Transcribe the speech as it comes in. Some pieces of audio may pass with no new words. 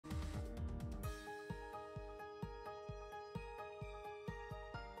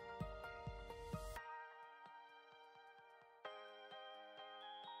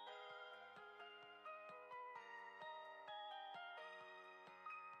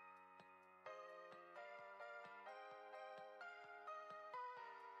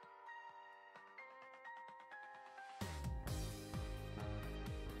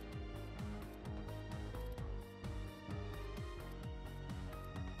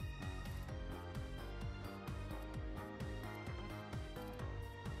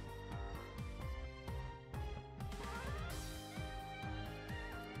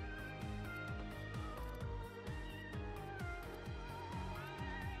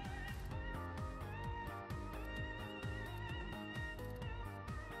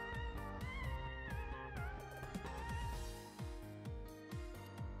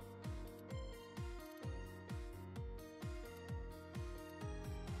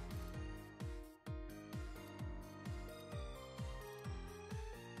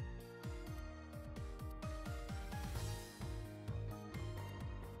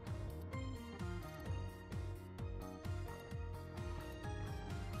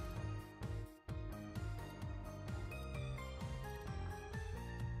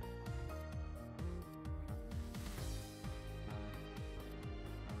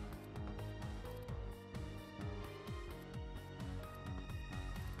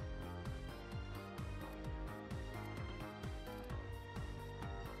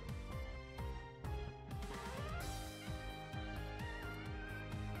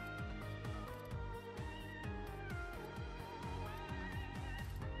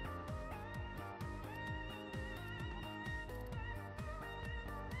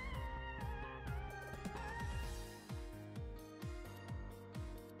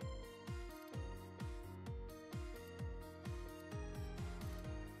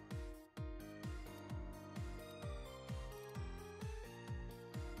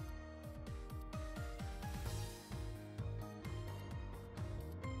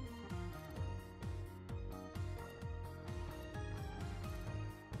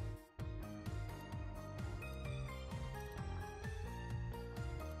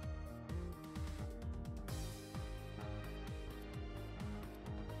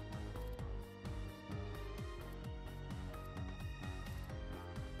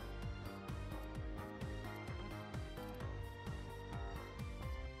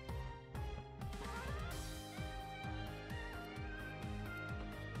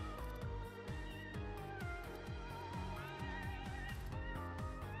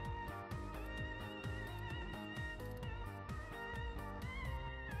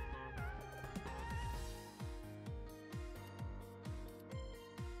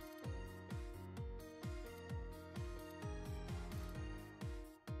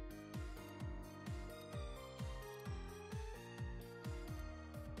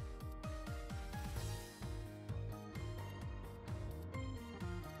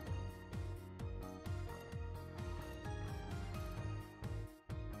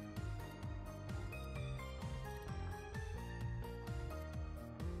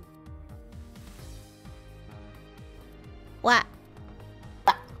What?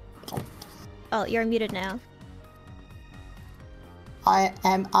 Oh, you're muted now. I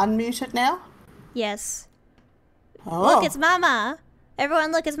am unmuted now? Yes. Oh. Look, it's Mama!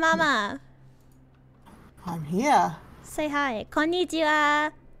 Everyone, look, it's Mama! I'm here. Say hi.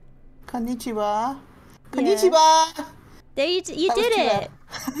 Konnichiwa! Konnichiwa. Yeah. Konnichiwa! There you did it!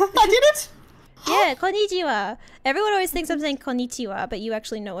 I did it? Yeah, konnichiwa. Everyone always thinks I'm saying konnichiwa, but you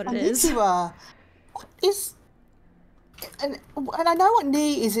actually know what it is. Konnichiwa. What is... And I know what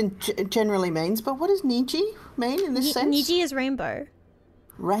ni is generally means, but what does niji mean in this sense? Niji is rainbow.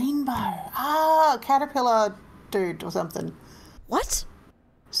 Rainbow. Ah, caterpillar dude or something. What?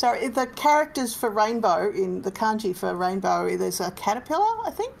 So the characters for rainbow, in the kanji for rainbow, there's a caterpillar, I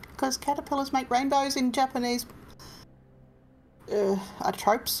think, because caterpillars make rainbows in Japanese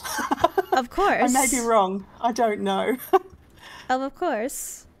tropes. Of course. I may be wrong. I don't know. Oh, of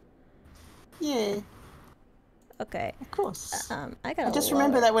course. Yeah. Okay. Of course. I just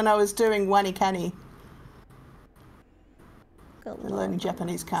remember that when I was doing wanikani, learning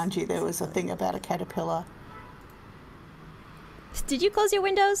Japanese kanji, there was a thing about a caterpillar. Did you close your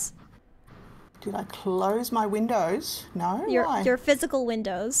windows? Did I close my windows? No. Your physical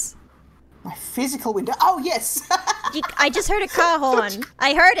windows. My physical window. Oh yes. I just heard a car horn.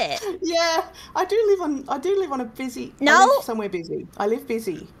 I heard it. Yeah, I do live on a busy. No. I live somewhere busy. I live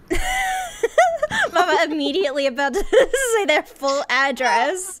busy. Mama immediately about to say their full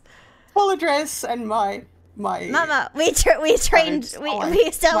address. Full address and my. Mama, we established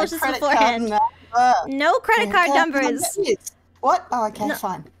this beforehand. No credit card numbers. What? Oh, okay, no,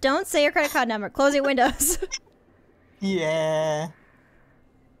 fine. Don't say your credit card number. Close your windows. Yeah.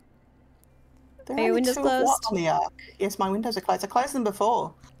 Are your windows closed? On the arc. Yes, my windows are closed. I closed them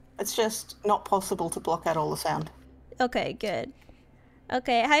before. It's just not possible to block out all the sound. Okay, good.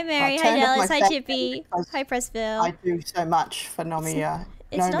 Okay, hi Mary, hi Dallas, hi Chippy, hi Pressville. I do so much for Nomia.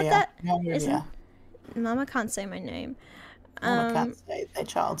 It's not that... Nomia. Mama can't say my name. Mama can't say their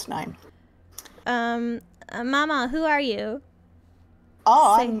child's name. Mama, who are you?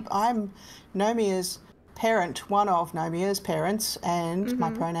 Oh, I'm Nomia's parent, one of Nomia's parents, and my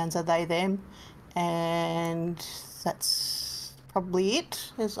pronouns are they, them, and that's probably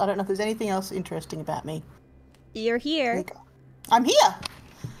it. I don't know if there's anything else interesting about me. You're here. I'm here!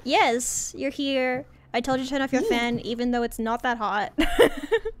 Yes, you're here. I told you to turn off your fan, even though it's not that hot.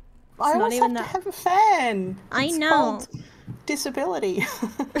 I always have to have a fan. I know. Called disability.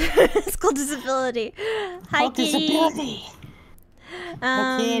 It's called disability. Hi, Kitty. Disability.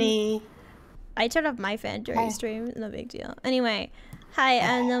 Hi, Kitty. I turned off my fan during stream. No big deal. Anyway, hi,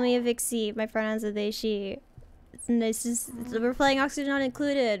 I'm Nomia Vixie. My pronouns are they, she. We're playing Oxygen Not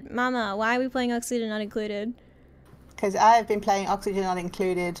Included. Mama, why are we playing Oxygen Not Included? Because I've been playing Oxygen Not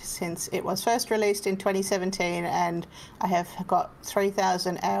Included since it was first released in 2017, and I have got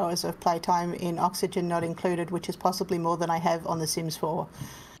 3,000 hours of playtime in Oxygen Not Included, which is possibly more than I have on The Sims 4.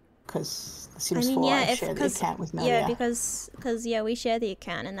 Because The Sims 4, I share the account with Nomia. Yeah, because we share the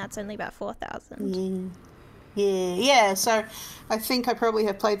account, and that's only about 4,000. Yeah, so I think I probably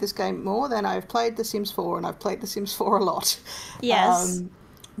have played this game more than I've played The Sims 4, and I've played The Sims 4 a lot. Yes.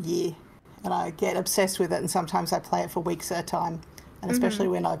 Yeah. And I get obsessed with it, and sometimes I play it for weeks at a time. And especially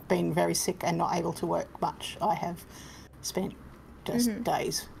when I've been very sick and not able to work much, I have spent just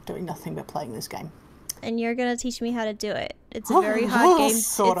days doing nothing but playing this game. And you're going to teach me how to do it. It's a very hard game.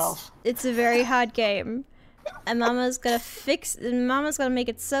 Sort of. It's a very hard game. And Mama's going to make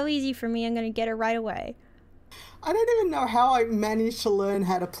it so easy for me. I'm going to get it right away. I don't even know how I managed to learn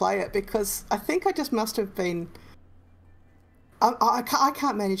how to play it, because I think I just must have been... I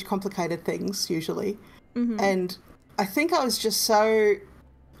can't manage complicated things usually, and I think I was just I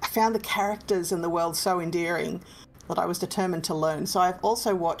found the characters and the world so endearing that I was determined to learn. So I've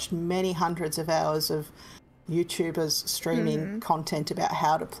also watched many hundreds of hours of YouTubers streaming content about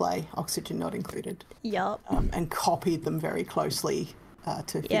how to play Oxygen Not Included. Yup. And copied them very closely to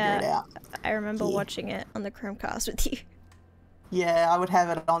figure it out. I remember watching it on the Chromecast with you. Yeah, I would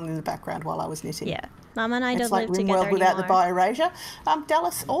have it on in the background while I was knitting. Yeah. Mama and I don't live together anymore. Without the bi-erasure.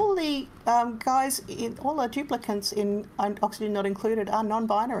 Dallas, all the guys, all the duplicants in Oxygen Not Included are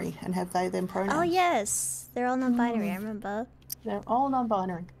non-binary and have they, them pronouns. Oh, yes. They're all non-binary, I remember. They're all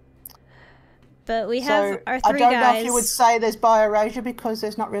non-binary. But we have our 3 guys. I don't know if you would say there's bi-erasure because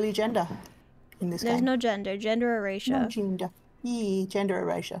there's not really gender in this game. There's no gender. Gender erasure. No gender. Yeah, gender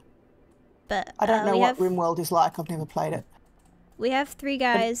erasure. But I don't know what RimWorld is like. I've never played it. We have 3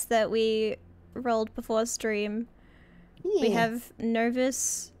 guys that we rolled before stream. Yeah. We have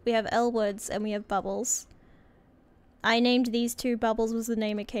Novus, we have Elwoods, and we have Bubbles. I named these 2. Bubbles was the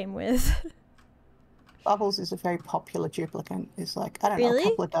name it came with. Bubbles is a very popular duplicant. It's like, I don't know, a Really?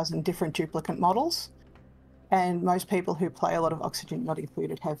 couple of dozen different duplicant models. And most people who play a lot of Oxygen Not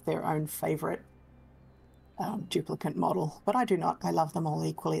Included have their own favourite duplicant model. But I do not. I love them all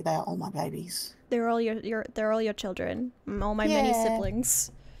equally. They are all my babies. They're all your children. All my many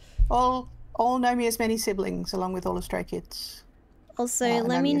siblings. All Nomia's many siblings, along with all the Stray Kids. Also,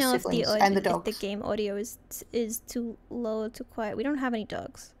 let me know if the game audio is too low or too quiet. We don't have any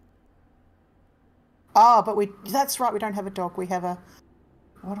dogs. Oh, but that's right, we don't have a dog. We have a...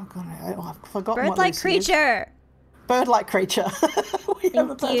 I've forgotten what bird-like creature! Bird-like creature. We have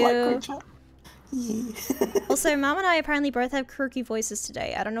a bird-like creature. Yeah. Also, Mom and I apparently both have croaky voices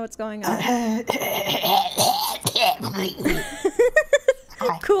today. I don't know what's going on.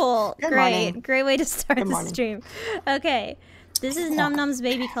 Cool. Great way to start the stream. Okay. This is Nom Nom's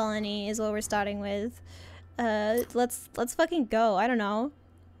baby colony is what we're starting with. Let's fucking go. I don't know.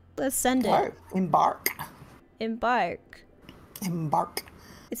 Let's send it. Embark.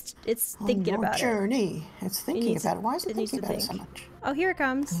 It's thinking about journey. It's thinking about it. Why is it thinking about it so much? Oh, here it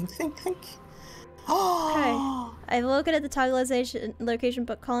comes. Think. Okay. I've looked at the target location,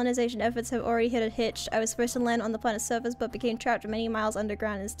 but colonization efforts have already hit a hitch. I was supposed to land on the planet's surface, but became trapped many miles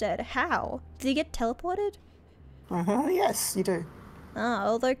underground instead. How? Did he get teleported? Yes, you do.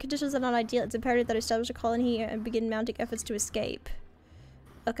 Although conditions are not ideal, it's imperative that I establish a colony here and begin mounting efforts to escape.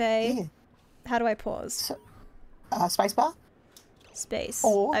 Okay. Yeah. How do I pause? So, spacebar? Space.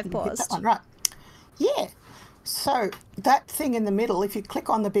 Or I've paused. Hit that one, right. Yeah. So that thing in the middle, if you click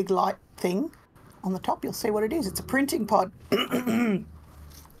on the big light thing on the top, you'll see what it is. It's a printing pod. And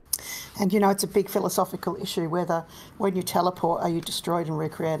you know, it's a big philosophical issue whether when you teleport, are you destroyed and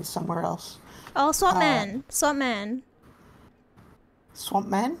recreated somewhere else? Oh, Swamp Man.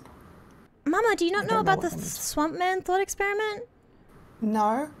 Mama, do you not know about the Swamp Man thought experiment?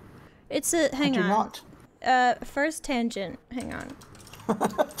 No. It's a... Hang on. I do not. First tangent. Hang on.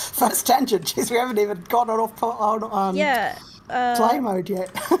 First tangent? Jeez, we haven't even gotten off play mode yet.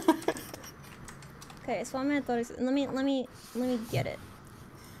 Okay, Swamp Man thought experiment. Let me get it.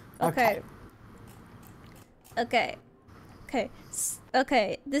 Okay.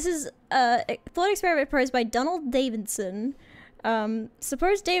 This is a thought experiment proposed by Donald Davidson.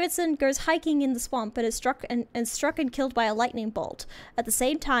 Suppose Davidson goes hiking in the swamp but is struck and killed by a lightning bolt. At the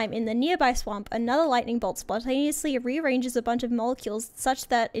same time, in the nearby swamp, another lightning bolt spontaneously rearranges a bunch of molecules such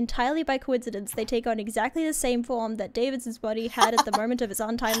that, entirely by coincidence, they take on exactly the same form that Davidson's body had at the moment of his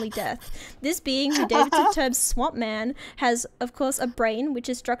untimely death. This being, who Davidson terms Swamp Man, has, of course, a brain which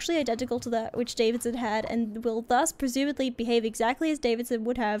is structurally identical to that which Davidson had, and will thus presumably behave exactly as Davidson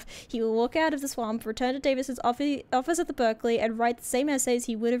would have. He will walk out of the swamp, return to Davidson's office at the Berkeley, and write the same essays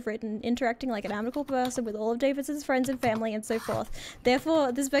he would have written, interacting like an amicable person with all of Davidson's friends and family, and so forth.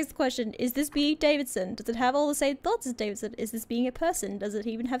 Therefore, this begs the question, is this being Davidson? Does it have all the same thoughts as Davidson? Is this being a person? Does it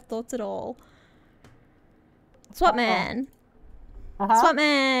even have thoughts at all? Swap Man! Swap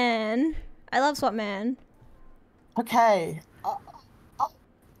Man! I love Swap Man. Okay.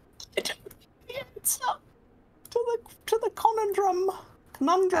 It's up to the conundrum.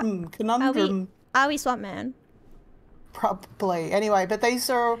 Are we Swap Man? Probably. Anyway, but these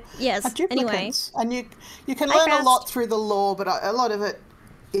are duplicates. Anyway. And you can learn a lot through the lore, but a lot of it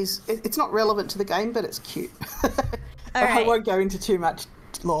is... It's not relevant to the game, but it's cute. I won't go into too much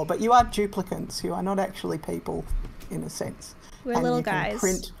lore, but you are duplicants. You are not actually people, in a sense. We're little guys.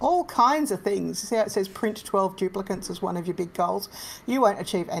 Print all kinds of things. See how it says print 12 duplicants as one of your big goals? You won't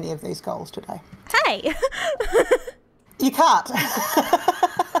achieve any of these goals today. Hey! You can't.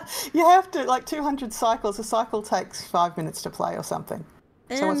 You have to, like 200 cycles. A cycle takes 5 minutes to play or something.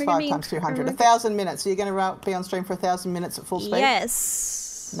 So what's 5 times 200? 1,000 minutes. So you're going to be on stream for 1,000 minutes at full speed?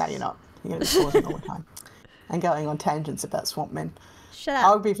 Yes. No, you're not. You're going to be pausing all the time and going on tangents about swamp men. Shut up.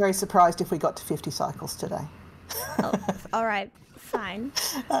 I would be very surprised if we got to 50 cycles today. Oh, all right. Fine.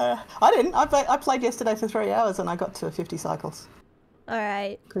 I didn't. I played yesterday for 3 hours and I got to 50 cycles. All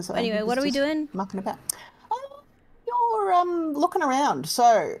right. Anyway, what are we doing? Mucking about. You're looking around.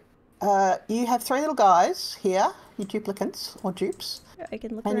 So you have 3 little guys here, your duplicants or dupes. I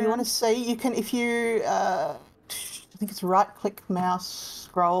can look and around. You want to see, you can, if you, I think it's right-click mouse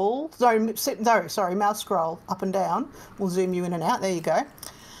scroll. Mouse scroll up and down will zoom you in and out. There you go.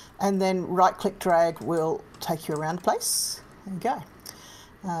 And then right-click drag will take you around the place. There you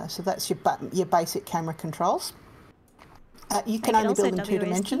go. So that's your basic camera controls. You can only build in 2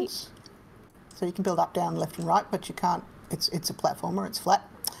 dimensions. So you can build up, down, left and right, but you can't, it's a platformer, it's flat.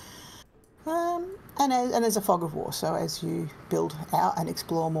 And there's a fog of war, so as you build out and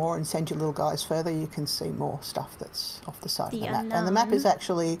explore more and send your little guys further, you can see more stuff that's off the side of the map. And the map is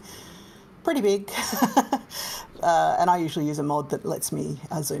actually pretty big. And I usually use a mod that lets me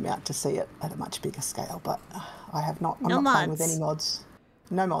zoom out to see it at a much bigger scale, but I'm not playing with any mods.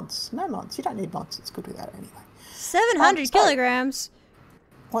 No mods. You don't need mods. It's good without it anyway. 700 kilograms?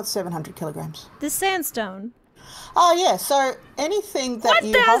 What's 700 kilograms? The sandstone. Oh, yeah. So anything that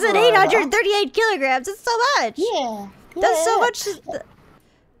you hover over... 1,838 kilograms. It's so much. Yeah. That's so much.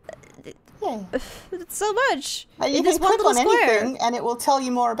 Yeah. It's so much. You can click on anything and it will tell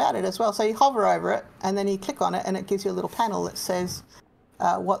you more about it as well. So you hover over it and then you click on it and it gives you a little panel that says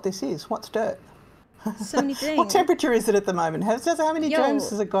what this is. What's dirt? So many things. What temperature is it at the moment? How many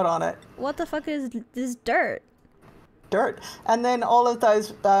germs has it got on it? What the fuck is this dirt? Dirt. And then all of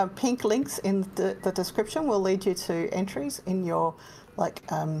those pink links in the description will lead you to entries in your, like,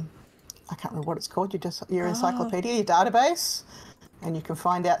 I can't remember what it's called, your encyclopedia, your database, and you can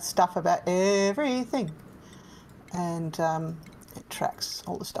find out stuff about everything. And it tracks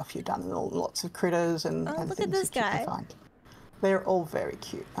all the stuff you've done, and lots of critters and look things at this that you guy. can find. They're all very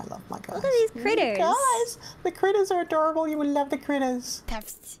cute. I love my guys. Look at these critters. Guys, the critters are adorable. You will love the critters.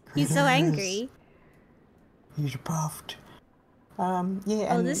 He's so angry. He's puffed. Yeah.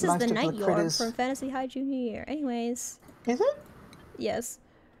 Oh, this is the Night York from Fantasy High Junior Year. Anyways. Is it? Yes.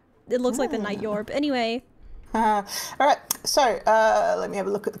 It looks like the Night York. Anyway. All right. So let me have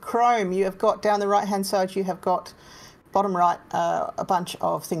a look at the Chrome. You have got down the right-hand side. You have got bottom right a bunch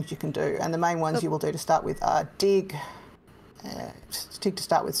of things you can do, and the main ones you will do to start with are dig. Dig to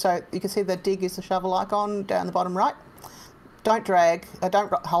start with. So you can see the dig is the shovel icon down the bottom right. Don't drag.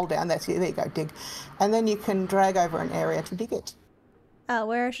 Don't hold down. That's it. There you go. Dig, and then you can drag over an area to dig it.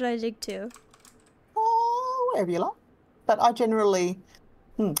 Where should I dig to? Wherever you like. But I generally.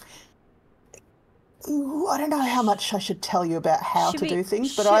 I don't know how much I should tell you about how to do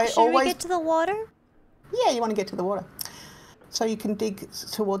things, but I always. Should we get to the water? Yeah, you want to get to the water, so you can dig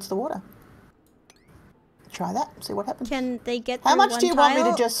towards the water. Try that. See what happens. Can they get? How much do you want me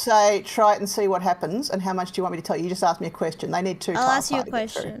to just say? Try it and see what happens, and how much do you want me to tell you? You just ask me a question. They need 2 tiles. I'll ask you a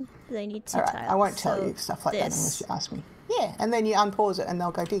question. They need 2 tiles. I won't tell you stuff like that unless you ask me. Yeah, and then you unpause it, and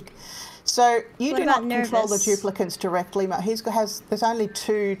they'll go dig. So you do not control the duplicates directly. There's only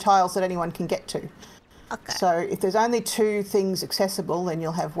 2 tiles that anyone can get to. Okay. So if there's only 2 things accessible, then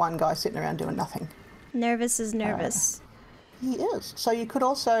you'll have one guy sitting around doing nothing. Nervous is nervous. He is. So you could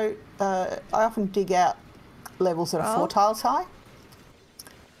also. I often dig out levels that are 4 tiles high.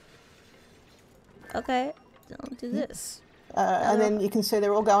 Okay, I'll do this. And then you can see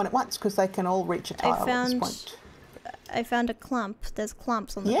they're all going at once because they can all reach a tile at this point. I found a clump. There's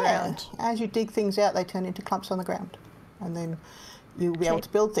clumps on the ground. Yeah, as you dig things out, they turn into clumps on the ground. And then you'll be able to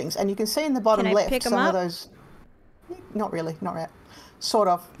build things. And you can see in the bottom left some of those... Not really, not right. Sort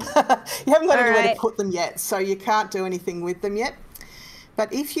of. You haven't got anywhere to put them yet, so you can't do anything with them yet.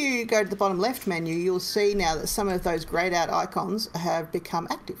 But if you go to the bottom left menu, you'll see now that some of those greyed out icons have become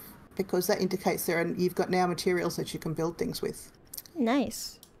active because that indicates you've got now materials that you can build things with.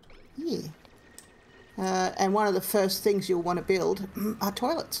 Nice. Yeah. And one of the first things you'll want to build are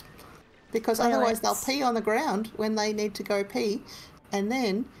toilets because otherwise they'll pee on the ground when they need to go pee and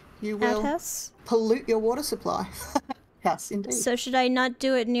then you will pollute your water supply. Yes, indeed. So should I not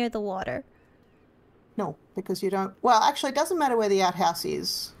do it near the water? No, because you don't... Well, actually, it doesn't matter where the outhouse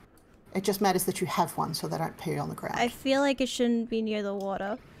is. It just matters that you have one so they don't pee on the ground. I feel like it shouldn't be near the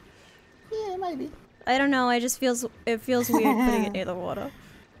water. Yeah, maybe. I don't know. It feels weird putting it near the water.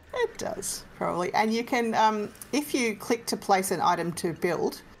 It does, probably. And you can, if you click to place an item to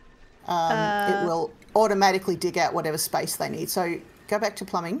build, it will automatically dig out whatever space they need. So go back to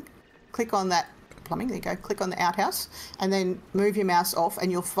plumbing, click on that plumbing, there you go, click on the outhouse, and then move your mouse off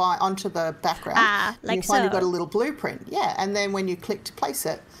and you'll find onto the background. Like you'll find you've got a little blueprint. Yeah, and then when you click to place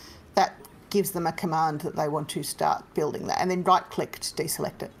it, that gives them a command that they want to start building that, and then right-click to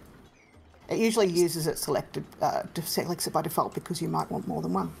deselect it. It usually uses it selected, selects it by default because you might want more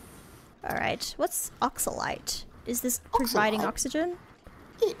than one. All right. What's oxalite? Is this providing oxygen?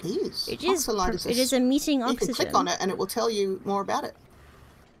 It is. It is. It is emitting oxygen. You can click on it and it will tell you more about it.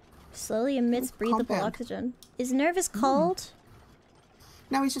 Slowly emits breathable oxygen. Is Nervous cold?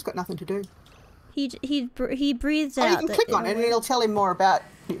 No, he's just got nothing to do. He breathed out. You can click on it and it'll tell him more about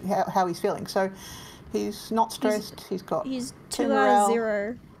how he's feeling. So he's not stressed. He's 2 out of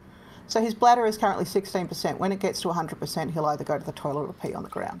 0. So his bladder is currently 16%. When it gets to 100%, he'll either go to the toilet or pee on the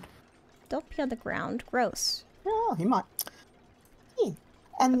ground. Don't pee on the ground. Gross. Oh, he might. Yeah.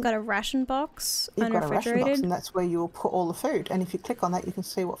 And I've got a ration box, you've got a ration box, and that's where you'll put all the food. And if you click on that, you can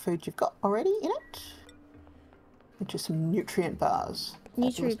see what food you've got already in it, which is some nutrient bars.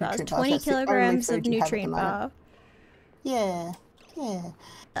 Nutrient bars. 20 kilograms of nutrient bar. Yeah.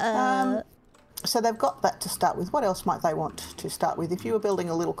 Yeah. So they've got that to start with. What else might they want to start with? If you were building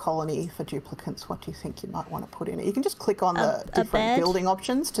a little colony for duplicants, what do you think you might want to put in it? You can just click on the different building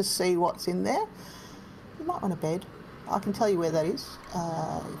options to see what's in there. You might want a bed. I can tell you where that is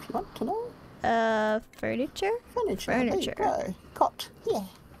if you want to know. Furniture? Furniture. There you go. Cot. Yeah.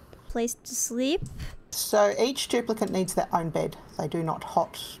 Place to sleep. So each duplicate needs their own bed. They do not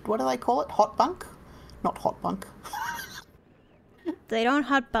what do they call it? Hot bunk? Not hot bunk. They don't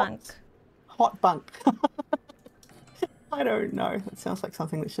hot bunk. Hot bunk. I don't know. That sounds like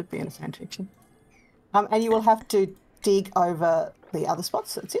something that should be in a fan fiction. And you will have to dig over the other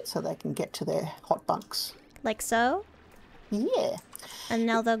spots. That's it, so they can get to their hot bunks. Like so? Yeah. And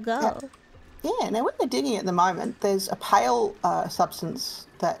now they'll go. Yeah. Now, when they're digging at the moment, there's a pale substance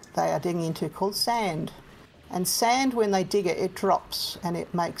that they are digging into called sand. And sand, when they dig it, it drops and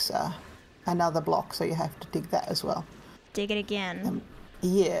it makes another block, so you have to dig that as well. Dig it again.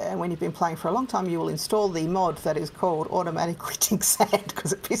 Yeah, and when you've been playing for a long time, you will install the mod that is called automatically dig sand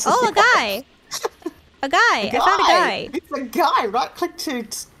because it pisses you off. Guy! A guy! I found a guy! It's a guy! Right click to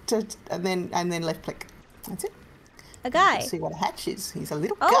and then left click. That's it. A guy. See what a hatch is. He's a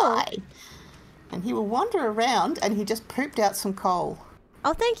little guy. And he will wander around and he just pooped out some coal.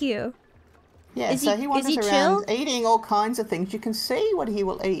 Oh, thank you. Yeah, so he wanders around eating all kinds of things. You can see what he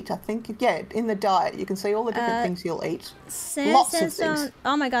will eat. I think, in the diet, you can see all the different things he'll eat. Lots of things.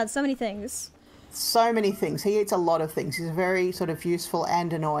 Oh my god, so many things. So many things. He eats a lot of things. He's very sort of useful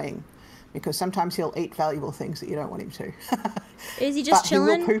and annoying because sometimes he'll eat valuable things that you don't want him to. Is he just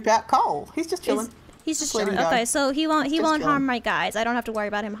chilling? He will poop out coal. He's just chilling. He's just chilling. Okay, so he won't harm my guys. I don't have to worry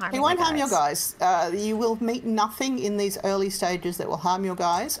about him harming my guys. He won't harm your guys. You will meet nothing in these early stages that will harm your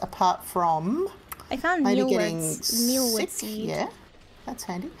guys apart from... I found mealwood seed. Yeah, that's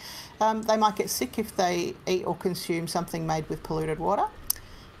handy. They might get sick if they eat or consume something made with polluted water.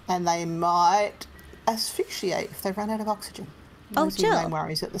 And they might asphyxiate if they run out of oxygen. Those are your main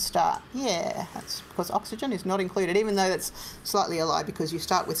worries at the start. Yeah, that's because oxygen is not included, even though that's slightly a lie because you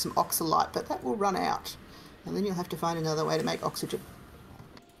start with some oxalite, but that will run out. And then you'll have to find another way to make oxygen.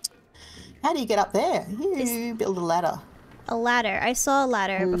 How do you get up there? You build a ladder. A ladder. I saw a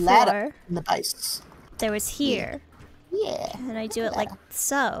ladder before. Ladder in the base. There was here. Yeah. And I do it like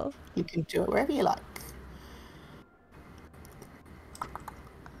so. You can do it wherever you like.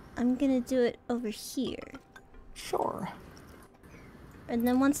 I'm gonna do it over here. Sure. And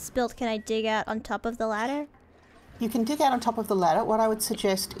then once it's built, can I dig out on top of the ladder? You can dig out on top of the ladder. What I would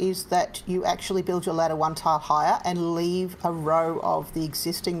suggest is that you actually build your ladder one tile higher and leave a row of the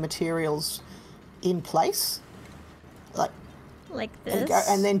existing materials in place. Like this?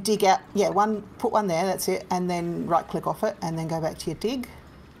 And then dig out, put one there, that's it, and then right click off it and then go back to your dig.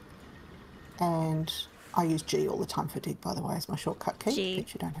 And I use G all the time for dig, by the way, as my shortcut key. G.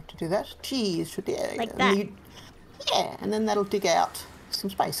 But you don't have to do that. G should be like that. And then that'll dig out some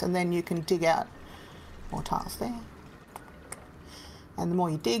space, and then you can dig out more tiles there. And the more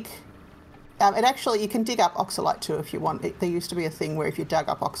you dig, you can dig up oxalite too if you want. There used to be a thing where if you dug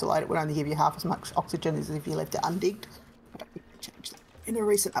up oxalite, it would only give you half as much oxygen as if you left it undigged. But I think they changed that in a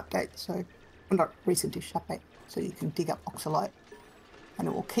recent update, not recent-ish update, so you can dig up oxalite, and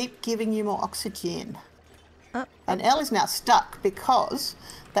it will keep giving you more oxygen. And Elle is now stuck because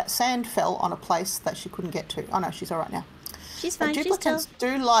that sand fell on a place that she couldn't get to. Oh no, she's all right now. She's fine. Duplicants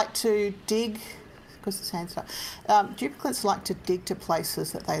do like to dig, because the sand's stuck. Duplicants like to dig to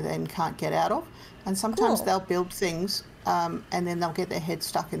places that they then can't get out of, and sometimes they'll build things, and then they'll get their head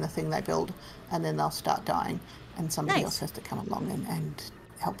stuck in the thing they build, and then they'll start dying, and somebody else has to come along and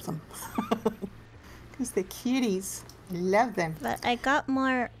help them. Because they're cuties. I love them. But I got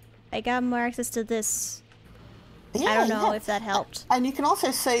more access to this. I don't know if that helped. And you can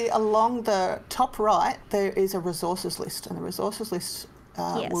also see along the top right, there is a resources list. And the resources list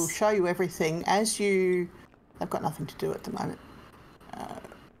will show you everything as you... They've got nothing to do at the moment.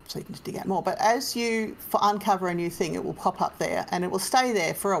 So you can just dig out more. But as you uncover a new thing, it will pop up there. And it will stay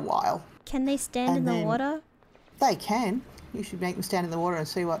there for a while. Can they stand in the water? They can. You should make them stand in the water and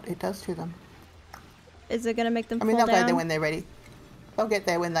see what it does to them. Is it going to make them fall down? They'll go there when they're ready. They'll get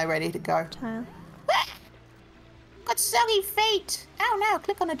there when they're ready to go. Tile. Got soggy feet. Oh no,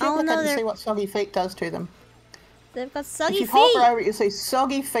 click on a duplicate and see what soggy feet does to them. They've got soggy feet. If you hover over it, you see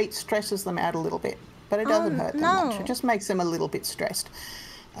soggy feet stresses them out a little bit, but it doesn't hurt them much. It just makes them a little bit stressed.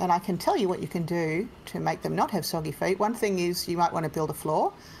 And I can tell you what you can do to make them not have soggy feet. One thing is you might want to build a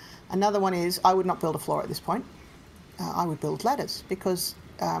floor. Another one is I would not build a floor at this point. I would build ladders because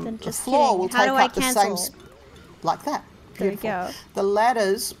the floor will take up the same... Like that. There you go. The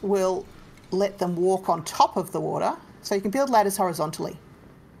ladders will let them walk on top of the water So you can build ladders horizontally.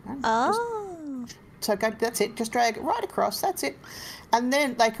 Oh. So that's it. Just drag it right across. That's it. And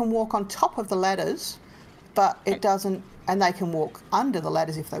then they can walk on top of the ladders, but it doesn't. And they can walk under the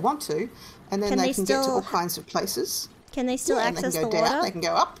ladders if they want to. And then they can get to all kinds of places. Can they still access the water? They can go down. They can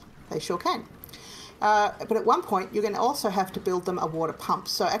go up. They sure can. But at one point, you're going to also have to build them a water pump.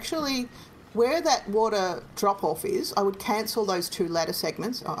 So actually, where that water drop-off is, I would cancel those 2 ladder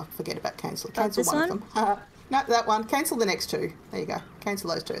segments. Oh, forget about cancel. Cancel one of them. No, that one. Cancel the next 2. There you go. Cancel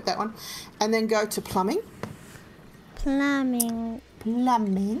those 2. That one. And then go to plumbing. Plumbing.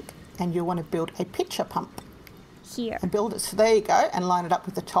 And you'll want to build a pitcher pump. Here. And build it. So there you go. And line it up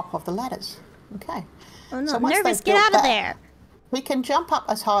with the top of the ladders. Okay. Oh, no. So Nervous. Get out of there. He can jump up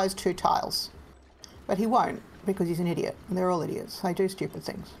as high as 2 tiles. But he won't because he's an idiot. And they're all idiots. They do stupid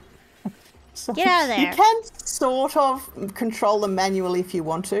things. So get out of there. You can sort of control them manually if you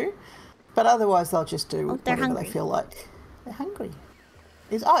want to. But otherwise they'll just do whatever they feel like. They're hungry.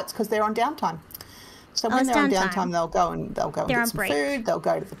 It's because they're on downtime. So when they're on downtime, they'll go and get some food. They'll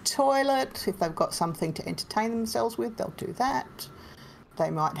go to the toilet. If they've got something to entertain themselves with, they'll do that. They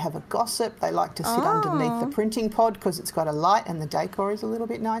might have a gossip. They like to sit underneath the printing pod because it's got a light and the decor is a little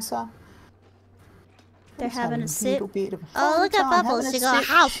bit nicer. They're having a sip. Oh, look at Bubbles. She got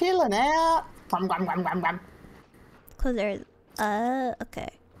out. Chilling out. Because they're... okay.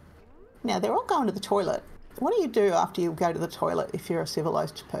 Now, they're all going to the toilet. What do you do after you go to the toilet if you're a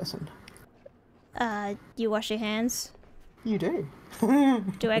civilised person? You wash your hands. You do.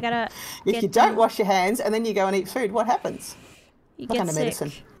 Do I gotta... If you don't wash your hands and then you go and eat food, what happens? You look get under sick.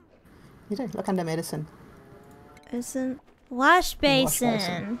 medicine. You do. Look under medicine. Wash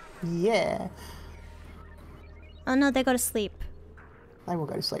basin. Yeah. Oh no, they go to sleep. They will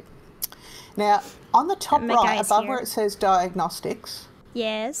go to sleep. Now, on the top right, above where it says diagnostics...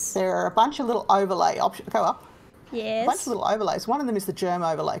 Yes. There are a bunch of little overlay options. Go up. Yes. A bunch of little overlays. One of them is the germ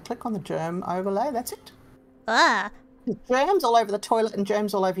overlay. Click on the germ overlay. That's it. Germs all over the toilet and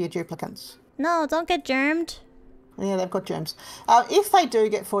germs all over your duplicants. No, don't get germed. Yeah, they've got germs. If they do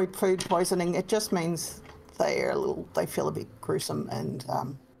get food poisoning, it just means they feel a bit gruesome and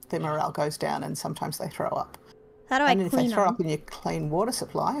their morale goes down and sometimes they throw up. How do I clean them? And if they throw up in your clean water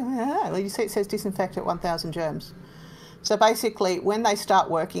supply, well, you see it says disinfect at 1,000 germs. So basically, when they start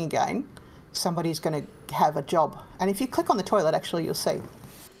working again, somebody's going to have a job. And if you click on the toilet, actually, you'll see.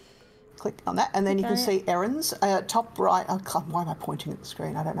 Click on that, and then you can see errands. Top right. Oh, God, why am I pointing at the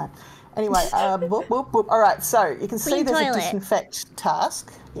screen? I don't know. Anyway, boop, boop, boop. All right, so you can see there's a disinfect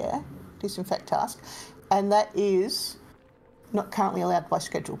task. Yeah, disinfect task. And that is not currently allowed by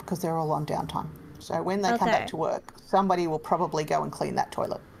schedule because they're all on downtime. So when they come back to work, somebody will probably go and clean that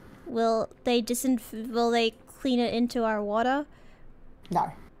toilet. Will they clean it into our water?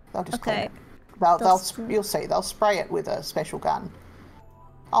 No, they'll just clean it. You'll see, they'll spray it with a special gun.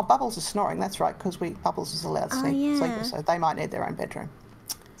 Oh, Bubbles is snoring, that's right, because Bubbles is allowed sleeper, so they might need their own bedroom.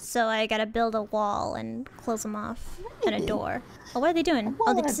 So I gotta build a wall and close them off, and a door. Oh, what are they doing?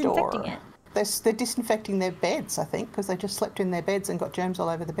 Oh, they're disinfecting it. They're disinfecting their beds, I think, because they just slept in their beds and got germs all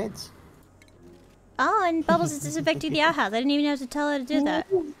over the beds. Oh, and Bubbles is disinfecting the outhouse. I didn't even have to tell her to do that.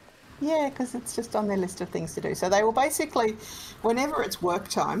 Yeah, because it's just on their list of things to do. So they will basically, whenever it's work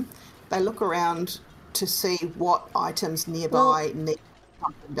time, they look around to see what items nearby need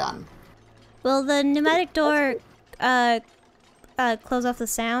something done. Will the pneumatic door close off the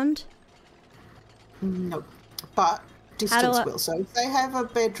sound? No, but distance will. So if they have a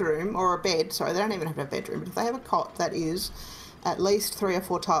bedroom or a bed, sorry, they don't even have a bedroom, but if they have a cot that is at least 3 or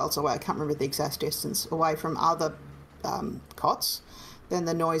 4 tiles away, I can't remember the exact distance, away from other cots, then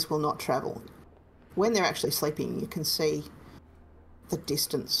the noise will not travel. When they're actually sleeping, you can see the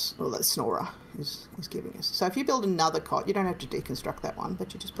distance or the snorer is giving us. So if you build another cot, you don't have to deconstruct that one,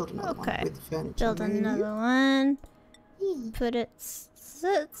 but you just build another one with the furniture. Build another one. Put it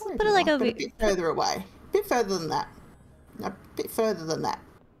like over a bit further away. A bit further than that. A bit further than that.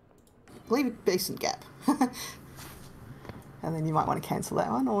 Leave a decent gap. And then you might want to cancel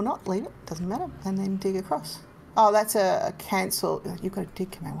that one or not. Leave it. Doesn't matter. And then dig across. Oh, that's a cancel. You've got to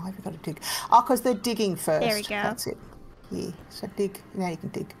dig. Come on, why have you got to dig? Oh, because they're digging first. There we go. That's it. Yeah. So dig. Now you can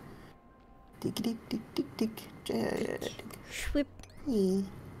dig. Dig, dig, dig, dig, dig. Dig. Whip. Yeah.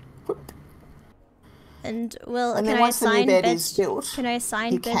 Whip. And can I assign beds? Can I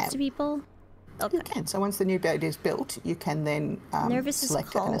assign beds to people? Okay. You can. So once the new bed is built, you can then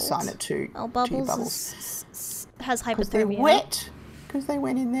select it and assign it to your Bubbles. Has hypothermia. Because they're wet. Because they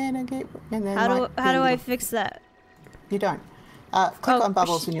went in there and get. How do I fix that? You don't. Click on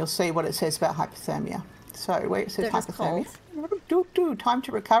Bubbles and you'll see what it says about hypothermia. So where it says hypothermia, time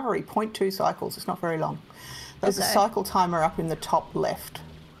to recovery, 0.2 cycles. It's not very long. There's a cycle timer up in the top left.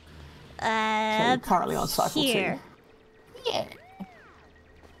 So you're currently on cycle 2. Yeah.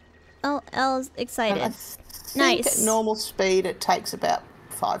 Oh, Elle's excited. And I think at normal speed it takes about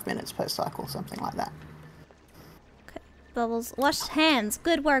 5 minutes per cycle, something like that. Okay. Bubbles, washed hands.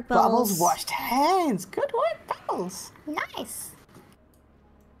 Good work, Bubbles. Bubbles washed hands. Good work, Bubbles. Nice.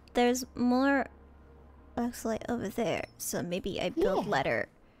 There's more Oxalate over there, so maybe I build ladder.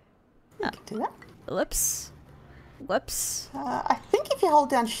 You can do that. Whoops. Whoops. I think if you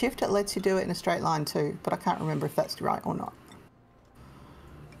hold down shift, it lets you do it in a straight line too, but I can't remember if that's right or not.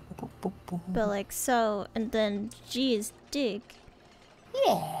 But like so, and then G is dig.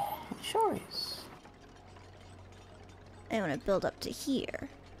 Yeah, it sure is. I want to build up to here.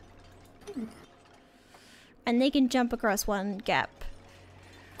 And they can jump across one gap.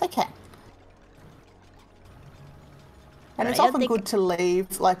 They can. And it's often good to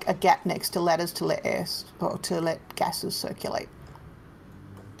leave like a gap next to ladders to let air or to let gases circulate.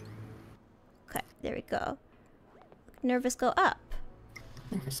 Okay, there we go. Nervous, go up.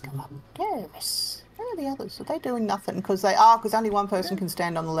 Nervous, go up. Nervous. Where are the others? Are they doing nothing? Because only one person can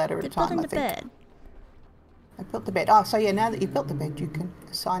stand on the ladder at a time, I think. They're building the bed. They built the bed. Oh, so yeah, now that you've built the bed, you can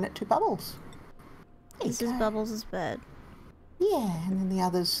assign it to Bubbles. This is Bubbles' bed. Yeah, and then the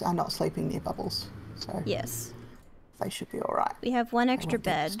others are not sleeping near Bubbles. So yes. They should be all right. We have one extra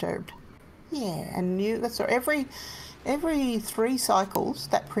bed. Disturbed. Yeah, and that's every 3 cycles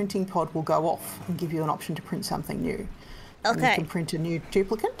that printing pod will go off and give you an option to print something new. Okay. And you can print a new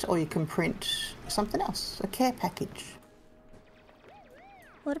duplicate, or you can print something else, a care package.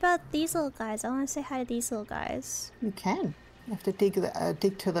 What about these little guys? I want to say hi to these little guys. You can. You have to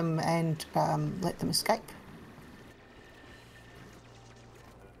dig to them and let them escape.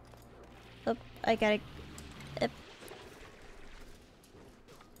 Oh, I gotta.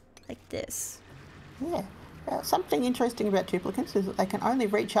 Like this. Yeah. Something interesting about duplicates is that they can only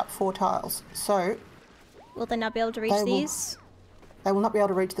reach up 4 tiles. So will they not be able to reach these? They will not be able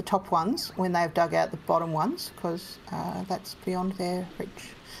to reach the top ones when they have dug out the bottom ones, because that's beyond their reach.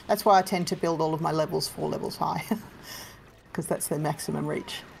 That's why I tend to build all of my levels 4 levels high, because that's their maximum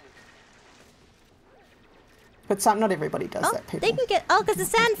reach. But not everybody does that, people. They can get... Oh, because the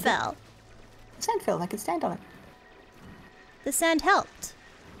sand fell. The sand fell. They can stand on it. The sand helped.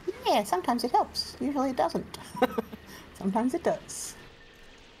 Yeah, sometimes it helps. Usually it doesn't. Sometimes it does.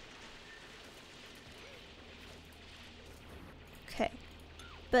 Okay.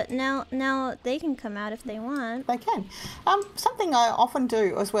 But now they can come out if they want. They can. Something I often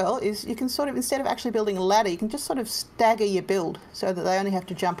do as well is you can sort of, instead of actually building a ladder, you can just sort of stagger your build so that they only have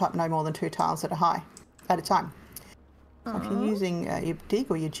to jump up no more than 2 tiles at a time. So if you're using your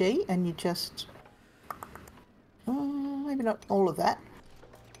dig or your G and you just... maybe not all of that.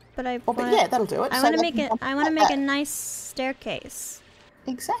 But yeah, that'll do it. I want to make it. I want to make a nice staircase.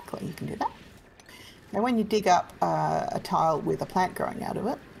 Exactly, you can do that. Now, when you dig up a tile with a plant growing out of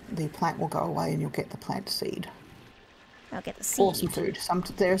it, the plant will go away, and you'll get the plant seed. I'll get the seed. Or some food.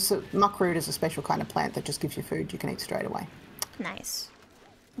 Muckroot is a special kind of plant that just gives you food you can eat straight away. Nice.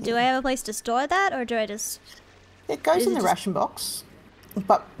 Do I have a place to store that, or do I just? It goes in the ration box.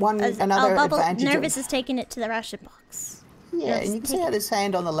 But another advantage. Nervous is taking it to the ration box. Yeah, and you can see how there's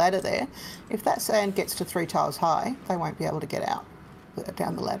sand on the ladder there. If that sand gets to 3 tiles high, they won't be able to get out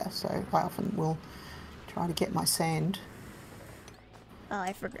down the ladder. So I often will try to get my sand. Oh,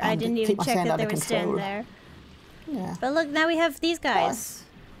 I forgot. I didn't even check that they were still there. Yeah. But look, now we have these guys.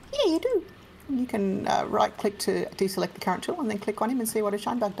 Yeah, you do. You can right-click to deselect the current tool and then click on him and see what a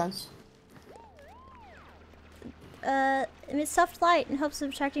shine bug does. Emits soft light in hopes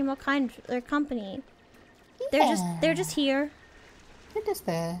of attracting more kind their company. They're just here. They're just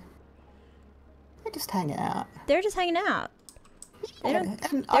there. They just hang out. They're just hanging out. Yeah.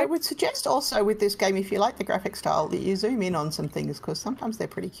 And I would suggest also with this game, if you like the graphic style, that you zoom in on some things, because sometimes they're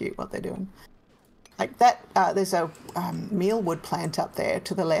pretty cute what they're doing. Like that, there's a mealwood plant up there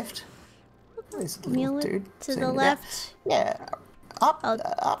to the left. There's a little dude. To the left? Yeah. Up.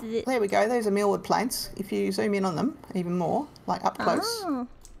 There we go. Those are mealwood plants. If you zoom in on them even more, like up close,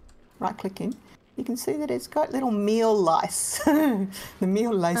 right-click in, you can see that it's got little meal lice. The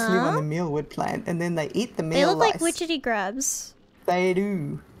meal lice live on the mealwood plant, and then they eat the meal lice. They look like witchetty grubs. They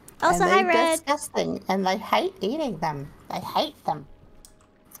do. Also, hi, Red. They're disgusting, and they hate eating them. They hate them.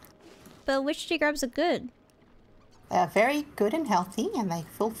 But witchetty grubs are good. They are very good and healthy, and they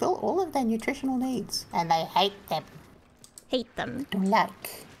fulfill all of their nutritional needs. And they hate them. Hate them. Don't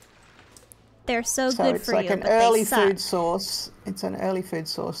like. They're so good for you, but they suck. So it's like an early food source. It's an early food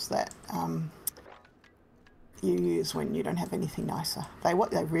source that you use when you don't have anything nicer.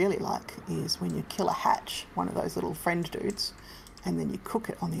 What they really like is when you kill a hatch, one of those little friend dudes, and then you cook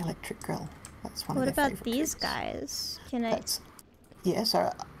it on the electric grill. That's one of their favourite treats. What about these guys? Can I? Yeah,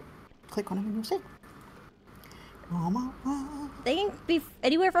 so click on them and you'll see. They can be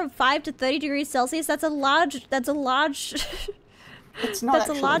anywhere from 5 to 30 degrees Celsius. That's a large. It's not. That's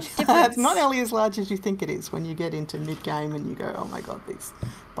a large difference. It's not nearly as large as you think it is when you get into mid-game and you go, oh my god, these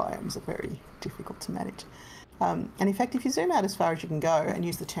biomes are very difficult to manage. And in fact, if you zoom out as far as you can go and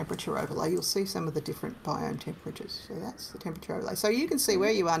use the temperature overlay, you'll see some of the different biome temperatures. So that's the temperature overlay. So you can see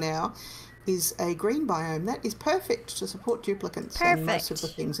where you are now is a green biome. That is perfect to support duplicants and most of the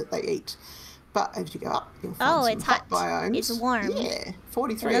things that they eat. But as you go up, you'll find some hot biomes. It's warm. Yeah,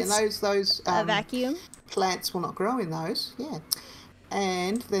 43. And those a vacuum. Plants will not grow in those. Yeah.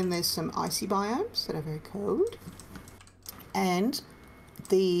 And then there's some icy biomes that are very cold. And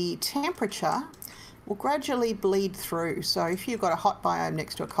the temperature will gradually bleed through. So if you've got a hot biome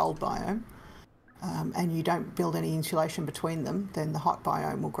next to a cold biome, and you don't build any insulation between them, then the hot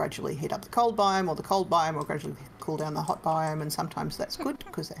biome will gradually heat up the cold biome, or the cold biome will gradually cool down the hot biome, and sometimes that's good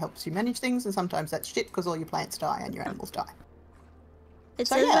because it helps you manage things, and sometimes that's shit because all your plants die and your animals die. It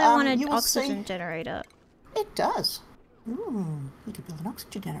says I want an oxygen generator. It does. Ooh, you could build an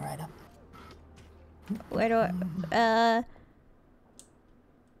oxygen generator. Where do I...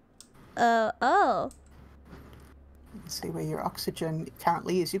 oh. You can see where your oxygen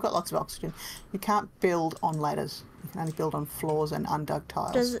currently is. You've got lots of oxygen. You can't build on ladders. You can only build on floors and undug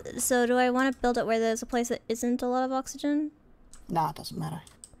tiles. So do I want to build it where there's a place that isn't a lot of oxygen? Nah, it doesn't matter.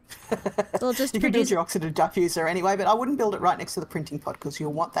 We'll just you can build your oxygen diffuser anyway, but I wouldn't build it right next to the printing pod because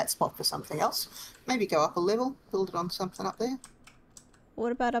you'll want that spot for something else. Maybe go up a level, build it on something up there.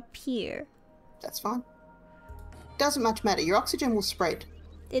 What about up here? That's fine. Doesn't much matter. Your oxygen will spread.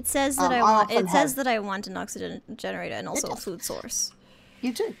 It says that I want an oxygen generator and also a food source.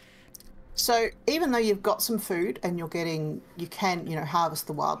 You do. So even though you've got some food and you can harvest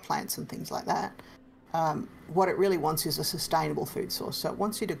the wild plants and things like that, what it really wants is a sustainable food source. So it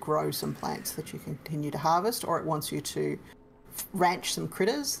wants you to grow some plants that you can continue to harvest, or it wants you to ranch some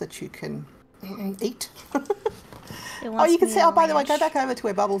critters that you can eat. You can see. Oh, by the way, go back over to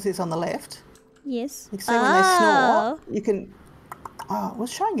where Bubbles is on the left. Yes. You can see when they snore, you can. Oh, it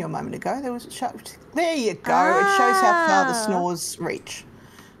was showing you a moment ago. There you go. It shows how far the snores reach.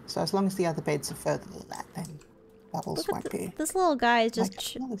 So as long as the other beds are further than that, then Bubbles won't be. This little guy is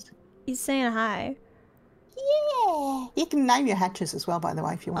just... He's saying hi. Yeah. You can name your hatches as well, by the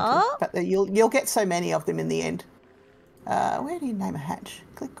way, if you want to. But you'll get so many of them in the end. Where do you name a hatch?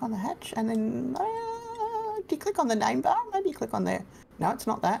 Click on the hatch and then... do you click on the name bar? Maybe you click on there. No, it's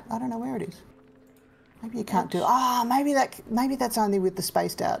not that. I don't know where it is. Maybe you can't do it. Maybe that's only with the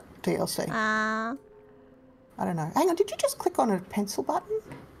spaced out DLC. I don't know. Hang on, did you just click on a pencil button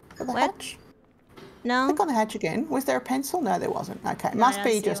for the hatch? No. Click on the hatch again. Was there a pencil? No, there wasn't. Okay, it must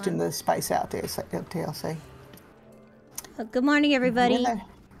be just in the space out DLC. Good morning, everybody.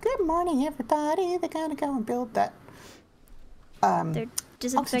 Good morning, everybody. They're going to go and build that. They're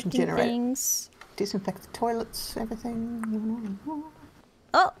disinfecting things. Disinfect the toilets, everything.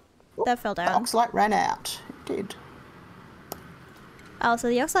 Oh. That fell down. The oxalite ran out. It did. Oh, so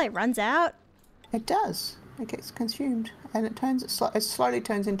the oxalite runs out? It does. It gets consumed, and it slowly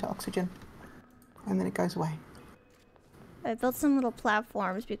turns into oxygen, and then it goes away. I built some little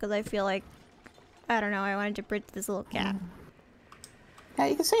platforms because I feel like, I don't know, I wanted to bridge this little gap. Now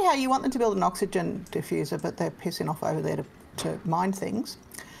you can see how you want them to build an oxygen diffuser, but they're pissing off over there to mine things.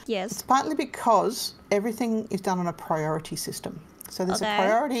 Yes. It's partly because everything is done on a priority system. So there's a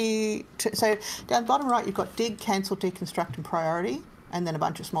priority. So down the bottom right, you've got dig, cancel, deconstruct, and priority, and then a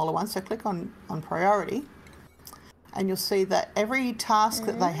bunch of smaller ones. So click on priority, and you'll see that every task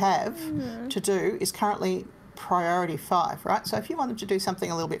that they have to do is currently priority 5, right? So if you want them to do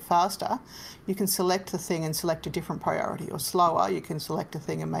something a little bit faster, you can select the thing and select a different priority, or slower, you can select a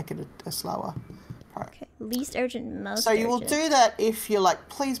thing and make it a slower priority. Okay. Least urgent, most urgent. So you will do that if you're like,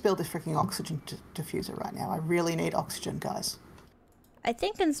 please build this freaking oxygen diffuser right now. I really need oxygen, guys. I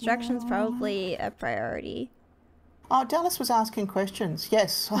think construction's probably a priority. Oh, Dallas was asking questions.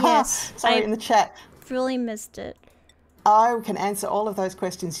 Yes. Yes. Sorry, in the chat. Really missed it. I can answer all of those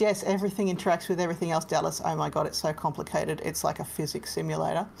questions. Yes, everything interacts with everything else, Dallas. Oh my God, it's so complicated. It's like a physics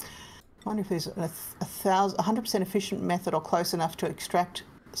simulator. I wonder if there's a 100% efficient method or close enough to extract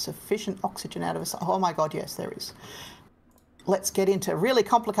sufficient oxygen out of us. Oh my God, yes, there is. Let's get into really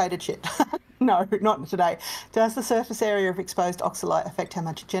complicated shit. No, not today. Does the surface area of exposed oxalite affect how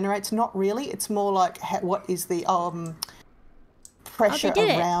much it generates? Not really. It's more like what is the pressure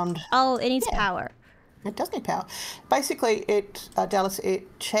around... Oh, it needs power. It does need power. Basically, Dallas,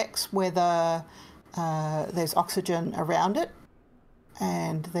 it checks whether there's oxygen around it,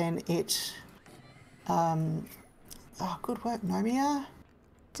 and then it. Good work, Nomia.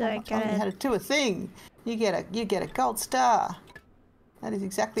 Do I telling you how to do a thing. You get a gold star. That is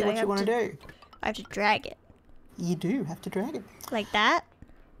exactly what you want to do. I have to drag it. You do have to drag it. Like that?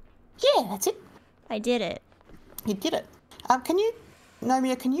 Yeah, that's it. I did it. You did it.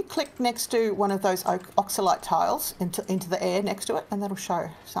 Nomia, can you click next to one of those oxalite tiles into the air next to it, and that'll show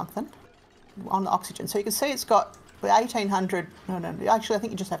something on the oxygen. So you can see it's got 1,800. No. Actually, I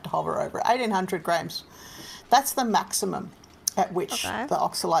think you just have to hover over it. 1,800 grams. That's the maximum at which the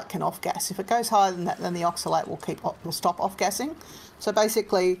oxalite can off-gas. If it goes higher than that, then the oxalite will stop off-gassing. So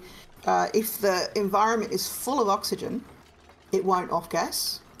basically, if the environment is full of oxygen, it won't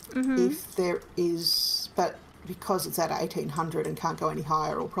off-gas. If there is, but because it's at 1,800 and can't go any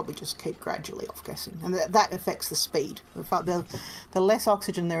higher, it'll probably just keep gradually off-gassing. And that affects the speed. The less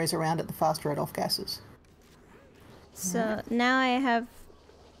oxygen there is around it, the faster it off-gasses. So now I have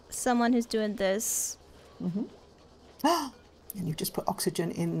someone who's doing this. And you've just put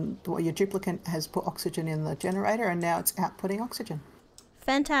oxygen in, your duplicate has put oxygen in the generator, and now it's outputting oxygen.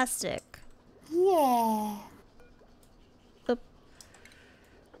 Fantastic. Yeah. Oop.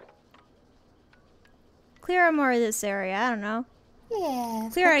 Clear out more of this area, I don't know. Yeah.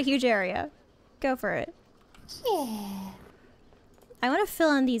 Clear out a huge area. Go for it. Yeah. I want to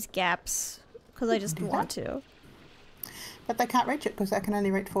fill in these gaps, because I just want to. But they can't reach it, because they can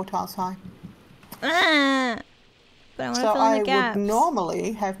only reach 4 tiles high. But I want to fill in the gaps. I would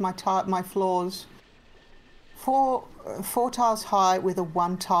normally have my floors 4 tiles high with a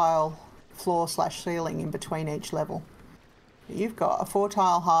 1 tile floor/ceiling in between each level. You've got a 4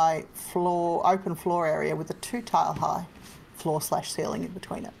 tile high open floor area with a 2 tile high floor/ceiling in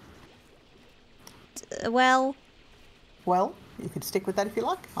between it. Well, you could stick with that if you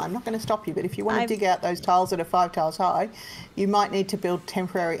like. I'm not going to stop you, but if you want to dig out those tiles that are 5 tiles high, you might need to build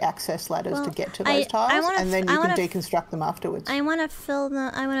temporary access ladders to get to those tiles, and then you can deconstruct them afterwards. I want to fill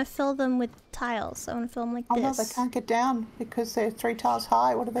them with tiles. I want to fill them like this. Oh no, they can't get down because they're 3 tiles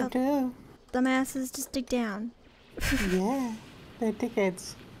high. What do they do? Dumbasses just dig down. Yeah, they're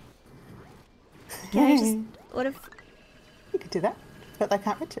dickheads. What if? You could do that, but they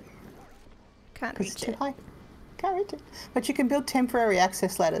can't reach it. Can't reach it. It's too high. Can't reach it. But you can build temporary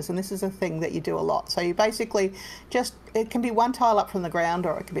access ladders, and this is a thing that you do a lot. So you basically it can be 1 tile up from the ground,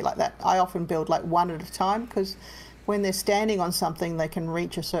 or it can be like that. I often build like 1 at a time, because when they're standing on something, they can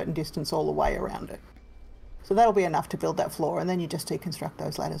reach a certain distance all the way around it. So that'll be enough to build that floor, and then you just deconstruct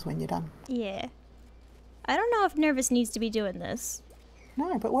those ladders when you're done. Yeah. I don't know if Nervous needs to be doing this.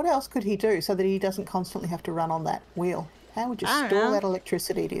 No, but what else could he do so that he doesn't constantly have to run on that wheel? How would you store that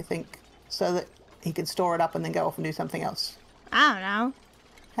electricity, do you think, so that he can store it up and then go off and do something else? I don't know.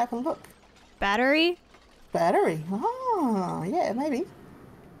 Have a look. Battery? Battery. Oh, yeah, maybe.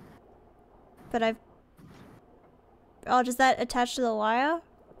 But does that attach to the wire?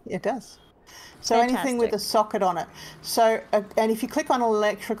 It does. So anything with a socket on it. So, and if you click on an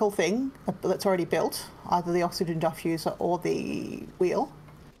electrical thing that's already built, either the oxygen diffuser or the wheel.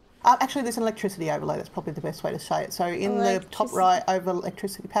 Actually, there's an electricity overlay. That's probably the best way to say it. So in the top right over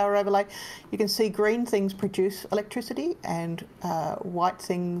electricity power overlay, you can see green things produce electricity and white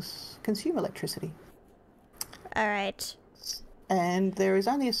things consume electricity. All right. And there is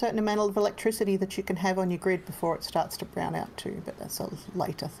only a certain amount of electricity that you can have on your grid before it starts to brown out too. But that's a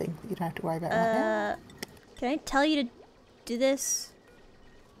later thing that you don't have to worry about right now. Can I tell you to do this?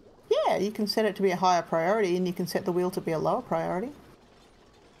 Yeah, you can set it to be a higher priority, and you can set the wheel to be a lower priority.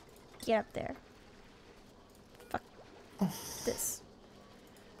 Get up there. Fuck this.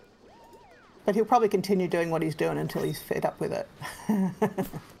 But he'll probably continue doing what he's doing until he's fed up with it.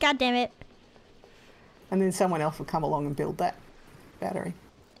 God damn it. And then someone else will come along and build that battery.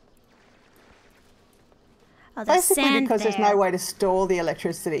 Oh, there's basically sand because there. There's no way to store the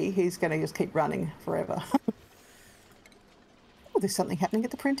electricity, he's going to just keep running forever. Oh, there's something happening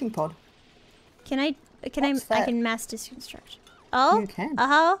at the printing pod. I can mass deconstruct. Oh? You can.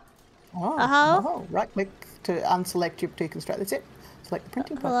 Right click to unselect your deconstruct. That's it. Select the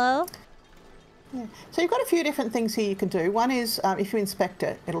printing pod. Hello? Yeah. So you've got a few different things here you can do. One is if you inspect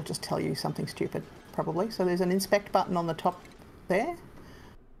it, it'll just tell you something stupid, probably. So there's an inspect button on the top there.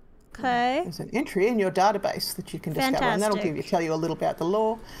 Okay. There's an entry in your database that you can discover, and that'll tell you a little about the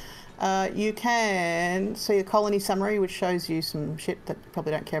law. You can see a colony summary, which shows you some shit that you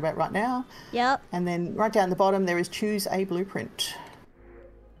probably don't care about right now. Yep. And then right down the bottom, there is choose a blueprint.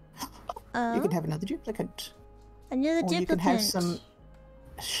 You can have another duplicate. Another duplicate. You can have some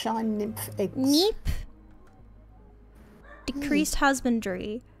shine nymph eggs. Decreased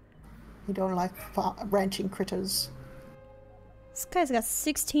husbandry. You don't like ranching critters. This guy's got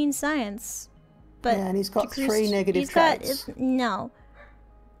 16 science. But yeah, and he's got 3 negative traits. No.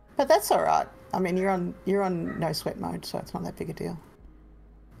 But that's alright. I mean, you're on no sweat mode, so it's not that big a deal.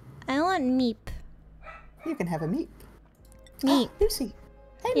 I want Meep. You can have a Meep. Meep. Lucy.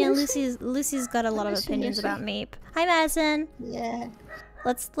 Hey, yeah, Lucy. Lucy's got a lot of opinions about Meep. Hi, Madison. Yeah.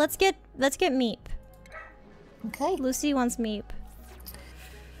 Let's get Meep. Okay. Lucy wants Meep.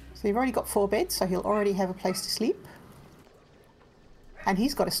 So you've already got 4 beds, so he'll already have a place to sleep. And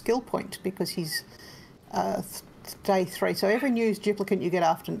he's got a skill point because he's day 3. So every news duplicate you get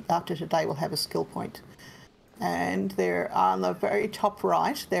after today will have a skill point. And there on the very top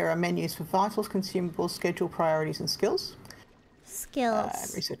right, there are menus for vitals, consumables, schedule, priorities, and skills.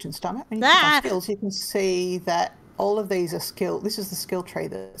 Skills. Research and stomach. When you click on skills, you can see that all of these are skill. This is the skill tree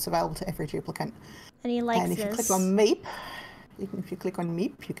that's available to every duplicant. And he likes this. And if you click on Meep, if you click on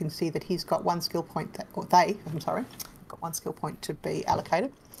Meep, you can see that he's got 1 skill point got 1 skill point to be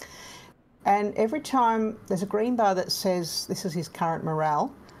allocated. And every time there's a green bar that says this is his current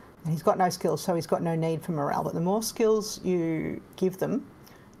morale, and he's got no skills, so he's got no need for morale. But the more skills you give them,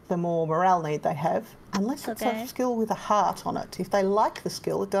 the more morale need they have, unless it's a skill with a heart on it. If they like the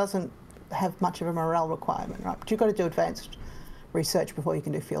skill, it doesn't have much of a morale requirement, right? But you've got to do advanced research before you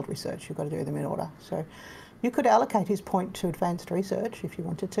can do field research. You've got to do them in order. So you could allocate his point to advanced research if you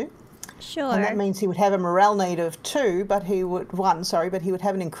wanted to. Sure. And that means he would have a morale need of 2, but he would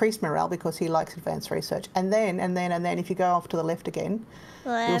have an increased morale because he likes advanced research. And then if you go off to the left again,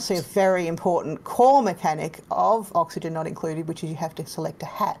 you'll see a very important core mechanic of Oxygen Not Included, which is you have to select a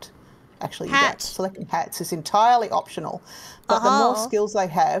hat. Actually, selecting hats is entirely optional. But the more skills they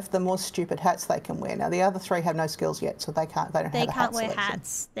have, the more stupid hats they can wear. Now, the other 3 have no skills yet, so they don't have a hat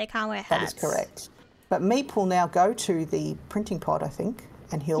selection. They can't wear hats. That is correct. But Meep will now go to the printing pod, I think,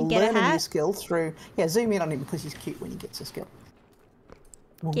 and he'll learn a new skill through... Yeah, zoom in on him because he's cute when he gets a skill.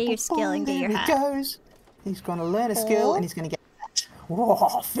 Get your skill and get your hat. There he goes. He's going to learn a skill and he's going to get a hat.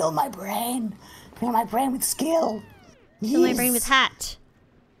 Whoa, fill my brain. Fill my brain with skill. Fill my brain with hat.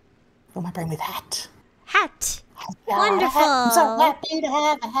 Fill my brain with hat. Hat. Wonderful. I'm so happy to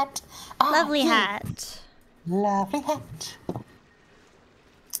have a hat. Lovely hat. Lovely hat.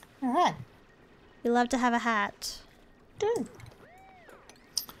 All right. You love to have a hat. Do.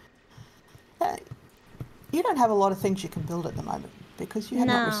 You don't have a lot of things you can build at the moment because you have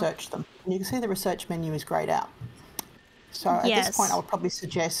not researched them. And you can see the research menu is greyed out. So at this point, I would probably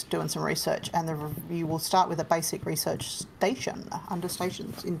suggest doing some research, and you will start with a basic research station under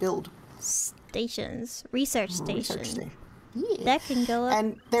stations in build. Stations, research station. Yeah. That can go up.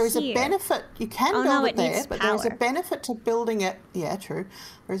 And there is a benefit. You can build it there, but there is a benefit to building it. Yeah, true.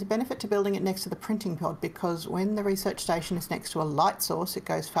 There is a benefit to building it next to the printing pod because when the research station is next to a light source, it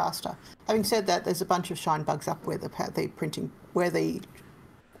goes faster. Having said that, there's a bunch of shine bugs up where the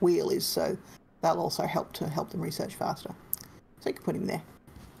wheel is, so that'll also help them research faster. So you can put him there.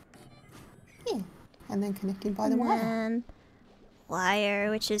 Yeah, and then connect him by the wire.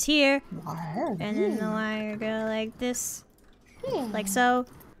 Wire, which is here. Wire. And then the wire go like this. Yeah. Like so.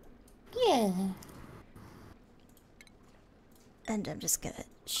 Yeah. And I'm just gonna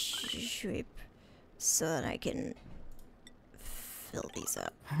sweep so that I can fill these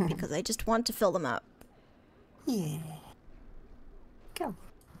up. Because I just want to fill them up. Yeah. Go.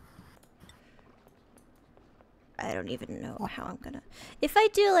 I don't even know how I'm gonna... If I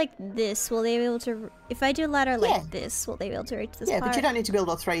do like this, will they be able to... If I do a ladder like this, will they be able to reach this part? Yeah, but you don't need to build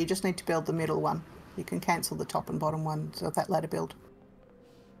all 3. You just need to build the middle one. You can cancel the top and bottom ones of that ladder build.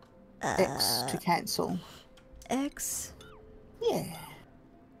 X to cancel. X? Yeah.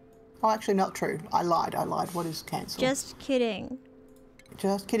 Oh, actually not true. I lied. What is cancel? Just kidding.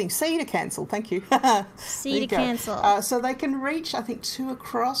 Just kidding. C to cancel. Thank you. C to cancel. So they can reach, I think, 2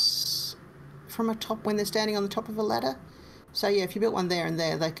 across from a top when they're standing on the top of a ladder. So yeah, if you built one there and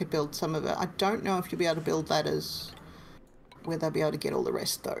there, they could build some of it. I don't know if you'll be able to build ladders where they'll be able to get all the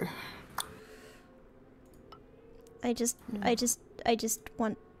rest though. I just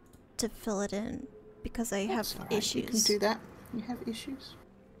want to fill it in because I have issues. You can do that. You have issues.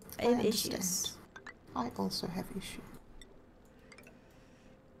 I have issues. I also have issues.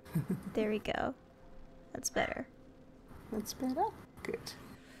 There we go. That's better. That's better? Good.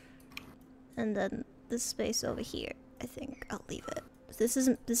 And then this space over here, I think I'll leave it. This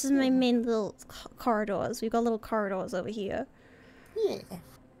is my main little corridors. We've got little corridors over here. Yeah.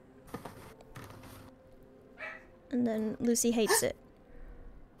 And then Lucy hates it.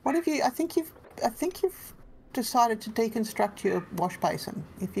 What have you? I think you've decided to deconstruct your wash basin.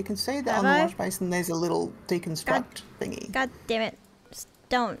 If you can see that Have on the I? wash basin, there's a little deconstruct thingy. God damn it. Just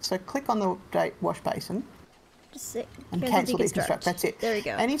don't. So click on the wash basin Just sit. and Here's cancel the deconstruct. That's it. There we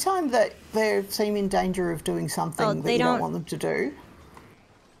go. Anytime that they seem in danger of doing something that you don't want them to do,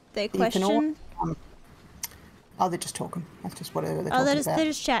 They you can question. they're just talking. That's just whatever they're talking about. They're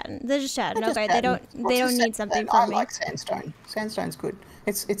just chatting. They're just chatting. They're just Okay, chatting. they don't need something I from me. like Sandstone. Sandstone's good.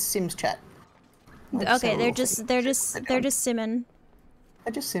 It's Sims chat. Okay, they're just simming.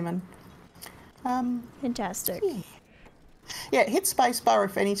 They're just simming. Fantastic. Yeah, hit spacebar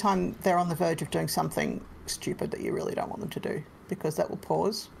if anytime they're on the verge of doing something stupid that you really don't want them to do, because that will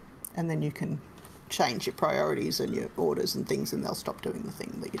pause, and then you can change your priorities and your orders and things, and they'll stop doing the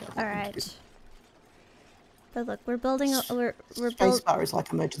thing that you don't want them to do. But look, we're building. We're spacebar is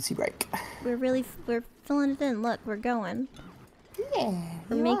like emergency brake. We're filling it in. Look, we're going. Yeah.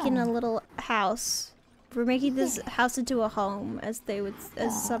 We're making a little house. We're making this house into a home, as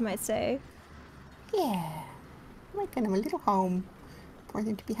some might say. Yeah. We're making them a little home for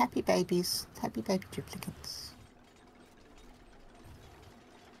them to be happy babies, happy baby duplicates.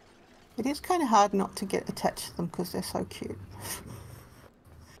 It is kind of hard not to get attached to them because they're so cute.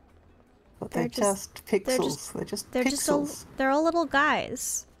 But they're just pixels. They're just pixels. They're all little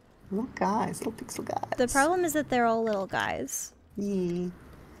guys. Little guys, little pixel guys. The problem is that they're all little guys. Yeah.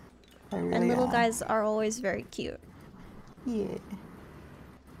 They really and little are. guys are always very cute. Yeah.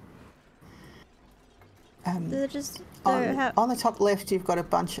 On the top left, you've got a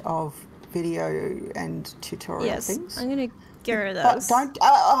bunch of video and tutorial things. I'm gonna get rid of those. Don't.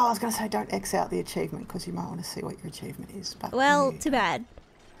 I was gonna say don't X out the achievement because you might want to see what your achievement is. But too bad.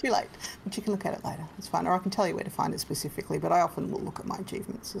 Too late. But you can look at it later. It's fine, or I can tell you where to find it specifically. But I often will look at my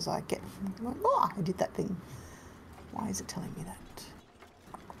achievements as I get. I'm like, I did that thing. Why is it telling me that?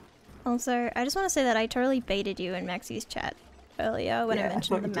 Also, I just want to say that I totally baited you in Maxi's chat earlier when I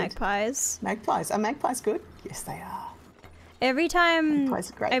mentioned the magpies. Magpies. Are magpies good? Yes, they are. Every time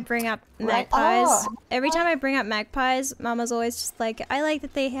I bring up magpies, Mama's always just like, I like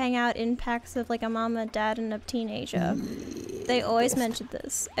that they hang out in packs of like a mama, dad, and a teenager. They always mention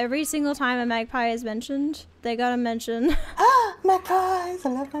this. Every single time a magpie is mentioned, they gotta mention. Magpies! I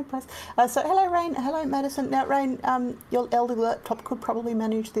love magpies. So hello, Rain. Hello, Madison. Now, Rain, your elder laptop could probably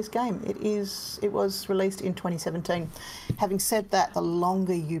manage this game. It was released in 2017. Having said that, the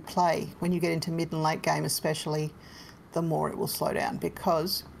longer you play, when you get into mid and late game especially, the more it will slow down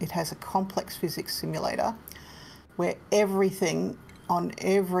because it has a complex physics simulator where everything on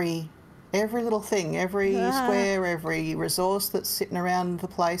every little thing, every square, every resource that's sitting around the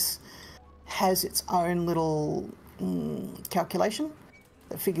place has its own little calculation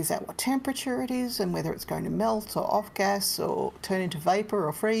that figures out what temperature it is and whether it's going to melt or off gas or turn into vapor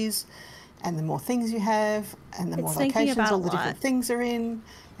or freeze. And the more things you have and the more locations all the different things are in,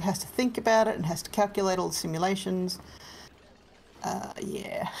 it has to think about it and has to calculate all the simulations.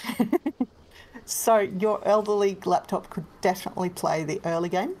 Yeah. So your elderly laptop could definitely play the early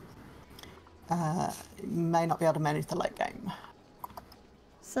game. May not be able to manage the late game.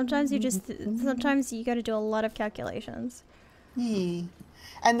 Sometimes you got to do a lot of calculations. Yeah.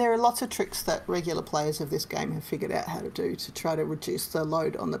 And there are lots of tricks that regular players of this game have figured out how to do to try to reduce the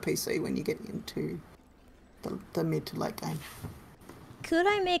load on the PC when you get into the mid to late game. Could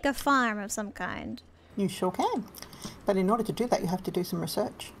I make a farm of some kind? You sure can. But in order to do that, you have to do some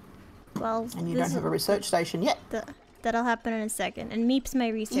research. Well, and you don't have a research station yet. That'll happen in a second. And Meep's my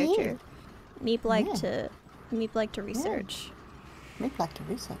researcher. Yeah. Meep like to research. Yeah. Meep like to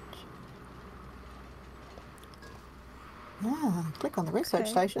research. Yeah, click on the research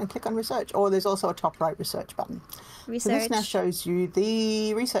station and click on research. Or there's also a top right research button. Research. So this now shows you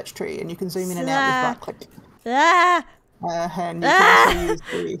the research tree and you can zoom in and out with right click. And you can also use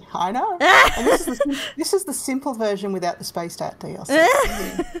the... I know. And this is the simple version without the spaced out DLC.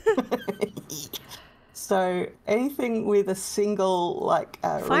 So anything with a single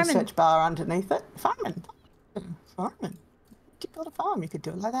research bar underneath it, farming. You could build a farm. You could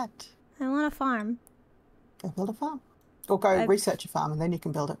do it like that. I want a farm. Go build a farm. Or go research a farm and then you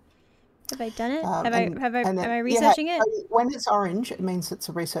can build it. Have I done it? Am I researching it? When it's orange, it means it's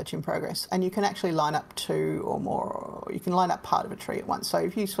a research in progress. And you can actually line up 2 or more, or you can line up part of a tree at once. So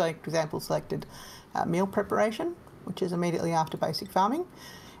if you, for example, selected meal preparation, which is immediately after basic farming,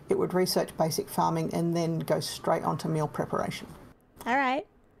 it would research basic farming and then go straight onto meal preparation. All right.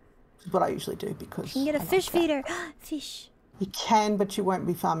 Which is what I usually do because... You can get a fish feeder. Fish. You can, but you won't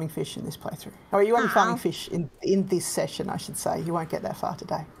be farming fish in this playthrough. Or you won't be farming fish in this session, I should say. You won't get that far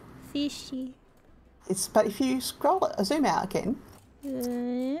today. Fishy. But if you zoom out again,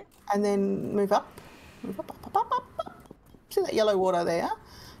 and then move up, Move up, up, up, up, up, up. See that yellow water there?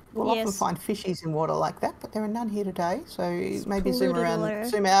 We'll often find fishies in water like that, but there are none here today. So it's maybe zoom around, water.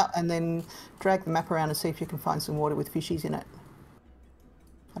 Zoom out, and then drag the map around and see if you can find some water with fishies in it.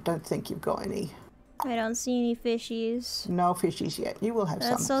 I don't think you've got any. I don't see any fishies. No fishies yet. You will have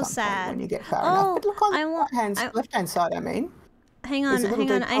That's some so sad. When you get far enough. But look on the left-hand side, I mean. Hang on.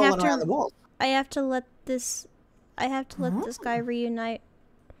 I have to let this guy reunite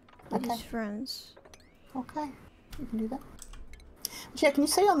with his friends. Okay, you can do that. Yeah, can you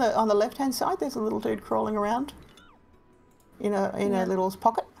see on the left-hand side? There's a little dude crawling around in a little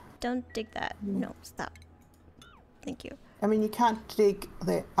pocket. Don't dig that. No, stop. Thank you. I mean, you can't dig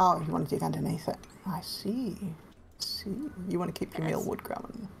there. Oh, you want to dig underneath it. I see. You want to keep your mealwood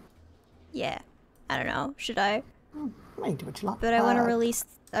growing. Yeah. I don't know. Should I? You can do what you like. But I want to release.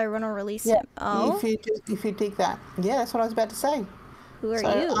 him. Oh. If you dig that. Yeah, that's what I was about to say. Who are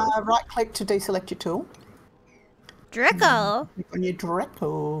you? Right click to deselect your tool. Draco. Click on your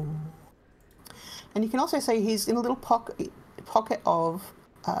Draco. And you can also see he's in a little pocket of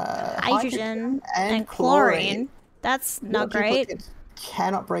hydrogen and chlorine. That's not great.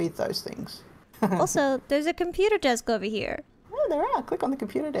 Cannot breathe those things. Also, there's a computer desk over here. Oh, there are. Click on the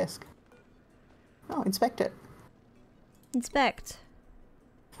computer desk. Oh, inspect it. Inspect.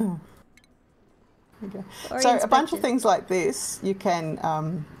 Okay. So a bunch of things like this, you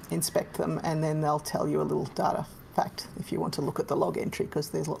can inspect them, and then they'll tell you a little data fact if you want to look at the log entry, because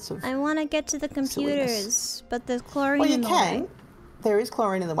there's lots of. I want to get to the computers, but there's chlorine in the way. Well, you can. There is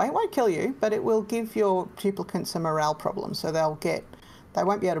chlorine in the way. It won't kill you, but it will give your duplicants a morale problem. So they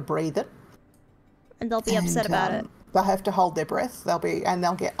won't be able to breathe it, and they'll be upset about it. They'll have to hold their breath. They'll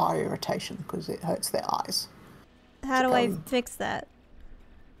get eye irritation because it hurts their eyes. How do I fix that?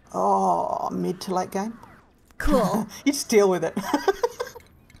 Oh, mid to late game. Cool. You just deal with it.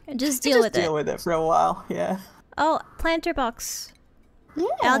 Just deal with it for a while. Yeah. Oh, planter box. Yeah.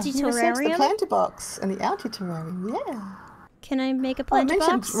 Algae terrarium. The planter box and the algae terrarium. Yeah. Can I make a planter box?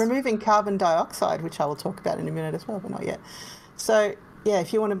 I mentioned removing carbon dioxide, which I will talk about in a minute as well, but not yet. So yeah,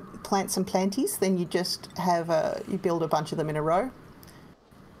 if you want to plant some planties, then you just you build a bunch of them in a row.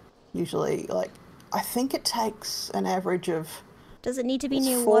 Usually, I think it takes an average of. Does it need to be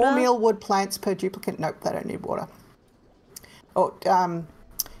near water? 4 mealwood plants per duplicate. Nope, they don't need water. Oh,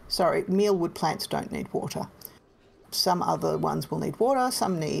 sorry, mealwood plants don't need water. Some other ones will need water.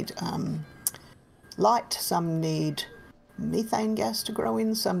 Some need light. Some need methane gas to grow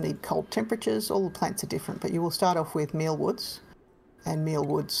in. Some need cold temperatures. All the plants are different, but you will start off with mealwoods, and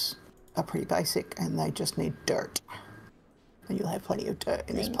mealwoods are pretty basic, and they just need dirt. And you'll have plenty of dirt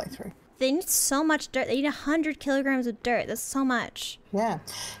in this playthrough. They need so much dirt. They need 100 kilograms of dirt. That's so much. Yeah.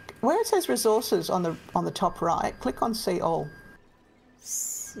 Where it says resources on the top right, click on see all.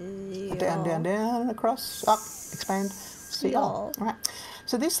 See down, down, down, across, up, expand, see all. All right.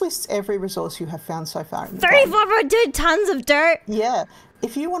 So this lists every resource you have found so far in the game. 34 dude, tons of dirt. Yeah.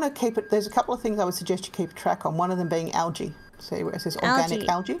 If you want to keep it, there's a couple of things I would suggest you keep track on. One of them being algae. See where it says organic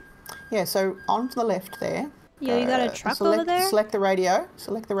algae? Yeah, so on to the left there. Yeah, you got a truck over there? Select the radio.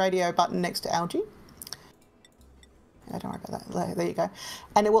 Select the radio button next to algae. Don't worry about that. There you go.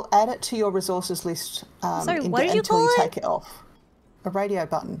 And it will add it to your resources list until you take it off. A radio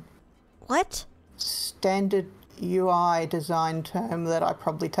button. What? Standard UI design term that I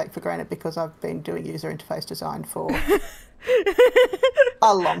probably take for granted because I've been doing user interface design for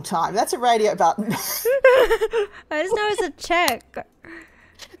a long time. That's a radio button. I just know it's a check.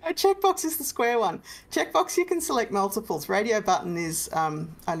 A checkbox is the square one. Checkbox, you can select multiples. Radio button is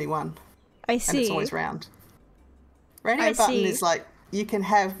only one. I see. And it's always round. Radio button is you can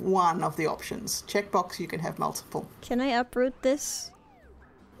have one of the options. Checkbox, you can have multiple. Can I uproot this?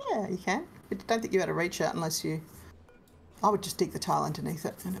 Yeah, you can. I don't think you ought to reach out unless you... I would just dig the tile underneath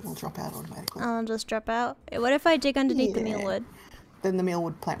it and it will drop out automatically. I'll just drop out? What if I dig underneath the mealwood? Then the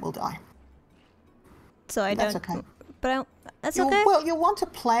mealwood plant will die. So That's okay. But that's okay? Well, you'll want to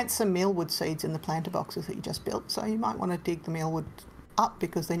plant some mealwood seeds in the planter boxes that you just built. So you might want to dig the mealwood up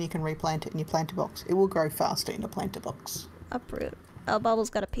because then you can replant it in your planter box. It will grow faster in a planter box. Uproot. Oh, Bubble's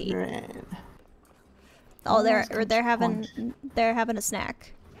got a pee. Right. Oh, they're having a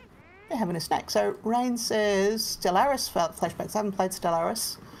snack. They're having a snack. So Rain says Stellaris flashbacks. I haven't played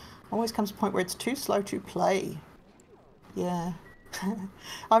Stellaris. Always comes a point where it's too slow to play. Yeah.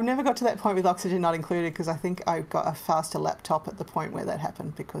 I've never got to that point with Oxygen not included because I think I got a faster laptop at the point where that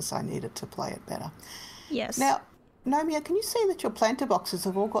happened because I needed to play it better. Yes. Now, Nomia, can you see that your planter boxes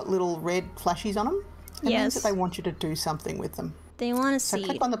have all got little red flashies on them? It means that they want you to do something with them. They want to see. So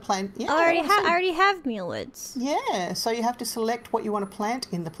click on the plant. Yeah, I already have mealwoods. Yeah, so you have to select what you want to plant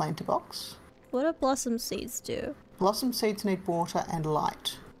in the planter box. What do blossom seeds do? Blossom seeds need water and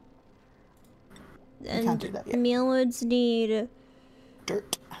light. And you can't do that yet. mealwoods need...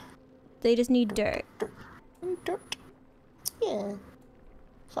 Dirt. They just need dirt. Dirt. Yeah.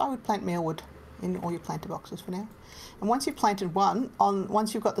 So I would plant mealwood in all your planter boxes for now. And once you've planted one,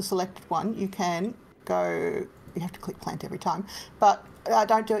 once you've got the selected one, you can go... You have to click plant every time. But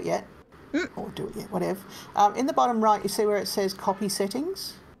don't do it yet. Or do it yet, whatever. In the bottom right, you see where it says copy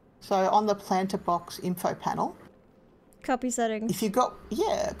settings. So on the planter box info panel. Copy settings. If you got...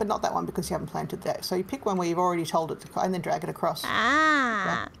 Yeah, but not that one because you haven't planted that. So you pick one where you've already told it to... And then drag it across.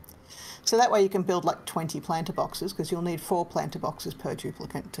 Ah. Okay. So that way you can build like 20 planter boxes because you'll need 4 planter boxes per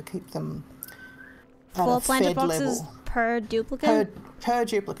duplicate to keep them at 4 a planter fed boxes level. per duplicate? Per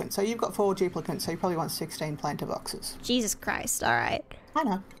duplicate. So you've got 4 duplicates, so you probably want 16 planter boxes. Jesus Christ, alright. I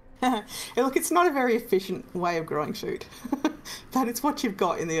know. Look, it's not a very efficient way of growing food, but it's what you've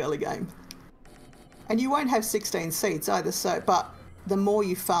got in the early game. And you won't have 16 seeds either, so but the more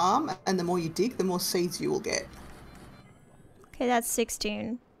you farm and the more you dig, the more seeds you will get. Okay, that's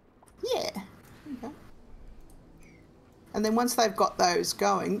 16. Yeah. Okay. And then once they've got those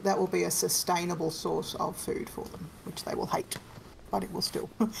going, that will be a sustainable source of food for them, which they will hate, but it will still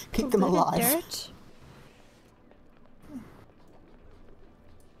keep them alive. Dirt?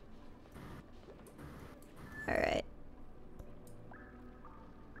 Alright.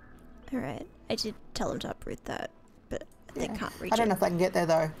 Alright. I did tell them to uproot that, but they can't reach it. I don't know if they can get there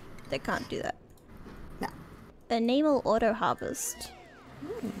though. They can't do that. No. Enable auto harvest.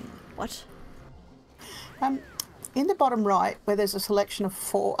 What? In the bottom right, where there's a selection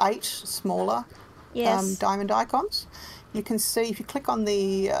of 8 smaller diamond icons, you can see if you click on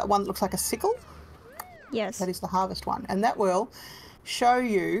the one that looks like a sickle. Yes. That is the harvest one, and that will show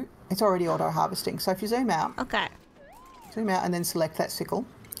you. It's already auto harvesting. So if you zoom out, and then select that sickle,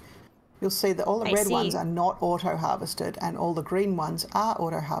 you'll see that all the red ones are not auto harvested, and all the green ones are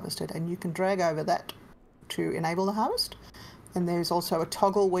auto harvested, and you can drag over that to enable the harvest. And there's also a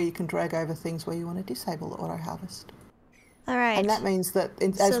toggle where you can drag over things where you want to disable the auto harvest. All right. And that means that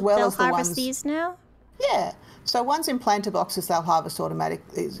as well as the ones... So they'll harvest these now? Yeah. So ones in planter boxes, they'll harvest automatic,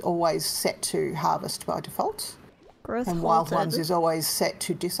 is always set to harvest by default. Growth and wild ones is always set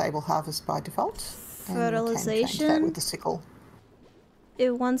to disable harvest by default. Fertilization. And you can change that with the sickle.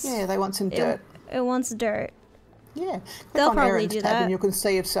 It wants... Yeah, they want some dirt. It wants dirt. Yeah. Click They'll on probably Aaron's do tab that. and you can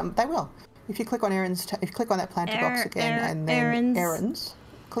see if some... They will. If you click on Aaron's tab, if you click on that planter box again and then Aaron's,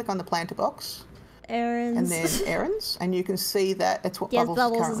 click on the planter box. Aaron's. And then Aaron's, and you can see that it's what Bubbles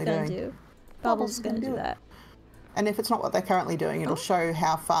is currently doing. Bubbles is going to do that. And if it's not what they're currently doing, it'll show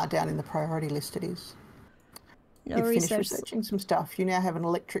how far down in the priority list it is. You've finished researching some stuff. You now have an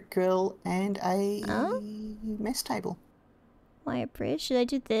electric grill and a mess table. Why, Bridge? Should I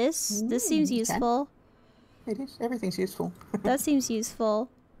do this? This seems useful. It is. Everything's useful. That seems useful.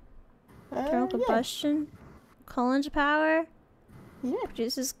 Internal combustion. Coolant power. Yeah.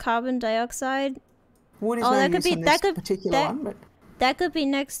 Produces carbon dioxide. Wood is no use in this particular one, but... That could be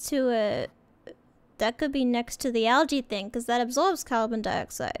next to a... That could be next to the algae thing, because that absorbs carbon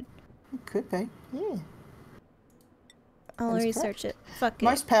dioxide. It could be, yeah. I'll research it. Fuck it.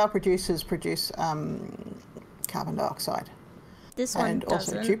 Most power producers produce carbon dioxide. This one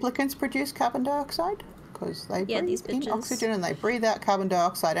doesn't. And also duplicates produce carbon dioxide because they breathe in oxygen and they breathe out carbon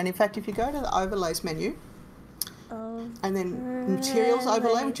dioxide. And in fact, if you go to the overlays menu and then materials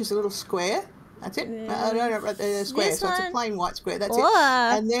overlay, which is a little square, that's it. No, square. So it's a plain white square. That's it.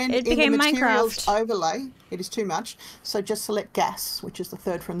 And then it in the materials Minecraft. overlay, it is too much. So just select gas, which is the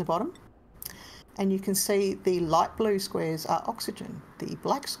third from the bottom. And you can see the light blue squares are oxygen. The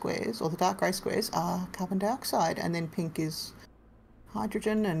black squares, or the dark grey squares, are carbon dioxide. And then pink is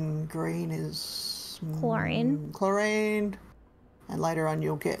hydrogen and green is... Chlorine. And later on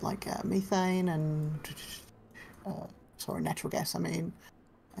you'll get like methane and... natural gas, I mean.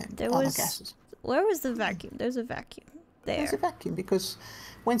 And other gases. Where was the vacuum? There's a vacuum there. There's a vacuum because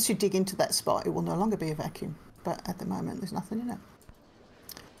once you dig into that spot, it will no longer be a vacuum. But at the moment, there's nothing in it.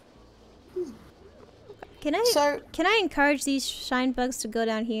 Can I encourage these shine bugs to go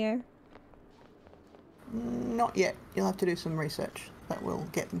down here? Not yet. You'll have to do some research that will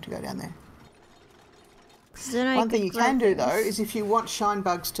get them to go down there. One thing you can do though is if you want shine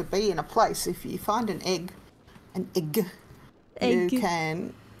bugs to be in a place, if you find an egg,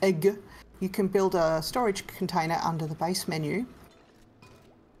 you can build a storage container under the base menu.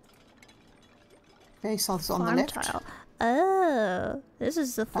 Okay, so it's on the left. Tile. Oh, this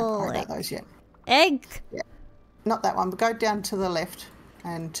is the full I haven't about those yet. Egg. Yeah, not that one, but go down to the left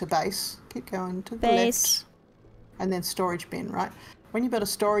and to base. Keep going to the left, and then storage bin. Right, when you build a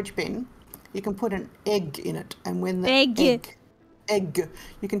storage bin, you can put an egg in it, and when the egg,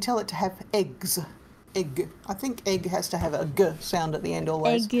 you can tell it to have eggs. Egg. I think egg has to have a g sound at the end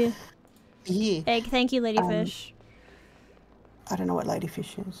always. Egg. Yeah. Egg. Thank you, ladyfish. I don't know what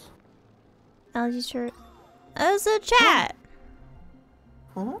ladyfish is. Algae shirt. Oh, it's a chat.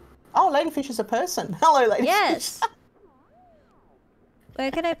 Huh? Oh, ladyfish is a person. Hello, ladyfish. Yes.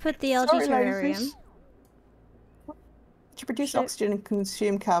 Where can I put the algae terrarium? To produce oxygen and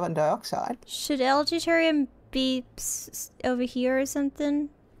consume carbon dioxide. Should algae terrarium be over here or something?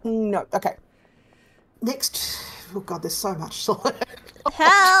 No. Okay. Next. Oh god, there's so much.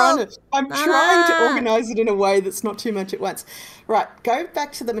 Help! I'm trying to organise it in a way that's not too much at once. Right, go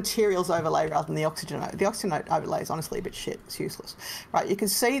back to the materials overlay rather than the oxygen. The oxygen overlay is honestly a bit shit. It's useless. Right, you can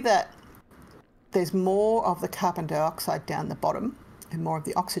see that there's more of the carbon dioxide down the bottom and more of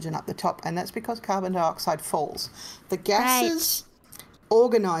the oxygen up the top, and that's because carbon dioxide falls. The gases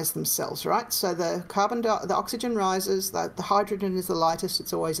organise themselves, right? So the the oxygen rises, the hydrogen is the lightest,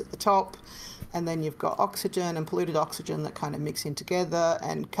 it's always at the top. And then you've got oxygen and polluted oxygen that kind of mix in together,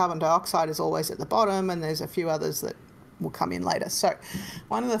 and carbon dioxide is always at the bottom, and there's a few others that will come in later. So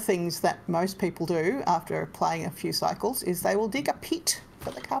one of the things that most people do after playing a few cycles is they will dig a pit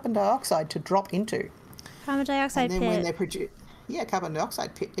for the carbon dioxide to drop into. Carbon dioxide pit. And then when they produce... Yeah, carbon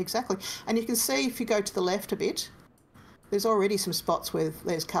dioxide pit, exactly. And you can see if you go to the left a bit, there's already some spots where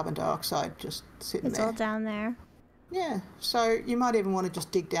there's carbon dioxide just sitting there. It's all down there. Yeah, so you might even want to just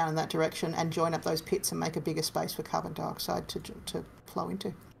dig down in that direction and join up those pits and make a bigger space for carbon dioxide to flow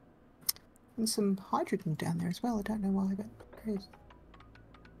into. And some hydrogen down there as well. I don't know why, but there is.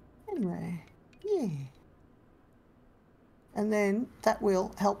 Anyway, yeah. And then that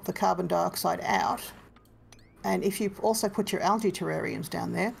will help the carbon dioxide out. And if you also put your algae terrariums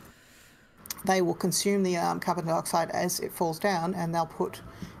down there, they will consume the carbon dioxide as it falls down, and they'll put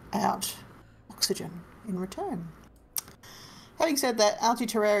out oxygen in return. Having said that, algae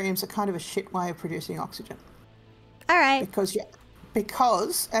terrariums are kind of a shit way of producing oxygen. All right. Because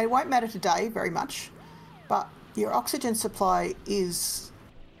and it won't matter today very much, but your oxygen supply is...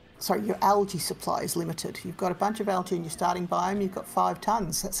 Sorry, your algae supply is limited. You've got a bunch of algae in your starting biome, you've got 5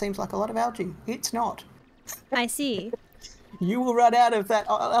 tons. That seems like a lot of algae. It's not. I see. You will run out of that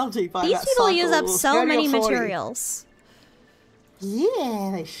algae by These about people use up so many 40. materials.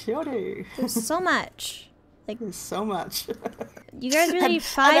 Yeah, they sure do. There's so much. Like, there's so much. You guys really need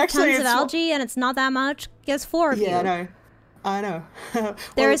 5 tons of algae, and it's not that much? There's 4 of you. Yeah, I know.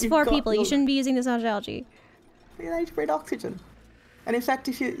 There is 4 people. You shouldn't be using this much algae. You need to breathe oxygen. And in fact,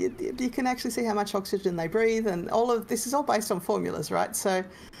 if you can actually see how much oxygen they breathe, and all of this is all based on formulas, right? So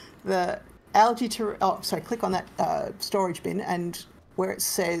the algae click on that storage bin, and where it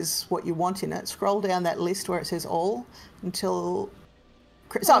says what you want in it, scroll down that list where it says all until...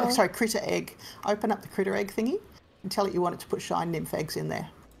 critter egg. Open up the critter egg thingy and tell it you want it to put shine nymph eggs in there.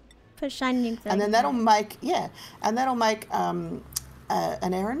 Put shine nymph eggs. And then that'll make an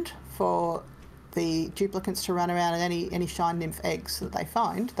errand for the duplicants to run around, and any shine nymph eggs that they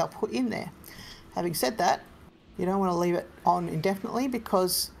find, they'll put in there. Having said that, you don't want to leave it on indefinitely,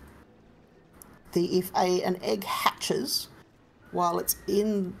 because if an egg hatches while it's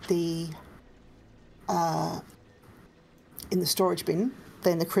in the storage bin,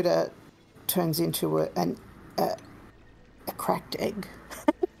 then the critter turns into a cracked egg.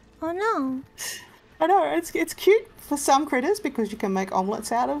 Oh no. I know, it's cute for some critters because you can make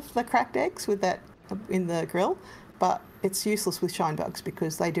omelettes out of the cracked eggs with that in the grill, but it's useless with shine bugs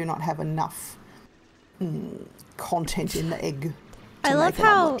because they do not have enough content in the egg. I love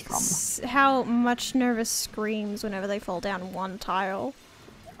how much Nervous screams whenever they fall down one tile.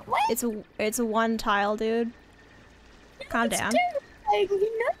 What? It's one tile, dude. Calm down.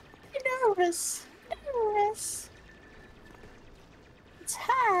 You're nervous. It's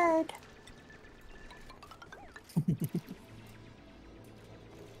hard.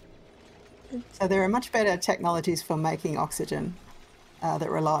 So there are much better technologies for making oxygen that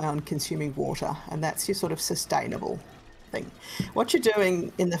rely on consuming water, and that's your sort of sustainable thing. What you're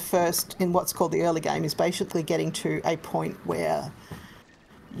doing in what's called the early game is basically getting to a point where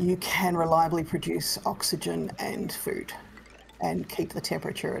you can reliably produce oxygen and food and keep the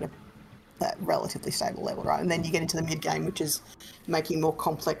temperature at that relatively stable level, right? And then you get into the mid-game, which is making more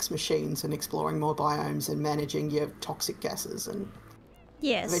complex machines and exploring more biomes and managing your toxic gases, and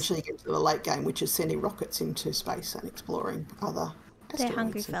eventually you get to the late game, which is sending rockets into space and exploring other asteroids. They're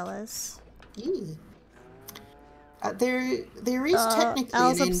hungry fellas. Yeah. There is technically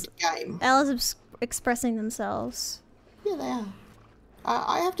an end game. Ella's expressing themselves. Yeah, they are.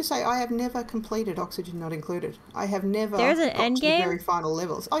 I have to say, I have never completed Oxygen Not Included. I have never There's an got end to game? the very final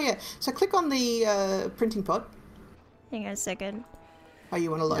levels. Oh, yeah. So click on the printing pod. Hang on a second. Oh,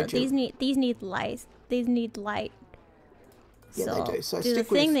 you want to load These need light. These need light. Yeah, so they do. So do the stick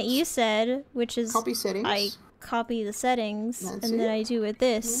thing with that you said, which is copy settings. I copy the settings, That's and then it. I do with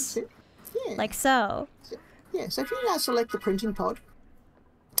this, Yeah. like so. Yeah, so if you now select the printing pod.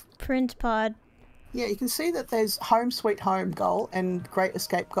 Print pod. Yeah, you can see that there's Home Sweet Home goal and Great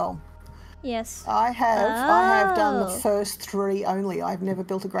Escape goal. Yes. I have done the first 3 only. I've never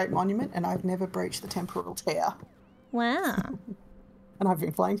built a great monument, and I've never breached the temporal tear. Wow. And I've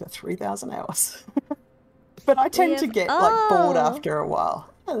been playing for 3,000 hours. But I tend to get like bored after a while.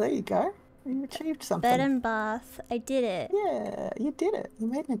 Oh, there you go. You achieved something. Bed and bath. I did it. Yeah, you did it. You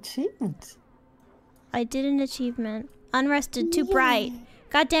made an achievement. I did an achievement. Unrested, too bright.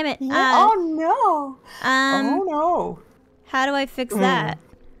 God damn it. Yeah. Oh no. Oh no. How do I fix that?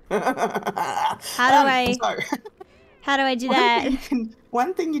 How do I do that?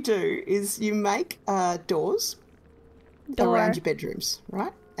 One thing you do is you make doors around your bedrooms,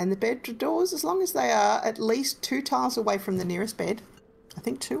 right? And the bed doors, as long as they are at least 2 tiles away from the nearest bed, I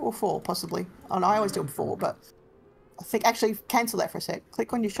think 2 or 4 possibly. And I always do them 4, but I think actually cancel that for a sec.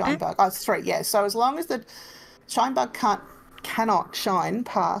 Click on your shine bug. Oh, it's 3. Yeah. So as long as the shine bug cannot shine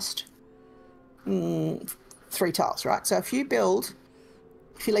past 3 tiles, right? So if you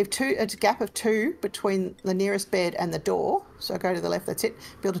leave a gap of 2 between the nearest bed and the door, so go to the left, that's it,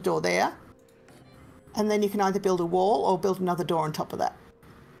 build a door there, and then you can either build a wall or build another door on top of that,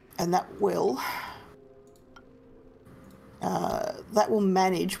 and that will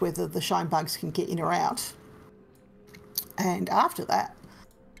manage whether the shine bugs can get in or out. And after that,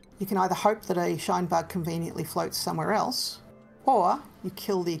 you can either hope that a shine bug conveniently floats somewhere else, or you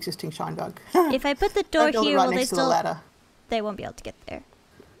kill the existing shine bug. If I put the door here, right will they next to the ladder. They won't be able to get there.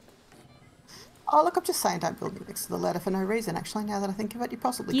 Oh, look, I'm just saying don't build it next to the ladder for no reason, actually, now that I think of it. You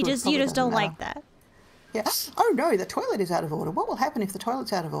possibly could. You just don't like that. Yeah. Oh, no, the toilet is out of order. What will happen if the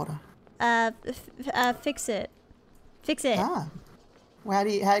toilet's out of order? Fix it. Fix it. Ah. Well,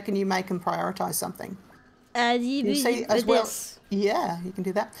 how can you make them prioritise something? You see as well. Yeah, you can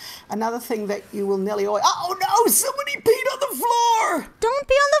do that. Another thing that you will nearly always... Oh, no! Somebody peed on the floor! Don't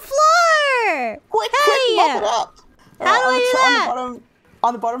pee on the floor! Quick, mop it up! How do I do that?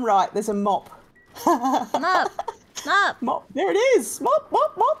 On the bottom right, there's a mop. Mop. There it is. Mop.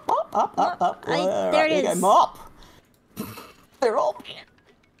 Up. There it is. Go, mop. They're all...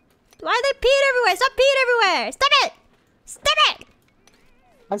 Why are they peeing everywhere? Stop peeing everywhere! Stop it! Stop it!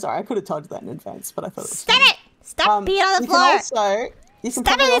 I'm sorry, I could have told you that in advance, but I thought it was Stop it! Stop peeing on the floor! You can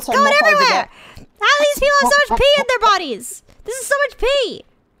Stop it! It's going everywhere! How do these people have so much pee in their bodies? This is so much pee!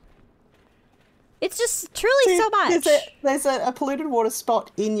 It's just truly so much. There's a polluted water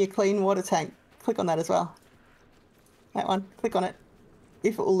spot in your clean water tank. Click on that as well. That one. Click on it.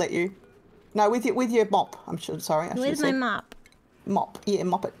 If it will let you. No, with your mop. I'm sure. Sorry. With my mop. Mop. Yeah,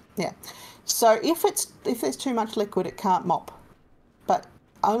 mop it. Yeah. So if there's too much liquid, it can't mop. But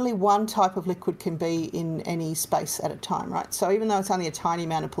only one type of liquid can be in any space at a time, right? So even though it's only a tiny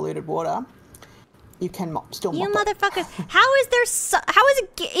amount of polluted water, you can still mop it. You motherfuckers! How is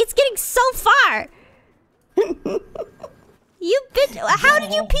it's getting so far? You bitch! How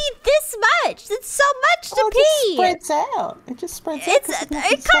did you pee this much? It's so much to pee. It spreads out. It just spreads out.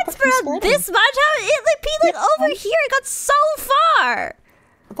 It can't spread out this much. How it peed over here? It got so far.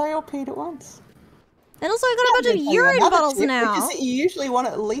 They all peed at once. And also, I got a bunch of urine bottles now. Because you usually want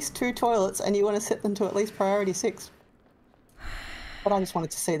at least 2 toilets, and you want to set them to at least priority 6. But I just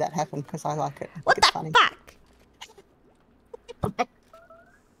wanted to see that happen because I like it. What the fuck?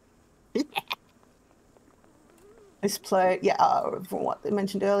 This from what they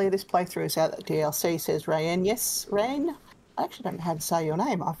mentioned earlier, this playthrough is out at DLC, says Rayanne. Yes, Rain. I actually don't know how to say your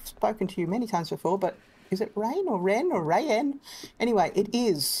name. I've spoken to you many times before, but is it Rain or Ren or Rayanne? Anyway, it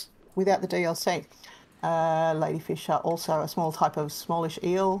is without the DLC. Ladyfish are also a small type of smallish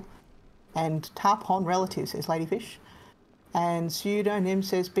eel, and tarpon relatives is ladyfish. And Pseudonym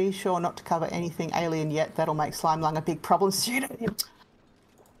says, be sure not to cover anything alien yet. That'll make slime lung a big problem. Pseudonym.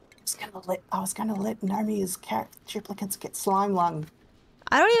 I was gonna let Nomia's duplicates get slime lung.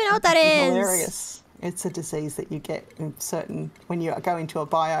 I don't even know what that is. Hilarious. It's a disease that you get when you go into a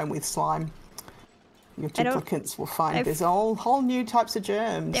biome with slime. Your duplicates will find there's whole new types of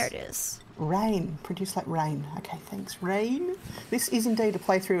germs. There it is. Rain. Produce like rain. Okay, thanks. Rain. This is indeed a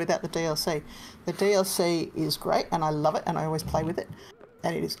playthrough without the DLC. The DLC is great and I love it and I always play with it.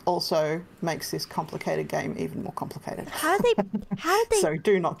 And it is also makes this complicated game even more complicated. How did they So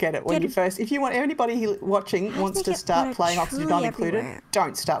do not get it when you first... If you want anybody watching wants to start playing Oxygen Not Included,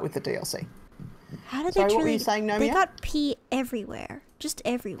 don't start with the DLC. How did they truly... what were you saying, Nomia? They got pee everywhere. Just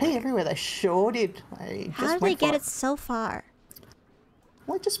everywhere. Pee everywhere. They sure did. How did they get it so far?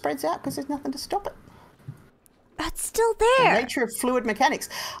 Well, it just spreads out because there's nothing to stop it. That's still there. The nature of fluid mechanics.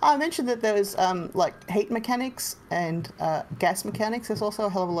 I mentioned that there was like heat mechanics and gas mechanics. There's also a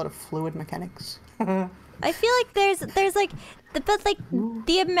hell of a lot of fluid mechanics. I feel like there's like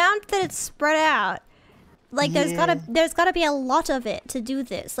the amount that it's spread out. Like there's gotta be a lot of it to do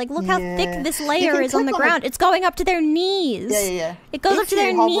this. Like look how thick this layer is on the ground. It's going up to their knees. Yeah. It goes up to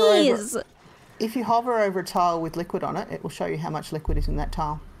their knees. If you hover over a tile with liquid on it, it will show you how much liquid is in that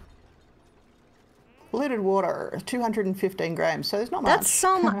tile. Polluted water, 215 grams. So there's not much. That's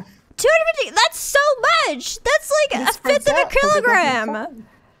so much. 250. That's so much. That's like a fifth of a kilogram.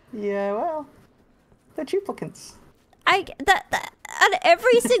 Yeah, well, they're duplicants. On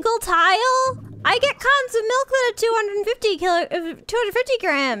every single tile, I get cans of milk that are 250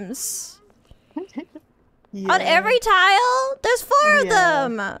 grams. Yeah. On every tile, there's 4 of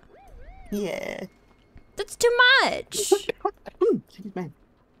them. Yeah. That's too much. Excuse me.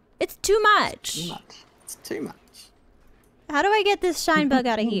 It's too much. Too much. It's too much. How do I get this shine bug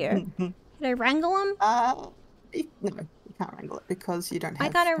out of here? Can I wrangle him? No, you can't wrangle it because you don't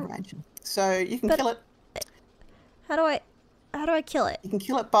have information. So you can kill it. How do I kill it? You can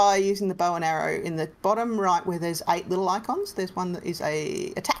kill it by using the bow and arrow. In the bottom right where there's 8 little icons, there's one that is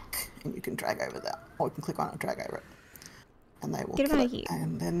a attack, and you can drag over that, or you can click on it and drag over it, and they will kill it.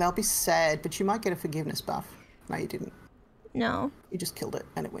 And then they'll be sad, but you might get a forgiveness buff. No, you didn't. No. You just killed it,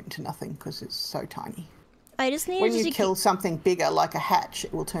 and it went into nothing because it's so tiny. I just needed when you kill something bigger, like a hatch,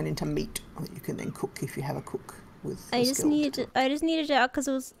 it will turn into meat that you can then cook if you have a cook with. I just needed it out because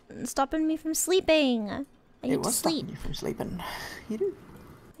it was stopping me from sleeping. I need to sleep. You from sleeping. You do.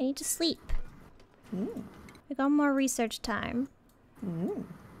 I need to sleep. I got more research time.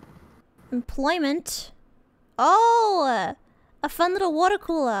 Employment. Oh, a fun little water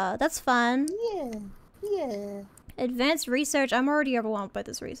cooler. That's fun. Yeah. Advanced research. I'm already overwhelmed by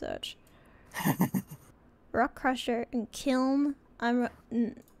this research. Rock crusher and kiln. I'm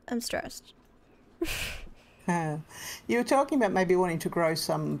stressed. You were talking about maybe wanting to grow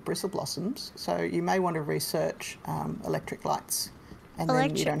some bristle blossoms, so you may want to research electric lights, and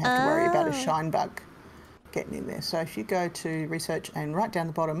then you don't have to worry about a shine bug getting in there. So if you go to research and right down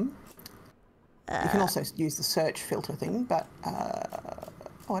the bottom, you can also use the search filter thing, but I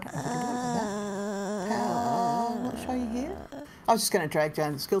don't know if I can do it like that. I'll show you here. I was just going to drag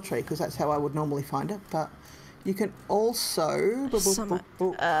down the skill tree because that's how I would normally find it, but you can also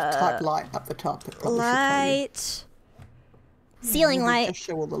type light up the top. It probably light. Ceiling light. Just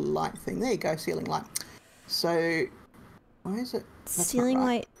show all the light thing. There you go, ceiling light. So, where is it? That's ceiling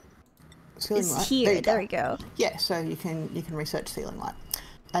light. Ceiling light. Here. There we go. Yeah, so you can research ceiling light,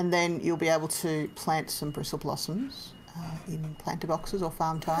 and then you'll be able to plant some bristle blossoms in planter boxes or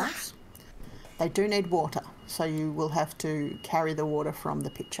farm tiles. They do need water, so you will have to carry the water from the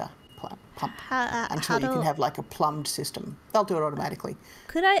pitcher pump until you can have like a plumbed system. They'll do it automatically.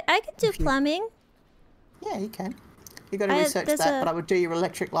 I could do plumbing. Yeah, you can. You've got to research that, but I would do your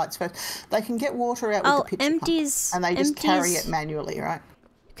electric lights first. They can get water out with the pitcher pump, and they just carry it manually, right?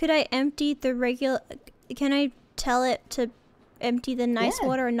 Could I empty the regular? Can I tell it to empty the nice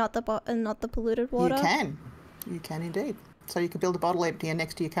water and not the polluted water? You can indeed. So you can build a bottle emptier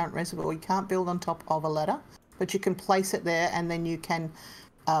next to your current reservoir. You can't build on top of a ladder, but you can place it there, and then you can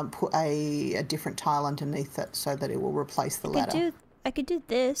put a different tile underneath it so that it will replace the ladder. I could do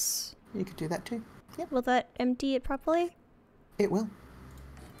this. You could do that too. Yep. Will that empty it properly? It will.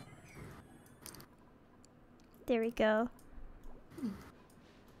 There we go.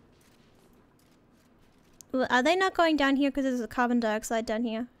 Well, are they not going down here because there's a carbon dioxide down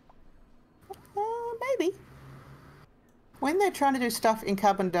here? Maybe. When they're trying to do stuff in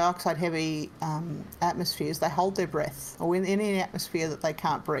carbon dioxide heavy atmospheres, they hold their breath. Or in any atmosphere that they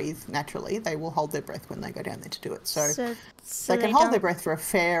can't breathe naturally, they will hold their breath when they go down there to do it. So they can hold their breath for a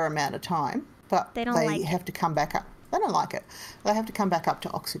fair amount of time, but they have to come back up. They don't like it. They have to come back up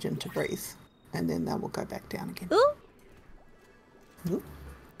to oxygen to breathe, and then they will go back down again. Ooh.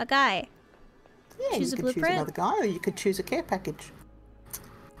 A guy. Yeah, choose you a could blueprint? choose another guy, or you could choose a care package.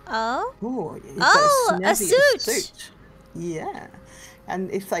 Oh? A suit! Yeah. And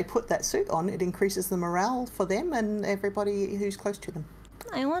if they put that suit on, it increases the morale for them and everybody who's close to them.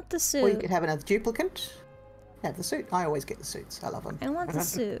 I want the suit. Or you could have another duplicate. Have the suit. I always get the suits. I love them. I want the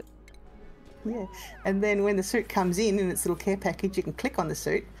suit. Yeah. And then when the suit comes in its little care package, you can click on the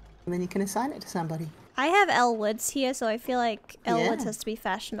suit and then you can assign it to somebody. I have Elwood's here, so I feel like Elwood's Yeah. has to be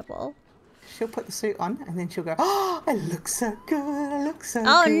fashionable. She'll put the suit on and then she'll go, oh, I look so good, I look so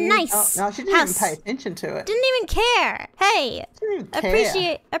Oh, good. nice. Oh, no, she didn't even pay attention to it. Didn't even care. Hey, Didn't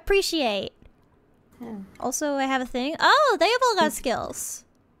care. appreciate. Yeah. Also, I have a thing. Oh, they have all got skills.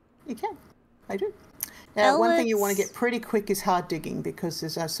 You can. They do. Now, one thing you want to Elwood's- get pretty quick is hard digging because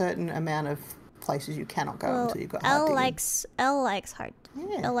there's a certain amount of places you cannot go Well, until you've got hard digging. Elle likes hard.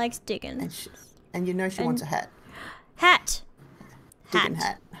 Yeah. Elle likes digging. And you know she wants a hat. Hat. Digging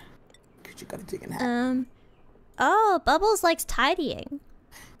hat. Because you've got a digging hat. Oh, Bubbles likes tidying.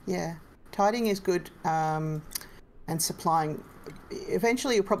 Yeah. Tidying is good and supplying.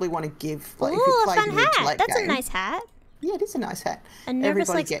 Eventually you'll probably want to give. Like, Ooh, if you a play fun mid to hat. late That's game, a nice hat. Yeah, it is a nice hat. And Nervous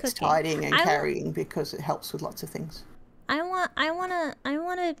Everybody likes gets cooking. tidying and carrying because it helps with lots of things. I want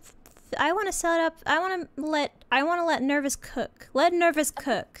to set up. I want to let Nervous cook. Let Nervous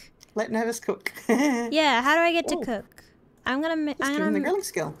cook. Let Nervous cook. Yeah. How do I get to Ooh. cook? I'm gonna. Just give him the grilling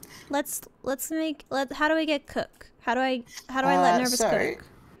skill. How do we get cook? How do I let Nervous cook?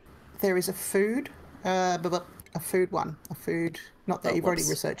 There is a food, a food one, a food. Not that you've already whoops.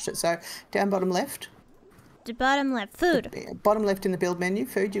 researched it. So down bottom left, The bottom left. Food. bottom left in the build menu,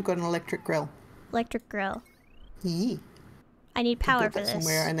 food. You've got an electric grill. Electric grill. Yeah. I need power Build for that this.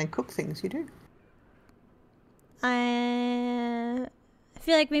 somewhere and then cook things. You do. I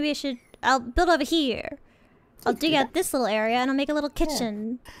feel like maybe I should. I'll build over here. I'll dig out this little area and I'll make a little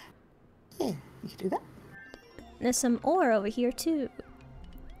kitchen. Yeah, you can do that. There's some ore over here too.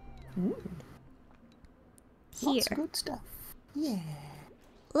 Ooh, Here. lots of good stuff. Yeah.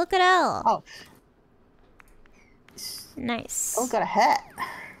 Look at Elle. Oh, Nice. oh, got a hat.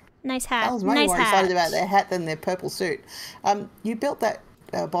 Nice hat. I was much Nice more hat. excited about their hat than their purple suit. You built that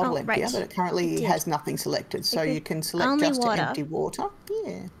bottle Oh, emptier, right. but it currently has nothing selected, so Okay. you can select Only just water. empty water.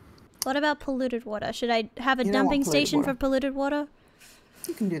 Yeah, What about polluted water? Should I have a You don't want dumping polluted station water. for polluted water?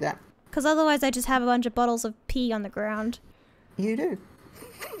 you can do that. Because otherwise I just have a bunch of bottles of pee on the ground. You do.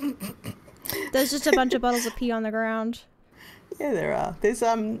 There's just a bunch of bottles of pee on the ground. Yeah, there are. There's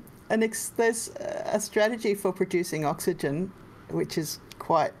there's a strategy for producing oxygen, which is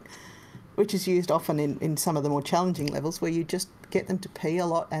used often in some of the more challenging levels, where you just get them to pee a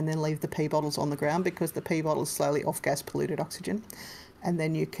lot and then leave the pee bottles on the ground because the pee bottles slowly off-gas polluted oxygen, and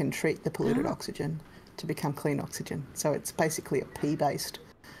then you can treat the polluted oxygen to become clean oxygen. So it's basically a pee-based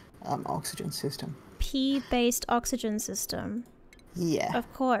oxygen system. Pee-based oxygen system. Yeah.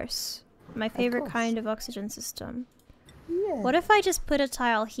 Of course. My favorite course. kind of oxygen system. Yeah. What if I just put a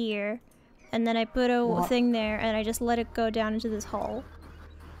tile here, and then I put a What? thing there, and I just let it go down into this hole?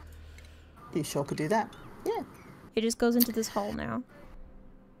 You sure could do that. Yeah. It just goes into this hole now.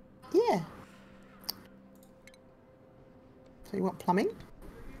 Yeah. So you want plumbing?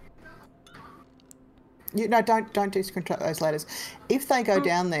 Don't disconstruct those ladders. If they go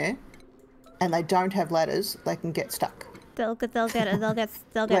down there and they don't have ladders, they can get stuck. They'll get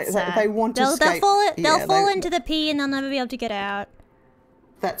sad. They want to They'll escape. They'll fall into the pee and they'll never be able to get out.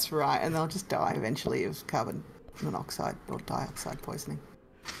 That's right, and they'll just die eventually of carbon monoxide or dioxide poisoning.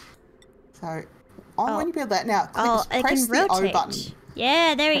 So, when you build that now, I press can the O rotate. button.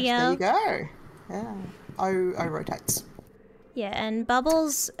 Yeah, there we There go. you go. Yeah, O rotates. Yeah, and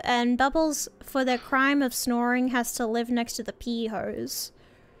Bubbles for their crime of snoring has to live next to the pee hose.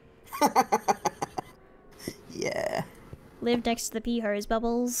 Yeah. Live next to the pee hose,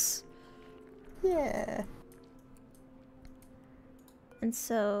 Bubbles. Yeah. And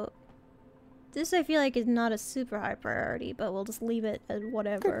so this I feel like is not a super high priority, but we'll just leave it at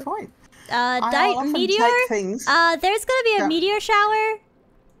whatever. Good point. Meteor? Take things. There's gonna be a meteor shower.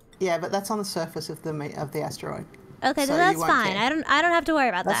 Yeah, but that's on the surface of the asteroid. Okay, So then that's you won't fine. care. I don't have to worry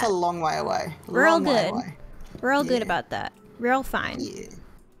about That's that. a long way away. Real Long way good. away. We're all good Yeah. about that. We're all fine. Yeah.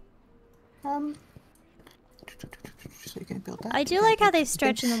 So you can build that. I do like how they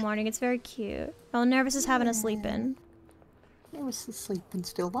stretch in the morning. It's very cute. Oh, Nervous is having a sleep in. Nervous is sleeping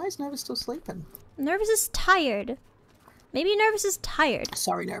still. Why is Nervous still sleeping? Nervous is tired. Maybe Nervous is tired.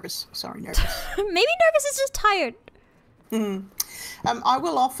 Sorry, Nervous. Sorry, Nervous. Maybe Nervous is just tired. I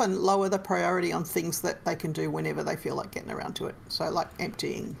will often lower the priority on things that they can do whenever they feel like getting around to it. So like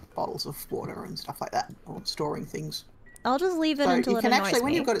emptying bottles of water and stuff like that, or storing things. I'll just leave it So until you it can annoys actually,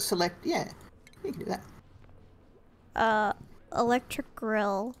 when me. you've got it select, yeah, you can do that. Electric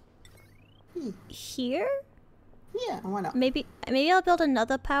grill. Hmm. Here? Yeah, why not? Maybe I'll build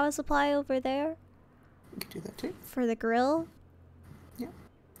another power supply over there You can do that too. for the grill. Yeah.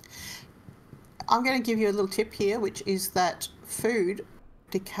 I'm going to give you a little tip here, which is that food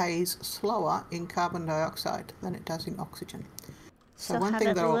decays slower in carbon dioxide than it does in oxygen. So one have thing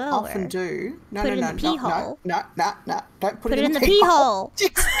it that I'll lower. often do... No, Put it no, in no, the pee no, hole. no, no, no, don't put Put it in the pee pee hole. hole.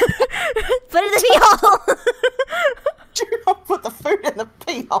 Put it in the pee hole. Do not put the food in the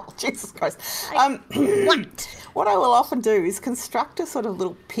pee hole. Jesus Christ. What I will often do is construct a sort of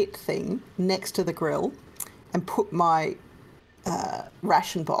little pit thing next to the grill and put my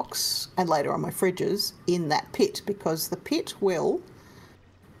ration box and later on my fridges in that pit, because the pit will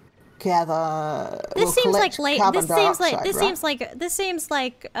gather. This seems like This seems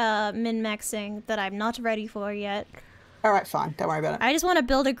like min-maxing that I'm not ready for yet. All right, fine. Don't worry about it. I just want to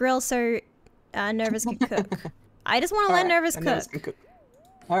build a grill so Nervous can cook. I just want to let Nervous cook.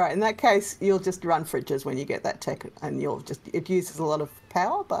 All right, in that case, you'll just run fridges when you get that tech, and it uses a lot of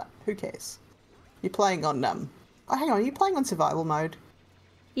power, but who cares? You're playing on oh, hang on, are you playing on survival mode?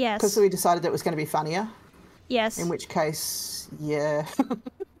 Yes. Because we decided that it was going to be funnier. Yes. In which case, yeah,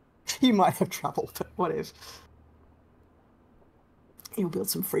 you might have trouble, but whatever. You'll build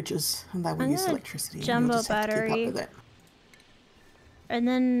some fridges, and they will use electricity. Jumbo and battery. Have to keep up with it. And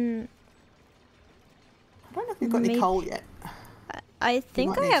then I don't know if you've got any coal yet. I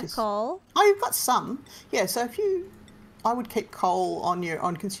think I have coal. Oh, you've got some. Yeah, so I would keep coal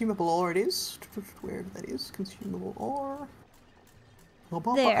on consumable ore. It is wherever that is, consumable ore.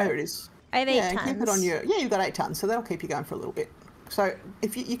 There it is. I have 8 tons. Keep it on you've got 8 tons, so that'll keep you going for a little bit. So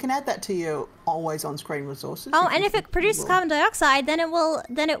if you can add that to your always on-screen resources. Oh, and if it produces carbon dioxide, then it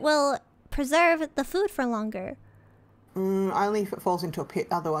will preserve the food for longer. Only if it falls into a pit.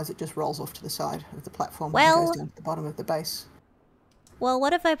 Otherwise, it just rolls off to the side of the platform and goes down to the bottom of the base. Well,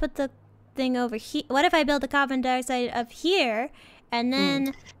 what if I put the thing over here? What if I build the carbon dioxide up here, and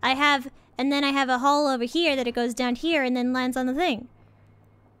then I have a hole over here that it goes down here and then lands on the thing?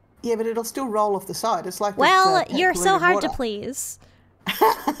 Yeah, but it'll still roll off the side. It's like you're so hard to please.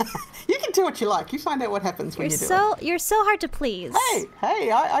 You can do what you like. You find out what happens when you do it. You're so hard to please.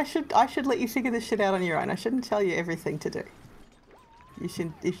 Hey! I should let you figure this shit out on your own. I shouldn't tell you everything to do. You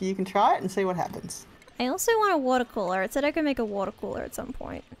should, if you can try it and see what happens. I also want a water cooler. It said I could make a water cooler at some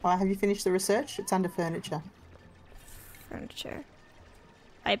point. Have you finished the research? It's under furniture. Furniture.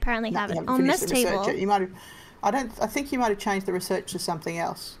 I apparently haven't. On this table. You might have. I think you might have changed the research to something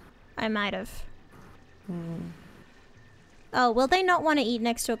else. I might have. Oh, will they not want to eat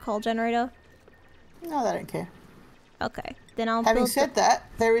next to a coal generator? No, they don't care. Okay, then I'll. Having said that,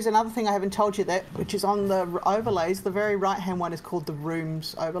 there is another thing I haven't told you which is on the overlays. The very right-hand one is called the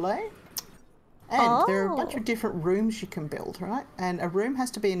rooms overlay. And there are a bunch of different rooms you can build, right? And a room has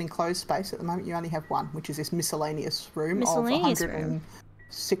to be an enclosed space. At the moment, you only have one, which is this miscellaneous room of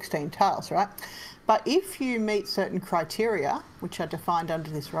 116 tiles, right? But if you meet certain criteria, which are defined under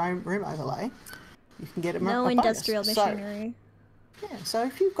this room overlay, you can get a bonus. No industrial machinery. So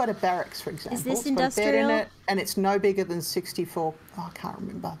if you've got a barracks, for example, is this it's got industrial? a bed in it, and it's no bigger than 64. Oh, I can't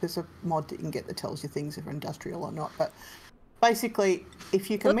remember. There's a mod that you can get that tells you things if they're industrial or not, but. Basically,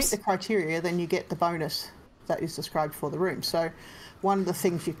 if you can meet the criteria, then you get the bonus that is described for the room. So one of the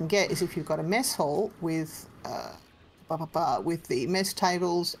things you can get is if you've got a mess hall with the mess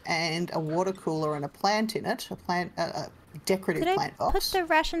tables and a water cooler and a plant in it, a decorative plant box. Could I put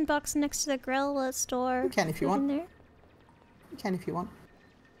the ration box next to the grill store? You can if you want. You can if you want.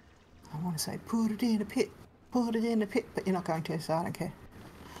 I want to say put it in a pit, but you're not going to, so I don't care.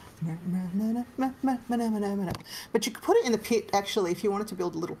 But you could put it in the pit, actually, if you wanted to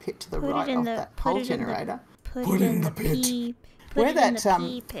build a little pit to the right of that coal generator. Put it in the pit.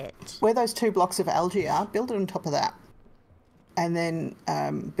 Where those 2 blocks of algae are, build it on top of that. And then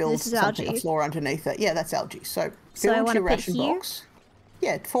build a floor underneath it. Yeah, that's algae. So build your ration box.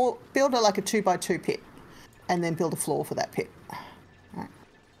 Yeah, build like a 2x2 pit. And then build a floor for that pit. Right.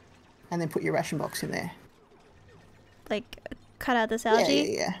 And then put your ration box in there. Like, cut out this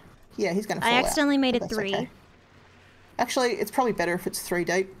algae? Yeah, he's going to fall out. I accidentally made it 3. Okay. Actually, it's probably better if it's 3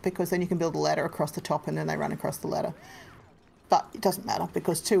 deep, because then you can build a ladder across the top and then they run across the ladder. But it doesn't matter,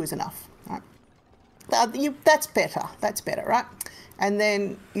 because 2 is enough. Right? That's better, right? And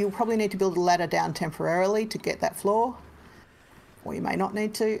then you'll probably need to build a ladder down temporarily to get that floor. Or you may not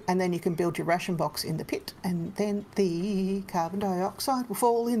need to. And then you can build your ration box in the pit. And then the carbon dioxide will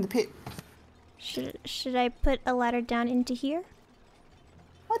fall in the pit. Should I put a ladder down into here?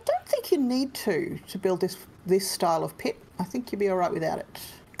 I don't think you need to build this style of pit. I think you'll be all right without it.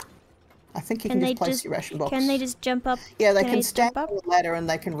 I think you can just place your ration box. Can they just jump up? Yeah, they can stand on the ladder and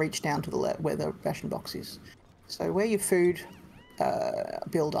they can reach down to the where the ration box is. So where your food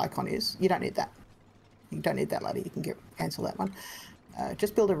build icon is, you don't need that. You don't need that ladder. You can cancel that one.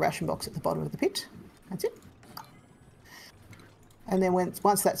 Just build a ration box at the bottom of the pit. That's it. And then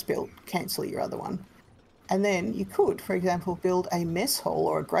once that's built, cancel your other one. And then you could, for example, build a mess hall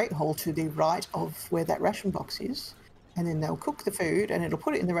or a grate hall to the right of where that ration box is. And then they'll cook the food and it'll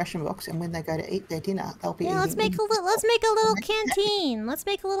put it in the ration box. And when they go to eat their dinner, they'll be eating. Let's make a little canteen. Let's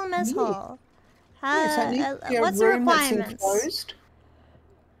make a little mess hall. So it needs to be a what's the room that's requirements? enclosed.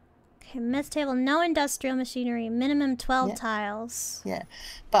 Okay, mess table, no industrial machinery, minimum 12 tiles. Yeah,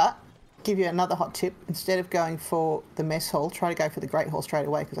 but give you another hot tip. Instead of going for the mess hall, try to go for the grate hall straight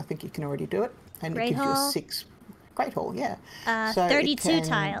away because I think you can already do it. And it gives you a 6 grate hall, So 32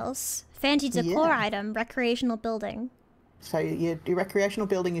 tiles. Fancy decor item, recreational building. So your recreational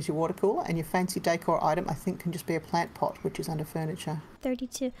building is your water cooler, and your fancy decor item, I think, can just be a plant pot, which is under furniture.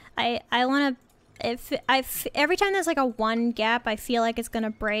 32. I want to... every time there's like a 1 gap, I feel like it's going to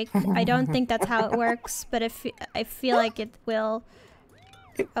break. I don't think that's how it works, but I feel like it will.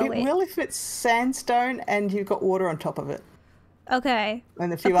 It will if it's sandstone and you've got water on top of it. Okay.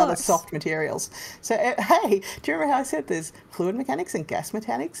 And a few other soft materials. So, hey, do you remember how I said there's fluid mechanics and gas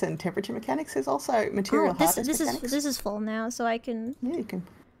mechanics and temperature mechanics? There's also material hardness mechanics. This is full now, so I can... Yeah, you can...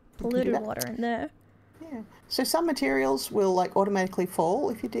 Polluted water in there. Yeah. So some materials will like automatically fall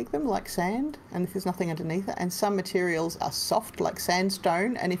if you dig them, like sand, and if there's nothing underneath it. And some materials are soft, like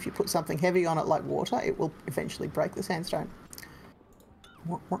sandstone, and if you put something heavy on it, like water, it will eventually break the sandstone.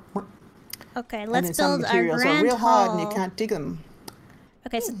 Okay, let's build our grand hall. Some materials are real hard and you can't dig them.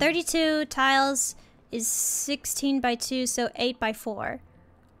 Okay, so 32 tiles is 16 by 2, so 8 by 4.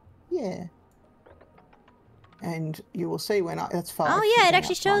 Yeah. And you will see when that's 5. Oh yeah, it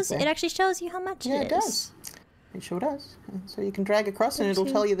actually shows you how much it is. Yeah, it does. It sure does. So you can drag across and it'll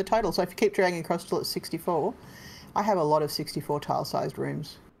tell you the total. So if you keep dragging across till it's 64, I have a lot of 64 tile-sized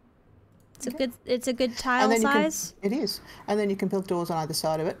rooms. It's a good tile size. It is. And then you can build doors on either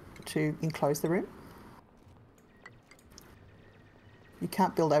side of it to enclose the room. You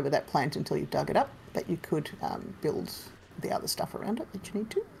can't build over that plant until you've dug it up, but you could build the other stuff around it that you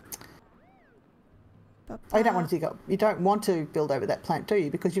need to. Oh, you don't want to dig up. You don't want to build over that plant, do you?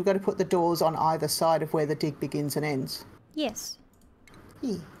 Because you've got to put the doors on either side of where the dig begins and ends. Yes.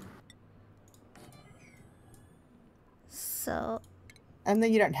 Yeah. So... And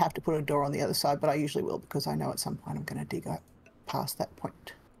then you don't have to put a door on the other side, but I usually will because I know at some point I'm going to dig up past that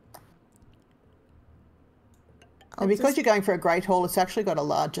point. And because you're going for a grate hall, it's actually got a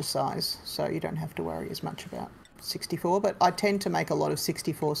larger size, so you don't have to worry as much about 64. But I tend to make a lot of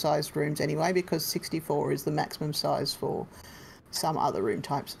 64 sized rooms anyway, because 64 is the maximum size for some other room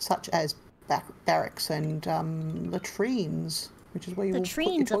types, such as barracks and latrines, which is where you will put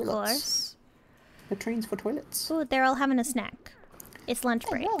your toilets. Latrines, of course. Latrines for toilets. Oh, they're all having a snack. It's lunch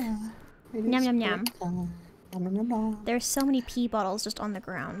break. Yum, yum, yum. There's so many pee bottles just on the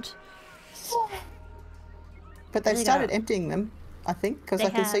ground. But they've started emptying them, I think, because I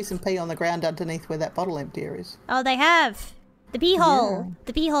can see some pee on the ground underneath where that bottle emptier is. Oh, they have! The pee hole! Yeah.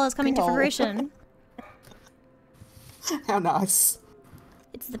 The pee hole is coming to fruition. How nice.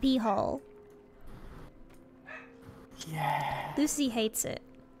 It's the pee hole. Yeah. Lucy hates it.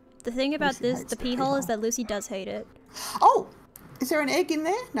 The thing about the pee hole is that Lucy does hate it. Oh! Is there an egg in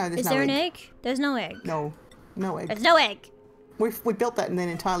there? No, there's no egg. Is there an egg? There's no egg. No. No egg. There's no egg! We built that and then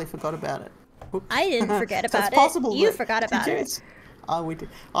entirely forgot about it. Oops. I didn't forget about it. You forgot about it. Oh, we did.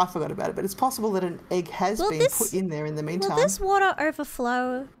 I forgot about it, but it's possible that an egg has been put in there in the meantime. Will this water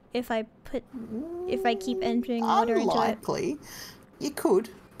overflow if I keep entering water into it? Unlikely. You could,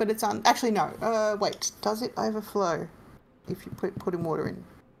 but it's actually no. Wait, does it overflow if you put in water in?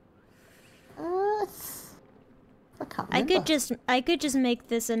 I can't remember. I could just make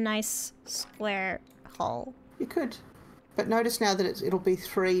this a nice square hole. You could. But notice now that it'll be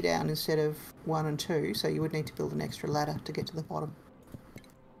 3 down instead of 1 and 2, so you would need to build an extra ladder to get to the bottom.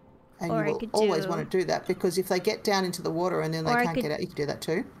 And you will always want to do that, because if they get down into the water and then they can't get out, you can do that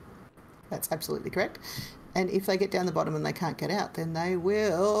too. That's absolutely correct. And if they get down the bottom and they can't get out, then they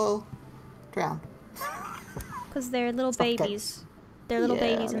will drown. Because they're little babies. They're little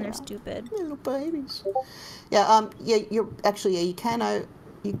babies and they're stupid. Little babies. Yeah. You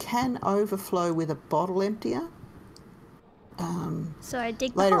can overflow with a bottle emptier. So I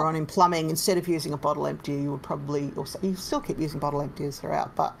dig later on in plumbing, instead of using a bottle emptier, you would probably you still keep using bottle emptiers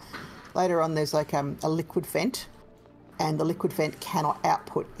throughout, but later on there's like a liquid vent, and the liquid vent cannot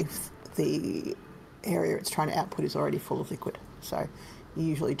output if the area it's trying to output is already full of liquid. So you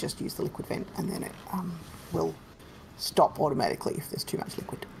usually just use the liquid vent, and then it will stop automatically if there's too much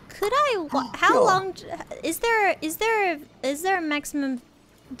liquid. Could I? How long is there a maximum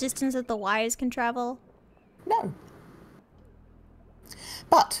distance that the wires can travel? No.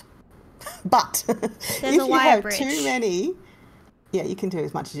 But there's if a you wire have bridge. too many Yeah, you can do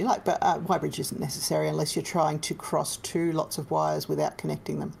as much as you like, but wire bridge isn't necessary unless you're trying to cross two lots of wires without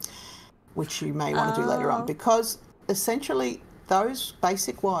connecting them, which you may want to do later on, because essentially those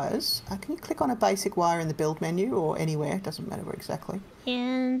basic wires, can you click on a basic wire in the build menu or anywhere? It doesn't matter where exactly.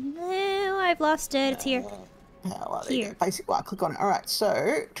 And I've lost it. It's here. Here. Basic wire, click on it. All right,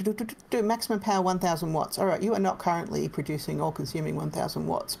 so do maximum power 1000 watts. All right, you are not currently producing or consuming 1000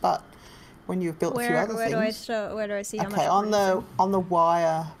 watts, but when you've built a few other things. Where do I see how much? Okay, on the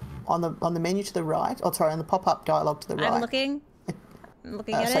wire, on the menu to the right. Oh, sorry, on the pop-up dialog to the right. I'm looking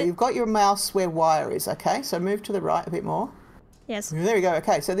at it. So you've got your mouse where wire is. Okay, so move to the right a bit more. Yes. There we go.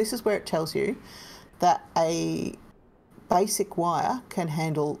 Okay, so this is where it tells you that a basic wire can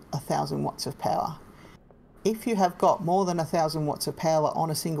handle 1000 watts of power. If you have got more than 1000 watts of power on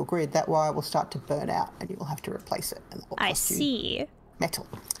a single grid, that wire will start to burn out, and you will have to replace it. And I see. Metal.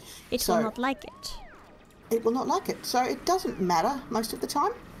 It will not like it. It will not like it. So it doesn't matter most of the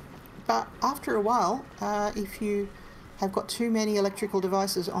time. But after a while, if you have got too many electrical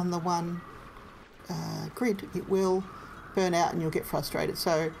devices on the one grid, it will burn out and you'll get frustrated.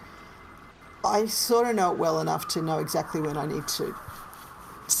 So I sort of know it well enough to know exactly when I need to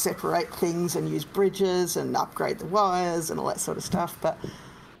separate things and use bridges and upgrade the wires and all that sort of stuff. But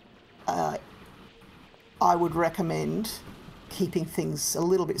I would recommend keeping things a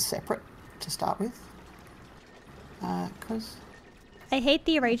little bit separate to start with, because I hate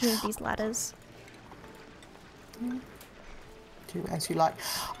the arrangement of these ladders. Do as you like.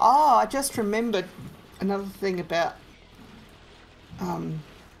 Oh, I just remembered another thing about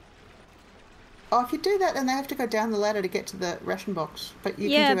if you do that, then they have to go down the ladder to get to the ration box. But you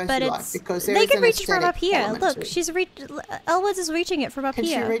can do as you like, because they can reach it from up here. Look, Elwood's is reaching it from up here.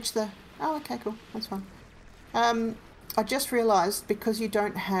 Can she reach the? Oh, okay, cool. That's fine. I just realised, because you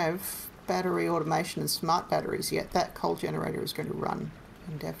don't have battery automation and smart batteries yet, that coal generator is going to run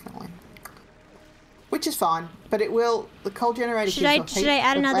indefinitely. Which is fine, but it will. The coal generator gives off heat. Should I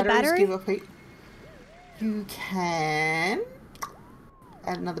add another battery? Give off heat. You can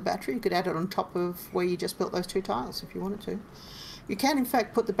add another battery. You could add it on top of where you just built those two tiles if you wanted to. You can, in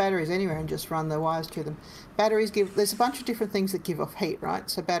fact, put the batteries anywhere and just run the wires to them. Batteries give. There's a bunch of different things that give off heat, right?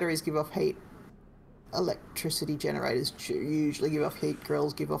 So batteries give off heat. Electricity generators usually give off heat.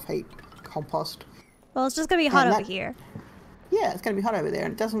 Grills give off heat. Compost. Well, it's just going to be hot over here. Yeah, it's going to be hot over there,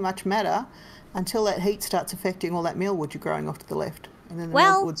 and it doesn't much matter until that heat starts affecting all that mealwood you're growing off to the left, and then the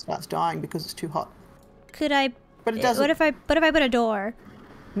mealwood starts dying because it's too hot. Could I? But it doesn't. What if I put a door?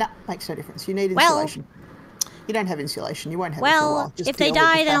 No, makes no difference. You need insulation. You don't have insulation. You won't have it for a while. Just if they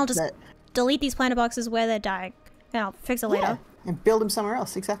die, then I'll just delete these planter boxes where they're dying, and I'll fix it later. And build them somewhere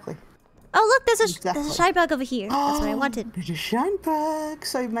else. Exactly. Oh look, there's a shine bug over here. That's what I wanted. There's a shine bug.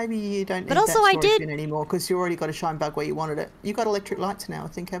 So maybe you don't need that storage bin anymore, because you already got a shine bug where you wanted it. You got electric lights now, I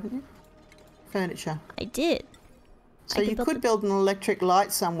think, haven't you? Furniture. I did. So you could build an electric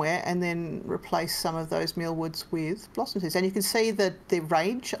light somewhere and then replace some of those mealwoods with blossom seeds. And you can see the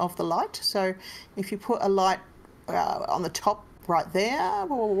range of the light. So if you put a light on the top right there,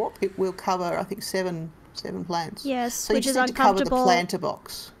 it will cover, I think, seven plants. Yes, so which is uncomfortable. To cover the planter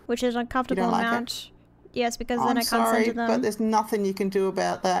box. Which is uncomfortable amount. Yes, because then I can't send to them. But there's nothing you can do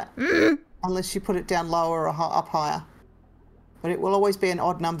about that unless you put it down lower or up higher. But it will always be an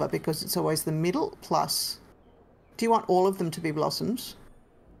odd number because it's always the middle plus. Do you want all of them to be blossoms?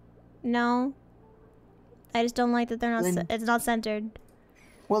 No. I just don't like that they're not. It's not centered.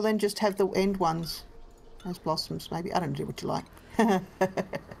 Well, then just have the end ones as blossoms. Maybe I don't do what you like.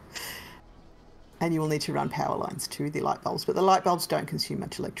 And you will need to run power lines to the light bulbs, but the light bulbs don't consume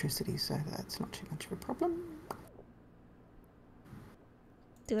much electricity, so that's not too much of a problem.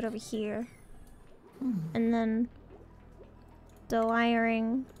 Do it over here. And then the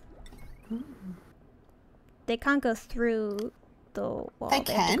wiring. They can't go through the wall. They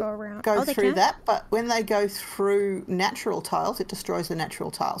can go through that, but when they go through natural tiles, it destroys the natural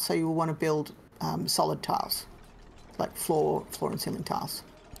tiles. So you will want to build solid tiles, like floor and ceiling tiles.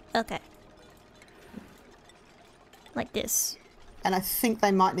 Okay. Like this. And I think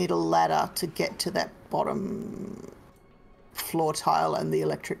they might need a ladder to get to that bottom floor tile and the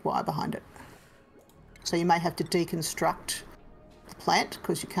electric wire behind it. So you may have to deconstruct the plant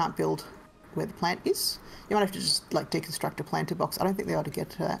because you can't build where the plant is. You might have to just like deconstruct a planter box. I don't think they ought to get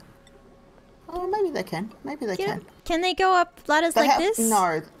to that. Oh, maybe they can. Maybe they can. Can they go up ladders like this?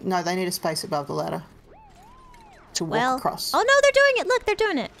 No, they need a space above the ladder to walk across. Oh no, they're doing it! Look, they're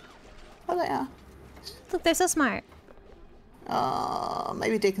doing it! Oh, they are. Look, they're so smart.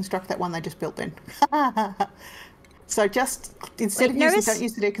 Maybe deconstruct that one they just built then. So just, instead of don't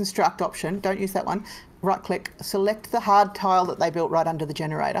use the deconstruct option, don't use that one. right-click, select the hard tile that they built right under the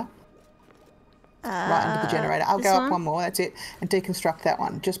generator. Right under the generator. I'll go up one more, that's it, and deconstruct that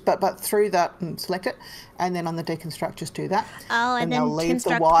one. Just but through that and select it, and then on the deconstruct just do that. Oh, and then they'll leave the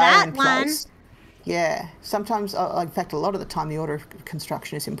construct wire that in one. place. Yeah. Sometimes, in fact, a lot of the time, the order of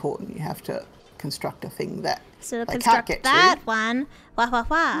construction is important. You have to construct a thing that So they construct can't get that to. one. Wah wah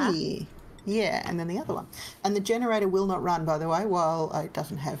wah. Yeah, and then the other one. And the generator will not run, by the way, while it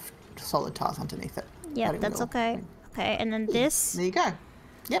doesn't have solid tiles underneath it. Yep, that's okay. Okay, and then this. There you go.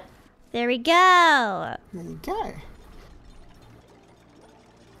 Yep. There we go. There you go.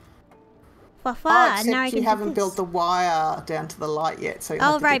 Wah wah. Except Now I can you haven't do built this. the wire down to the light yet, so you'll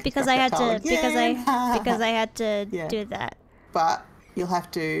Oh have to right, because I had to deconstruct because I had to Yeah. do that. But you'll have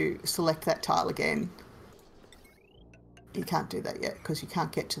to select that tile again. You can't do that yet because you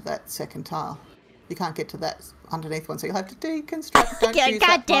can't get to that second tile. You can't get to that underneath one, so you'll have to deconstruct. Don't use God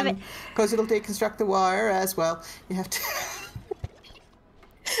that damn one, it! because it'll deconstruct the wire as well. You have to.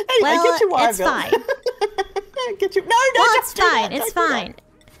 Anyway, Well, get your wire it's built. fine. Get your Well, it's fine. It's fine.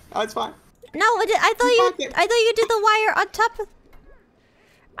 Oh, it's fine. No, I thought you did the wire on top.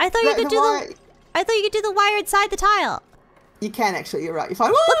 I thought you could do the. I thought you could do the wire inside the tile. You can actually. You're right. You're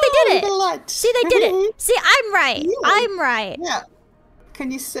fine. Look, they did it. Light. See, they did it. See, I'm right. Yeah. I'm right. Yeah. Can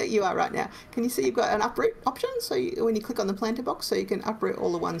you see? You are right now. Can you see you've got an uproot option? So when you click on the planter box, so you can uproot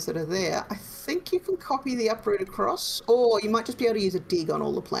all the ones that are there. I think you can copy the uproot across, or you might just be able to use a dig on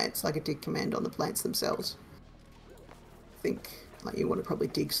all the plants, like a dig command on the plants themselves. I think like you want to probably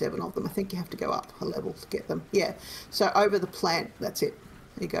dig 7 of them. I think you have to go up a level to get them. Yeah. So over the plant, that's it.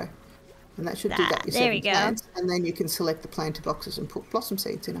 There you go. And that should dig up your 7 plants. And then you can select the planter boxes and put blossom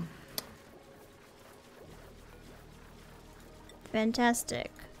seeds in them.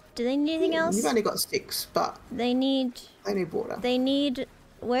 Fantastic. Do they need anything else? You've only got 6, but they need water. They need.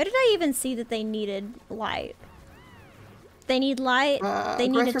 Where did I even see that they needed light? They need light. They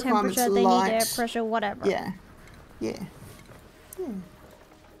need a temperature. They need air pressure. Whatever. Yeah. Yeah.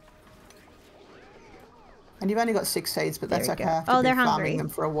 And you've only got 6 seeds, but that's okay. After they're farming hungry. them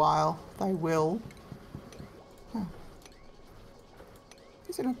for a while, they will. Oh.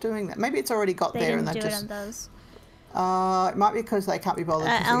 Is it not doing that? Maybe it's already got there and they didn't do just. it on those. It might be because they can't be bothered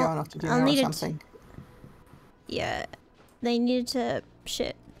because they're going off to dinner or something. Yeah, they needed to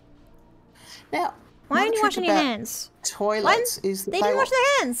shit. Now, why aren't you washing your hands? Toilets is that they didn't wash their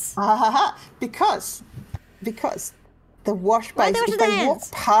hands. Because the wash basin. If they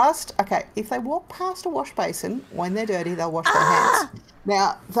walk past, if they walk past a wash basin when they're dirty, they'll wash their hands.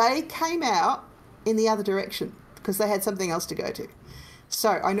 Now they came out in the other direction because they had something else to go to. So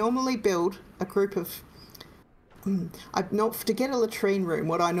I normally build a group of. To get a latrine room,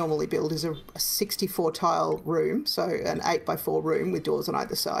 what I normally build is a 64 tile room, so an 8x4 room with doors on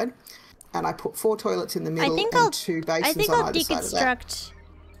either side, and I put 4 toilets in the middle and 2 basins on either side of that. I think I'll deconstruct.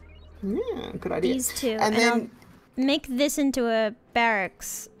 Yeah, good idea. These 2, and then I'll make this into a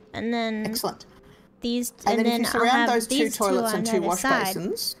barracks, and then excellent. These, and then if you surround those 2 these toilets and 2 wash side.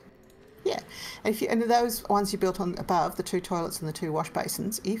 basins. Yeah, and those ones you built on above, the 2 toilets and the 2 wash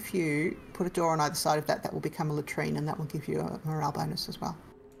basins, if you put a door on either side of that, that will become a latrine and that will give you a morale bonus as well.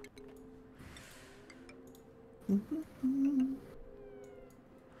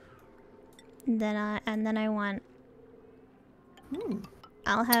 Then I want.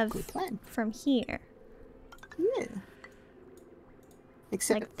 I'll have from here. Yeah.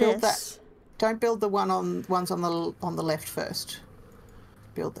 Except like build this. that. Don't build the ones on the left first.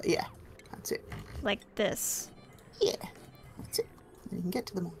 Build that. Yeah. That's it. Like this. Yeah, that's it. And you can get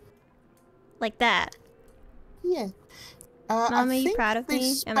to them all. Like that. Yeah. Mom, are you proud of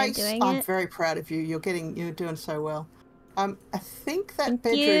me? Am I doing it? I'm very proud of you. You're doing so well. I think that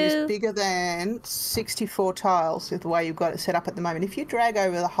bedroom is bigger than 64 tiles with the way you've got it set up at the moment. If you drag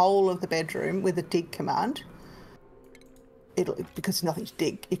over the whole of the bedroom with a dig command, because there's nothing to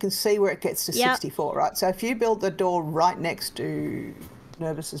dig, you can see where it gets to 64, right? So if you build the door right next to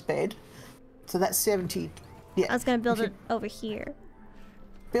Nervous's bed, so that's 70. Yeah. I was going to build it over here.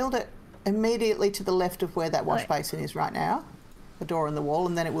 Build it immediately to the left of where that wash basin is right now, the door in the wall,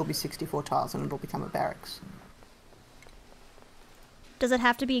 and then it will be 64 tiles and it'll become a barracks. Does it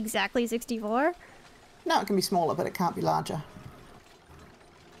have to be exactly 64? No, it can be smaller, but it can't be larger.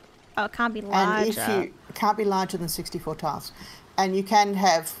 Oh, it can't be larger. And it can't be larger than 64 tiles. And you can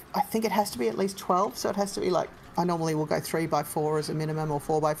have, I think it has to be at least 12, so it has to be like, I normally will go 3x4 as a minimum or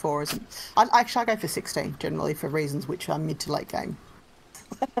 4x4 as I go for 16 generally for reasons which are mid to late game.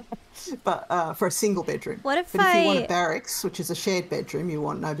 But for a single bedroom. If you want a barracks, which is a shared bedroom, you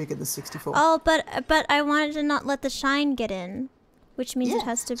want no bigger than 64. Oh, but I wanted to not let the shine get in, which means it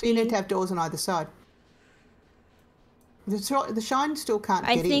has to be. So you need to have doors on either side. The shine still can't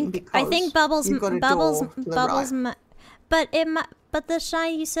get in because I think Bubbles you've got a Bubbles door to the Bubbles right. but the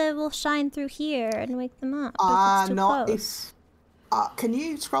shine you said will shine through here and wake them up. But it's too close. Can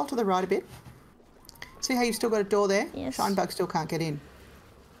you scroll to the right a bit? See how you've still got a door there? Yes. Shine bug still can't get in.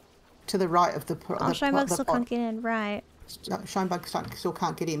 To the right of the shine bug still can't get in, right. Shine bug still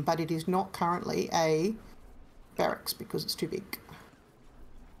can't get in, but it is not currently a barracks because it's too big.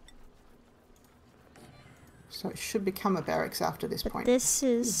 So it should become a barracks after this point. This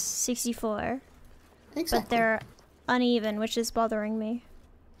is 64. Exactly. But they're uneven, which is bothering me.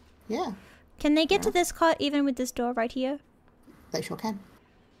 Yeah. Can they get to this cot even with this door right here? They sure can.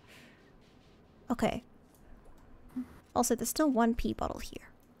 Okay. Also, there's still one pee bottle here.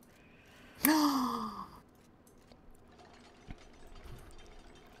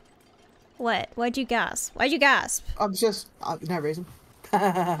 What? Why'd you gasp? Why'd you gasp? I'm just... no reason.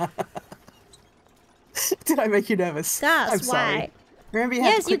 Did I make you nervous? Gasp, I'm sorry. why? Remember you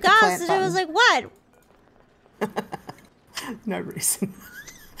had to click the plant gasped and it was like, what? No reason.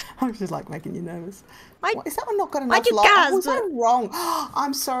 I'm just like making you nervous. Is that one not got enough Why'd you light? gasp? Oh, was I wrong?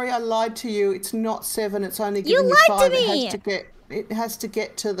 I'm sorry, I lied to you. It's not 7. It's only giving You you lied 5. to me! It has to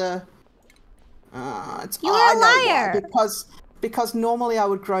get to the... You are a liar! Because normally I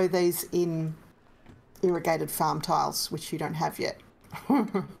would grow these in irrigated farm tiles, which you don't have yet.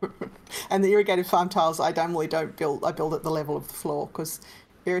 And the irrigated farm tiles I normally don't build. I build at the level of the floor because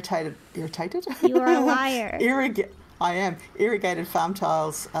irritated. You are a liar. I am. Irrigated farm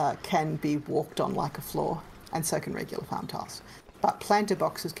tiles can be walked on like a floor, and so can regular farm tiles. But planter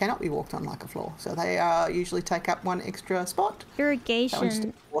boxes cannot be walked on like a floor, so they usually take up one extra spot.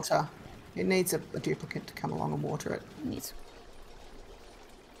 Irrigation. Water. It needs a duplicate to come along and water it.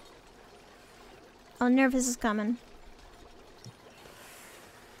 Oh, Nervous is coming.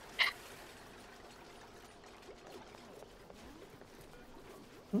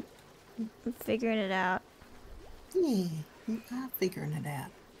 I'm figuring it out. Yeah, you are figuring it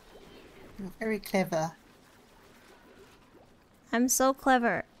out. You're very clever. I'm so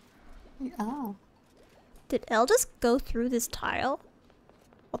clever. You are. Did Elle just go through this tile?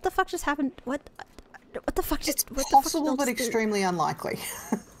 What the fuck just happened? What the fuck just... It's possible but extremely unlikely.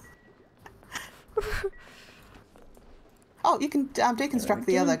 Oh, you can deconstruct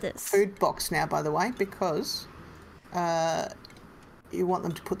the other food box now, by the way, because you want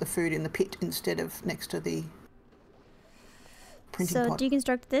them to put the food in the pit instead of next to the printing pod. So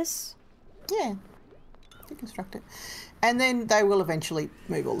deconstruct this? Yeah, deconstruct it. And then they will eventually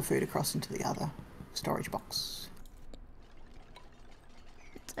move all the food across into the other storage box.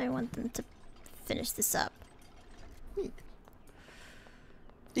 I want them to finish this up. Yeah.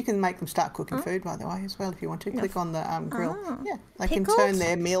 You can make them start cooking food, by the way, as well, if you want to. Click on the grill. Yeah, they can turn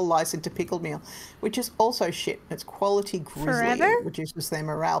their meal lice into pickled meal, which is also shit. It's quality grizzly. Forever? It reduces their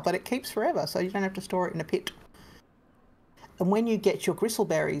morale, but it keeps forever, so you don't have to store it in a pit. And when you get your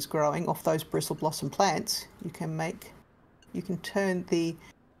gristleberries growing off those bristle blossom plants, you can turn the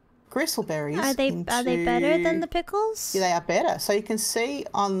gristleberries into... Are they better than the pickles? Yeah, they are better. So you can see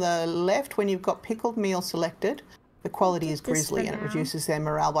on the left when you've got pickled meal selected, the quality is grizzly and it reduces their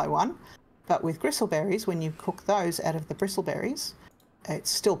morale by 1. But with gristleberries, when you cook those out of the bristleberries, it's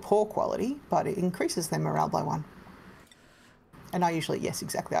still poor quality, but it increases their morale by 1. And I usually, yes,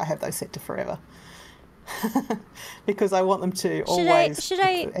 exactly, I have those set to forever. Because I want them to always cook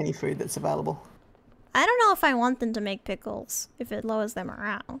any food that's available. I don't know if I want them to make pickles, if it lowers their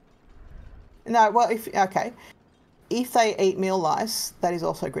morale. No, well, if they eat meal lice, that is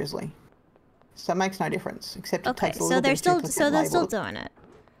also grizzly. So it makes no difference, except it takes a little bit of duplicate label. They're still doing it.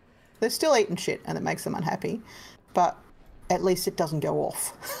 They're still eating shit, and it makes them unhappy. But at least it doesn't go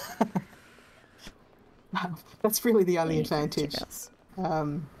off. That's really the only advantage.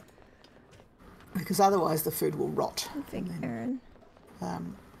 Because otherwise the food will rot. And then,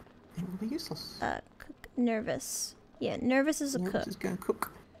 it will be useless. Cook Nervous. Yeah, Nervous is a cook. Nervous is going to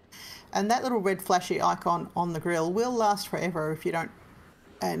cook. And that little red flashy icon on the grill will last forever if you don't...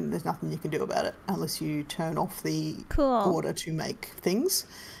 And there's nothing you can do about it unless you turn off the order to make things.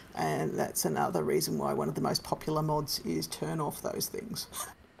 And that's another reason why one of the most popular mods is turn off those things.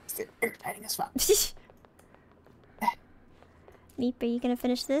 They're irritating as fuck. Meep, are you gonna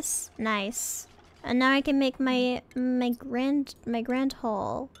finish this? Nice. And now I can make my grand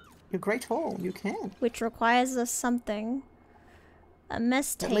hall. Your great hall, you can. Which requires us something. A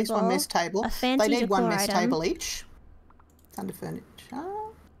mess table. At least one mess table. A fancy They need one mess item. table each. Under furniture.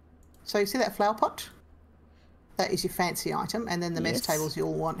 So you see that flower pot? That is your fancy item. And then the mess tables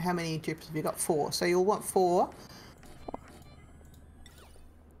you'll want. How many dupes have you got? 4. So you'll want 4.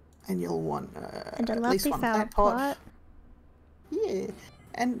 And you'll want and a at least one plant pot. Yeah.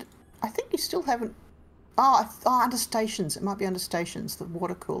 And I think you still haven't... under stations. It might be under stations, the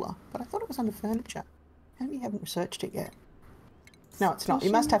water cooler. But I thought it was under furniture. Maybe you haven't researched it yet. No, it's not.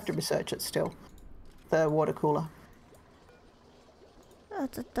 You must have to research it still. The water cooler.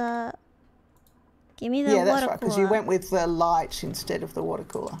 Give me the water cooler. Yeah, that's right, because you went with the light instead of the water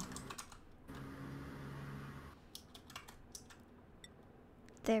cooler.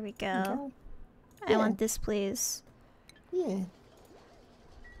 There we go. Okay. I want this, please. Yeah.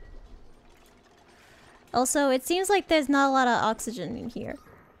 Also, it seems like there's not a lot of oxygen in here.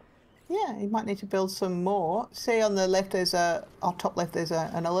 Yeah, you might need to build some more. See on the left, there's top left, there's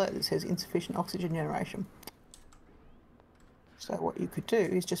an alert that says insufficient oxygen generation. So what you could do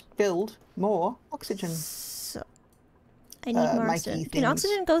is just build more oxygen. So, I need more oxygen. Can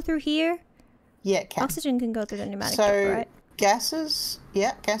oxygen go through here? Yeah, it can. Oxygen can go through the pneumatic duct, right? Gases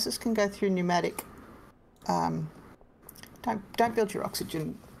can go through pneumatic. Don't build your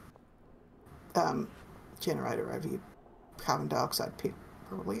oxygen generator over your carbon dioxide pit,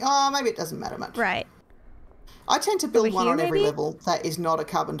 probably. Oh, maybe it doesn't matter much. Right. I tend to build one on every maybe? level that is not a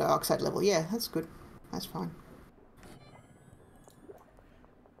carbon dioxide level. Yeah, that's good. That's fine.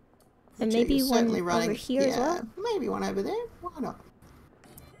 And maybe one over here as well? Maybe one over there. Why not?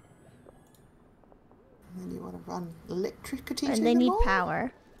 And then you want to run electricity to them. And they need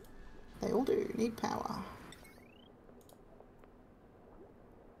power. They all do need power.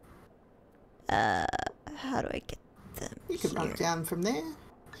 How do I get them You can run here? it down from there.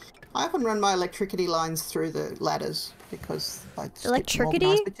 I often run my electricity lines through the ladders because I just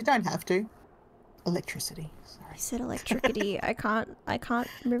Electricity? but you don't have to. Electricity. Sorry. You said electricity. I can't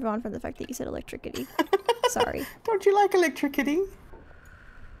move on from the fact that you said electricity. Sorry. Don't you like electricity?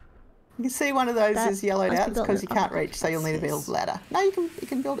 You can see one of those is yellowed out because you can't reach, so you'll need to build a ladder. No, you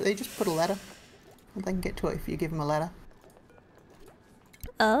can build it. You just put a ladder. And they can get to it if you give them a ladder.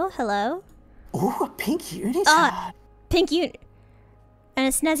 Oh, hello. Oh, a pink unitard. Pink unit. And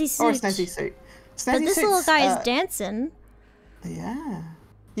a snazzy suit. Or a snazzy suit. But this little guy is dancing. Yeah.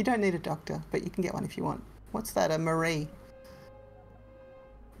 You don't need a doctor, but you can get one if you want. What's that? A Marie.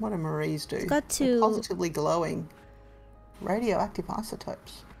 What do Maries do? It's got They're two positively glowing radioactive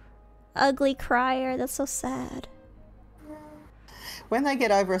isotopes. ugly crier. That's so sad. When they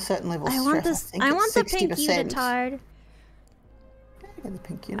get over a certain level of I stress, want the pink 60%. unitard. Get the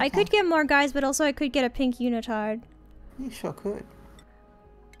pink unitard. I could get more guys, but also I could get a pink unitard. You sure could.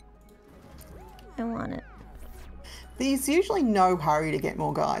 I want it. There's usually no hurry to get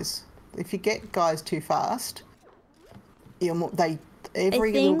more guys. If you get guys too fast,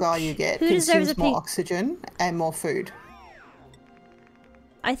 every little guy you get consumes more oxygen and more food.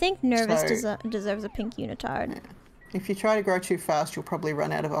 I think Nervous deserves a pink unitard. Yeah. If you try to grow too fast, you'll probably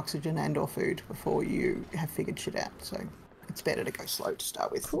run out of oxygen and or food before you have figured shit out. So it's better to go slow to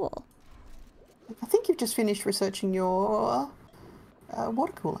start with. Cool. I think you've just finished researching your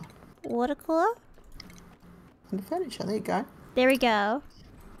water cooler. Water cooler? And the furniture. There you go. There we go.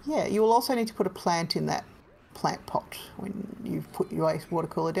 Yeah, you will also need to put a plant in that plant pot when you've put your water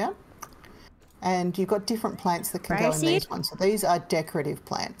cooler down. And you've got different plants that can go in these ones. So these are decorative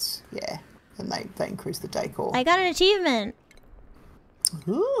plants. Yeah. And they increase the decor. I got an achievement.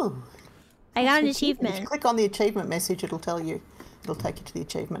 Ooh. I got an achievement. If you click on the achievement message, it'll tell you. It'll take you to the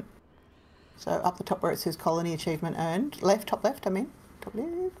achievement. So up the top where it says colony achievement earned. Top left, I mean. Top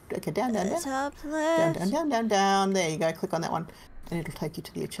left. Okay, down. Top left. Down. There you go. Click on that one. And it'll take you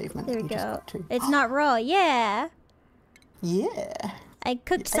to the achievement. There we go. It's not raw. Yeah. Yeah. I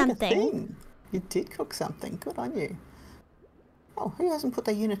cooked something. You did cook something. Good on you. Oh, who hasn't put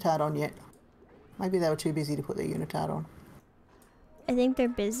their unitard on yet? Maybe they were too busy to put their unitard on. I think they're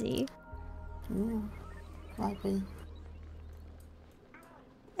busy. Yeah, might be.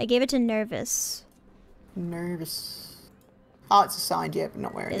 I gave it to Nervous. Nervous. Oh, it's assigned yet, but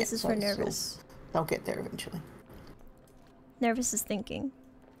not wearing it. This is for Nervous. They'll get there eventually. Nervous is thinking.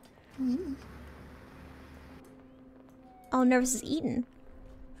 Mm. Oh, Nervous is eating.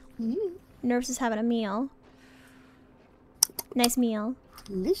 Mm. Nervous is having a meal. Nice meal.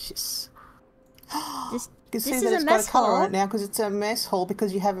 Delicious. This is a mess hall right now because it's a mess hall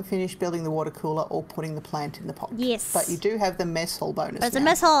because you haven't finished building the water cooler or putting the plant in the pot. Yes. But you do have the mess hall bonus. But it's a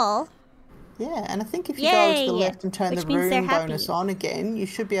mess hall. Yeah, and I think if you go to the left and turn the room bonus on again, you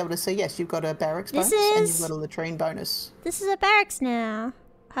should be able to see, yes, you've got a barracks bonus and you've got a latrine bonus. This is a barracks now.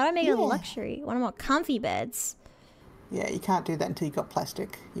 How do I make it a luxury? One of more comfy beds. Yeah, you can't do that until you've got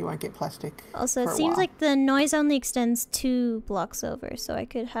plastic. You won't get plastic. Also, it seems like the noise only extends 2 blocks over, so I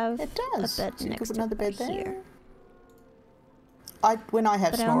could have a bed next to another bed here. When I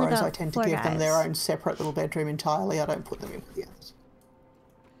have snorers, I tend to give them their own separate little bedroom entirely. I don't put them in with the others.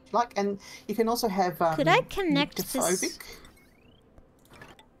 like. And you can also have Could I connect nyctophobic. this?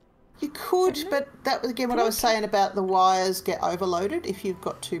 You could, but that was again what I was saying about the wires get overloaded if you've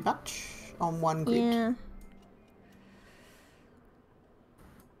got too much on one grid. Yeah.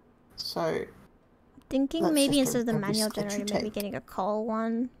 So Thinking maybe instead of the manual generator, maybe getting a call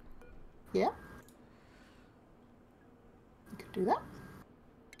one. Yeah. You could do that.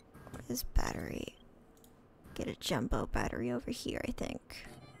 Where's battery? Get a jumbo battery over here, I think.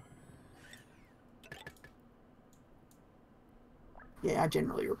 Yeah, I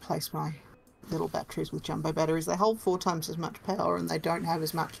generally replace my little batteries with jumbo batteries. They hold 4 times as much power and they don't have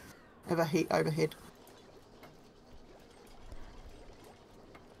as much of a heat overhead.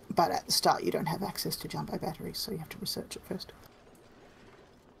 But at the start you don't have access to jumbo batteries, so you have to research it first.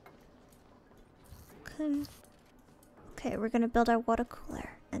 Okay. Okay, we're gonna build our water cooler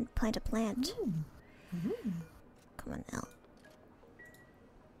and plant a plant. Come on now.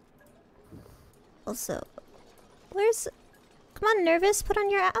 Also, where's... Come on, Nervous, put on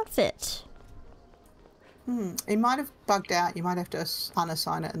your outfit. It might have bugged out. You might have to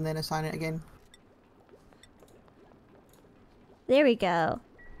unassign it and then assign it again. There we go.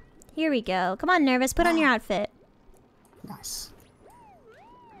 Here we go. Come on, Nervous, put on your outfit. Nice.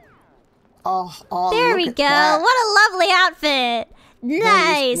 Oh, there we go. That. What a lovely outfit.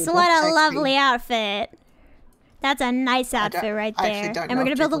 Nice. What a lovely outfit. That's a nice outfit right there. And we're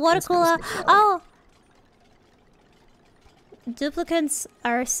going to build the water cooler. Oh. Duplicates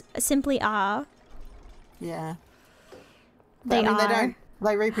are simply are. Yeah. They are.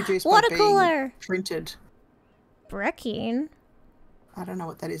 They reproduce water by cooler. Being printed. Brecking. I don't know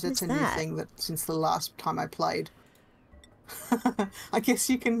what that is. It's a new thing that since the last time I played. I guess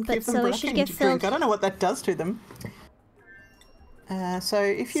you can give them Brecking to drink. I don't know what that does to them. So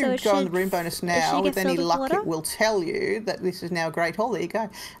if you go on the room bonus now, with any luck, it will tell you that this is now a great hall. There you go.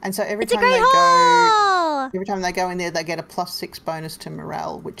 And so every time they go in there, they get a +6 bonus to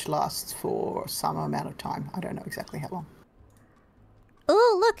morale, which lasts for some amount of time. I don't know exactly how long.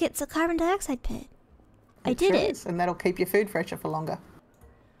 Oh, look, it's a carbon dioxide pit. I did it. And that'll keep your food fresher for longer.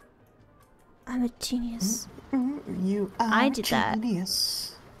 I'm a genius. You are a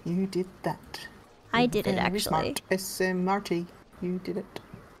genius. You did that. I did it, actually. SMRT. You did it.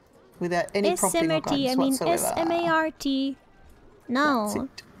 Without any prompting or guidance whatsoever. SMART. No. That's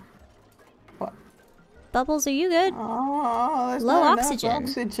it. What? Bubbles, are you good? Oh, there's low not oxygen. Enough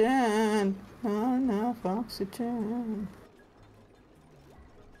oxygen. Not enough oxygen.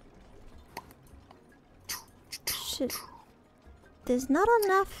 Shit. There's not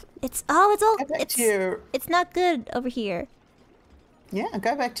enough. It's not good over here. Yeah,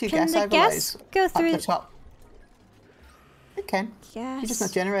 go back to your gas overlays. Gas go through the top. It can. Gas. You're just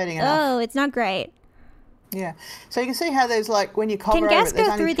not generating enough. Oh, it's not great. Yeah. So you can see how there's like when you cover over it, there's only 300. Can gas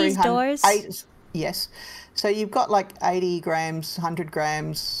go through these doors? Yes. So you've got like 80 grams, 100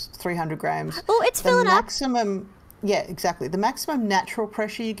 grams, 300 grams. Oh, it's filling up. Yeah, exactly. The maximum natural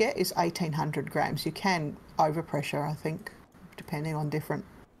pressure you get is 1,800 grams. You can overpressure, I think, depending on different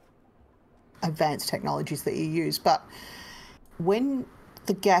advanced technologies that you use. But when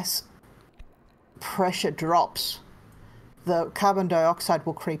the gas pressure drops, the carbon dioxide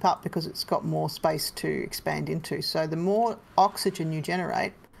will creep up because it's got more space to expand into. So the more oxygen you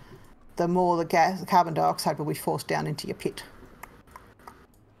generate, the more the carbon dioxide will be forced down into your pit.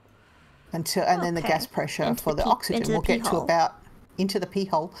 And then the gas pressure for the oxygen will get to about into the pee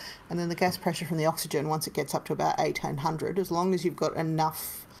hole, and then the gas pressure from the oxygen once it gets up to about 1,800, as long as you've got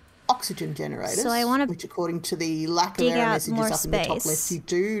enough oxygen generators, which according to the lack of error messages up in the top left, you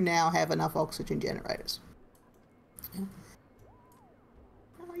do now have enough oxygen generators. Yeah.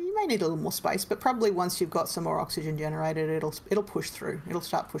 You may need a little more space, but probably once you've got some more oxygen generated, it'll push through. It'll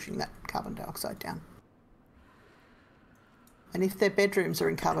start pushing that carbon dioxide down. And if their bedrooms are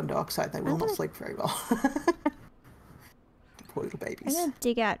in carbon dioxide, they will not sleep very well. Poor little babies. I'm gonna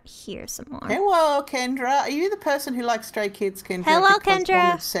dig out here some more. Hello, Kendra. Are you the person who likes Stray Kids, Kendra? Hello, Kendra.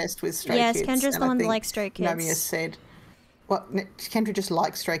 I'm obsessed with Stray Kids. Yes, Kendra's the one that likes Stray Kids. Nomia said, what? Kendra just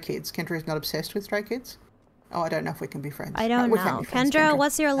likes Stray Kids. Kendra is not obsessed with Stray Kids? Oh, I don't know if we can be friends. I don't know. Kendra,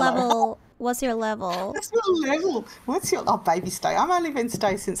 what's your level? What's your level? What's your level? Oh, baby Stay. I've only been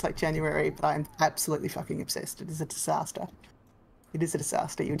Stay since like January, but I'm absolutely fucking obsessed. It is a disaster. It is a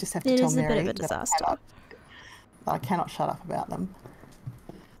disaster. You just have to tell Mary. It is a bit of a disaster. I cannot shut up about them.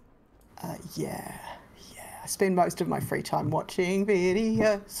 Yeah. I spend most of my free time watching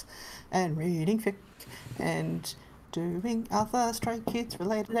videos and reading fic and doing other Stray Kids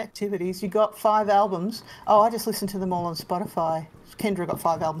related activities. You got 5 albums. Oh, I just listened to them all on Spotify. Kendra got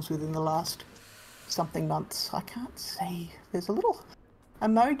 5 albums within the last something months. I can't see. There's a little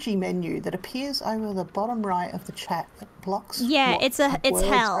emoji menu that appears over the bottom right of the chat that blocks. Yeah, it's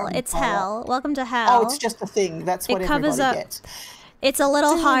hell. It's hell. Welcome to hell. Oh, it's just a thing. That's what everybody gets. It's a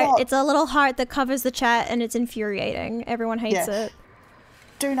little heart. It's a little heart that covers the chat, and it's infuriating. Everyone hates it.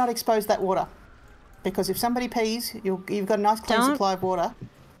 Do not expose that water, because if somebody pees, you've got a nice clean supply of water.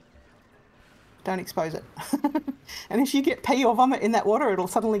 Don't expose it. And if you get pee or vomit in that water, it'll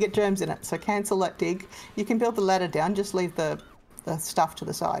suddenly get germs in it. So cancel that dig. You can build the ladder down. Just leave the stuff to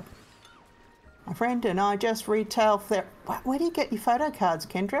the side. My friend and I just retail. Where do you get your photo cards,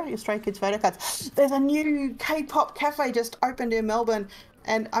 Kendra? Your Stray Kids photo cards. There's a new K-pop cafe just opened in Melbourne,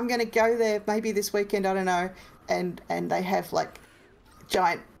 and I'm going to go there maybe this weekend. I don't know. And they have like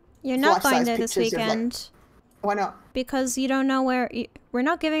giant. You're not going there this weekend. Why not? Because you don't know where. We're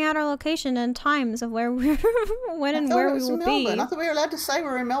not giving out our location and times of where we're when and where we will be. I thought we were allowed to say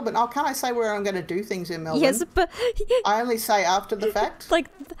we're in Melbourne. Oh, can't I say where I'm going to do things in Melbourne? Yes, but I only say after the fact. Like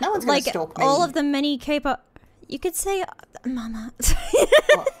no one's going to stalk me. All of the many K-pop. You could say, Mama.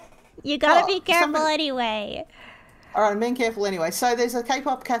 You gotta be careful anyway. All right, I'm being careful anyway. So there's a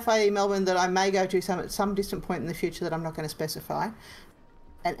K-pop cafe in Melbourne that I may go to at some distant point in the future that I'm not going to specify,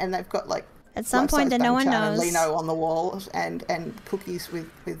 and they've got like. At some point that no one knows. And Lino on the walls and cookies with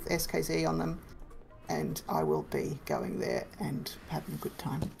SKZ on them. And I will be going there and having a good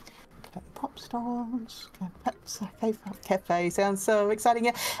time. Pop stores, cafe sounds so exciting.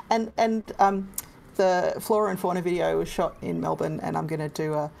 Yeah. And the Flora and Fauna video was shot in Melbourne, and I'm going to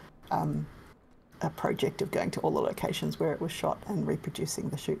do a project of going to all the locations where it was shot and reproducing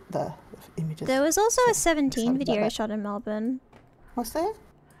the images. There was also a 17 video shot in Melbourne. Was there?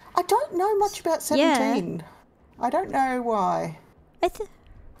 I don't know much about 17. Yeah. I don't know why. I think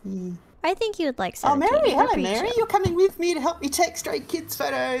you would like 17. Oh, Mary. Hello, Mary. You're coming with me to help me take Stray Kids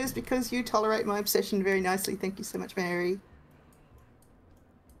photos because you tolerate my obsession very nicely. Thank you so much, Mary.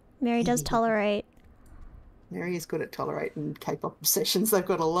 Mary does tolerate. Mary is good at tolerating K-pop obsessions. They've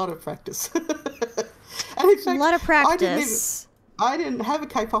got a lot of practice. And in fact, a lot of practice. I didn't have a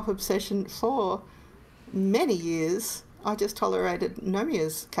K-pop obsession for many years. I just tolerated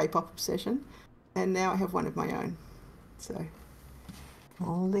Nomia's K-pop obsession, and now I have one of my own. So,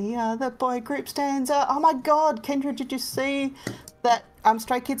 all the other boy group stands are... Oh my God, Kendra, did you see that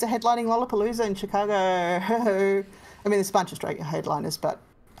Stray Kids are headlining Lollapalooza in Chicago? I mean, there's a bunch of Stray headliners, but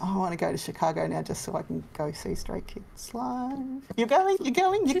I want to go to Chicago now just so I can go see Stray Kids live. You're going.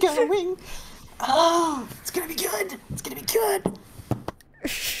 Oh, it's going to be good. It's going to be good.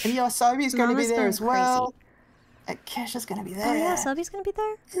 And Yoasobi's going to be there as well. And Kesha's going to be there. Oh, yeah, Sobi's going to be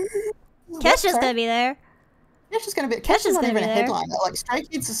there? Kesha's going to be there. Kesha's going to be... Kesha's not even a headliner. Like, Stray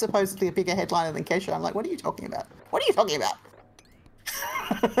Kids is supposedly a bigger headliner than Kesha. I'm like, what are you talking about? What are you talking about?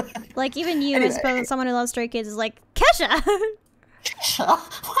 Like, even you, anyway. As someone who loves Stray Kids, is like, Kesha! Kesha?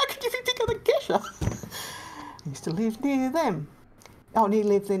 Why could you be bigger than Kesha? I used to live near them. Oh, near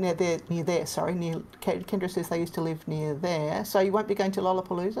there. Sorry, Kendra says they used to live near there. So you won't be going to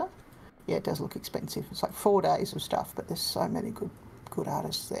Lollapalooza? Yeah, it does look expensive. It's like 4 days of stuff, but there's so many good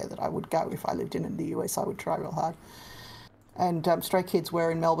artists there that I would go. If I lived in the US, I would try real hard. And Stray Kids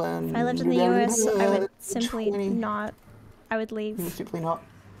were in Melbourne. If I lived in the US, I would simply not. I would leave. You would simply not.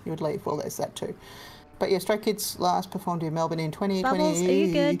 You would leave. Well, there's that too. But yeah, Stray Kids last performed in Melbourne in 2022. Bubbles, are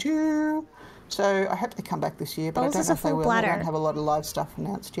you good? So I hope they come back this year, but Bubbles I don't know if they will. Bladder. They don't have a lot of live stuff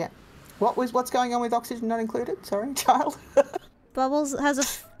announced yet. What's going on with Oxygen Not Included? Sorry, child. Bubbles has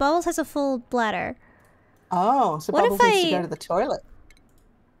a full bladder. Oh, so Bubbles needs to go to the toilet.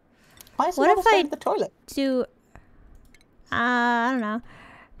 Why is Bubbles going to the toilet? I don't know.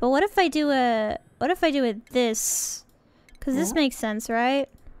 But what if I do it this? Because this makes sense, right?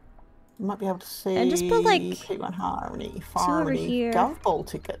 You might be able to see. And just put like P1 Harmony, Gov Ball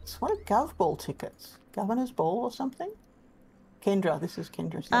tickets. What are Gov Ball tickets? Governor's Ball or something? Kendra, this is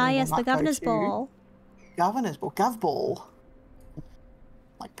Kendra. Yes, the Governor's Ball. Governor's Ball, Gov Ball.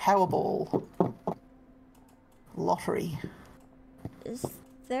 Like Powerball. Lottery. Is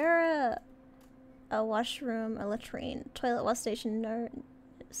there a washroom, a latrine, toilet, wash station,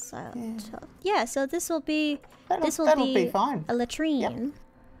 yeah, so this will be fine. A latrine. Yep.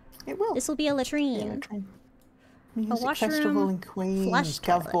 It will. This will be a latrine. Yeah, latrine. Music festival in Queens.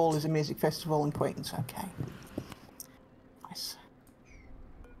 Gov Ball is a music festival in Queens. Okay. Nice.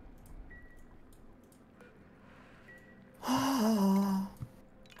 I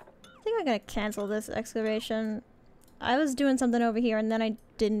think I'm gonna cancel this excavation. I was doing something over here and then I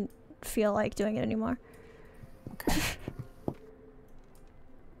didn't feel like doing it anymore. Okay.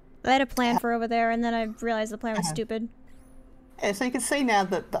 I had a plan for over there and then I realized the plan was stupid. Yeah, so you can see now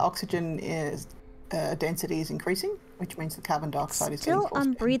that the oxygen density is increasing which means the carbon dioxide is still getting forced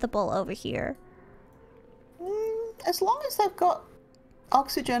unbreathable over here. As long as they've got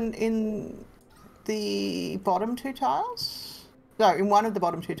oxygen in the bottom 2 tiles. No, in one of the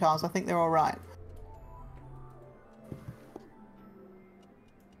bottom 2 tiles, I think they're all right.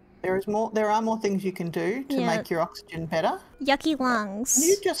 There are more things you can do to make your oxygen better. Yucky lungs. Can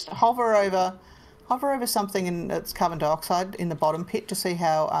you just hover over something and it's carbon dioxide in the bottom pit to see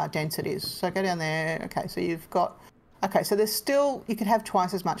how dense it is. So go down there. Okay, so you've got. Okay, so there's still, you could have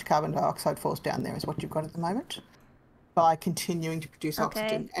twice as much carbon dioxide forced down there as what you've got at the moment by continuing to produce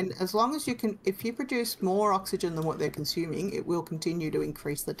oxygen. And as long as you can, if you produce more oxygen than what they're consuming, it will continue to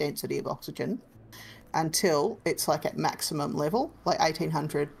increase the density of oxygen until it's like at maximum level, like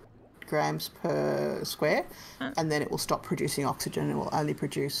 1800 grams per square, and then it will stop producing oxygen and will only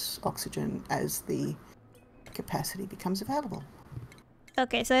produce oxygen as the capacity becomes available.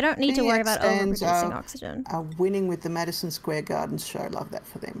 Okay, so I don't need to worry about overproducing oxygen. Winning with the Madison Square Garden show. Love that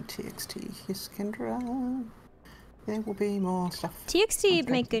for them. TXT. Yes, Kendra. There will be more stuff. TXT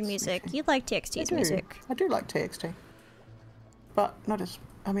make good music. You like TXT's music. I do like TXT. But not as...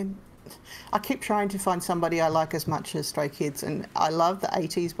 I mean... I keep trying to find somebody I like as much as Stray Kids, and I love the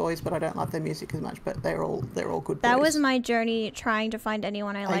 80s boys, but I don't love their music as much, but they're all good boys. That was my journey, trying to find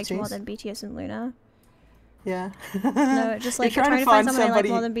anyone I liked more than BTS and Luna. Yeah. No, just like trying to find someone I like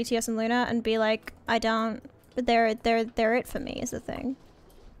more than BTS and Luna and be like, I don't, they're it for me is the thing.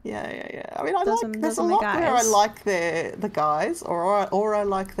 Yeah. I mean, there's a lot where I like the guys, or I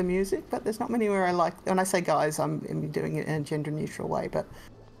like the music, but there's not many where I like, when I say guys, I'm doing it in a gender neutral way, but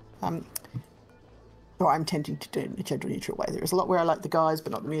or I'm tending to do it in a gender neutral way. There is a lot where I like the guys,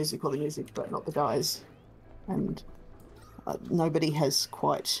 but not the music, or the music, but not the guys. And nobody has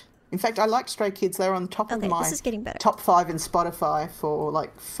quite... In fact, I liked Stray Kids. They were on the top of my top 5 in Spotify for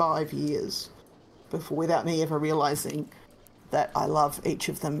like 5 years without me ever realising that I love each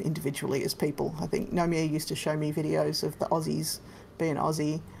of them individually as people. I think Nomia used to show me videos of the Aussies being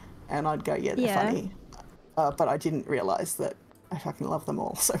Aussie, and I'd go, yeah, they're funny. But I didn't realise that I fucking love them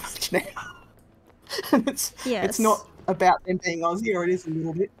all so much now. And it's not about them being Aussie, or it is a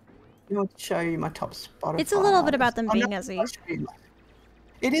little bit. I'll show you my top Spotify. It's a little bit about them being Aussie.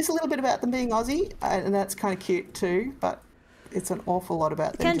 It is a little bit about them being Aussie, and that's kind of cute too, but it's an awful lot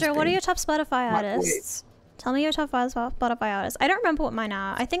about them. Kendra, what are your top Spotify artists? Tell me your top 5 Spotify artists. I don't remember what mine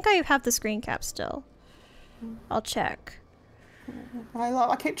are. I think I have the screen cap still. I'll check.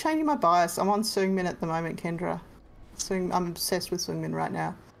 I keep changing my bias. I'm on Seungmin at the moment, Kendra. I'm obsessed with Seungmin right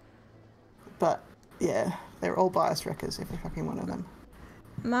now. But yeah, they're all bias wreckers, every fucking one of them.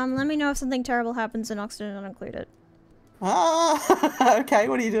 Mom, let me know if something terrible happens in Oxygen Not Included. Okay,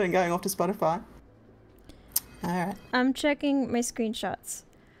 what are you doing? Going off to Spotify? Alright. I'm checking my screenshots.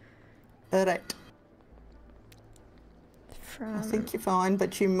 Alright. I think you're fine,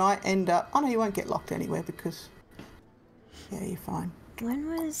 but you might end up... Oh no, you won't get locked anywhere because... Yeah, you're fine. When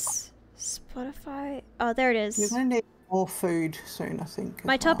was Spotify? Oh, there it is. You're going to need more food soon, I think.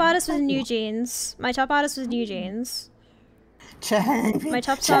 My top artist was New Jeans. My top artist was New Jeans. My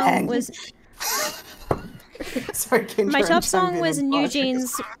top song was... Sorry, Kendra, my top song was New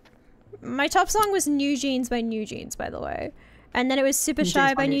Jeans. My top song was New Jeans by New Jeans, by the way. And then it was Super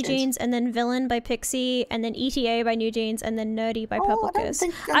Shy by New Jeans, and then Villain by Pixie, and then ETA by New Jeans, and then Nerdy by Purple Kiss.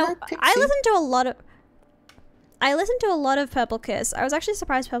 I listened to a lot of... I listened to a lot of Purple Kiss. I was actually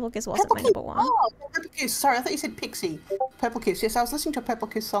surprised Purple Kiss wasn't my number 1. Oh, Purple Kiss. Sorry, I thought you said Pixie. Purple Kiss. Yes, I was listening to a Purple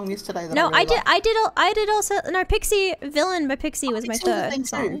Kiss song yesterday. That no, I did also. No, Pixie. Villain by Pixie was my third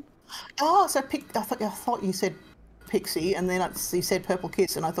song. Oh, so I thought you said Pixie, and then you said Purple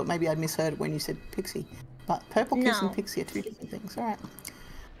Kiss, and I thought maybe I'd misheard when you said Pixie. But Purple Kiss and Pixie are 2 different things. All right.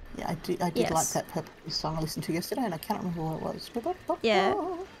 Yeah, I did like that Purple Kiss song I listened to yesterday, and I can't remember what it was. Yeah.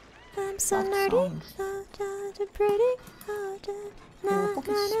 I'm so nerdy, so pretty, I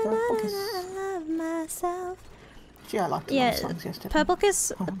love myself. Gee, I liked a lot of songs yesterday.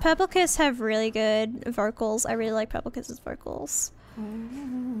 Purple Kiss have really good vocals. I really like Purple Kiss's vocals.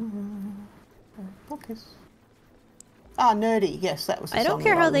 Purple Kiss. Ah, Nerdy. Yes, that was the song. I don't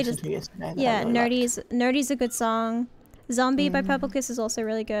care how they just... yesterday Yeah, Nerdy's a good song. Zombie by Purple Kiss is also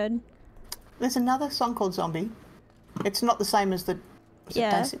really good. There's another song called Zombie. It's not the same as the...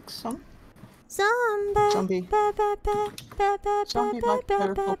 basic song? Zombie. Zombie by Purple.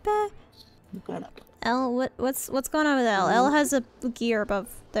 Elle, what's going on with Elle? Elle has a gear above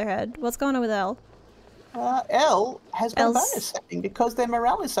their head. What's going on with Elle? Elle has got a bonus setting because their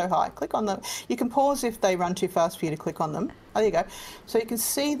morale is so high. Click on them. You can pause if they run too fast for you to click on them. Oh, there you go. So you can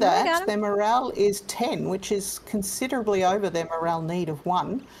see that their morale is 10, which is considerably over their morale need of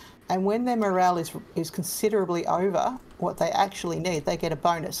 1. and when their morale is considerably over what they actually need, they get a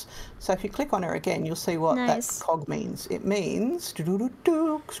bonus. So if you click on her again, you'll see what that cog means. It means,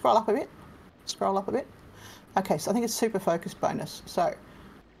 scroll up a bit. Okay, so I think it's super focus bonus. So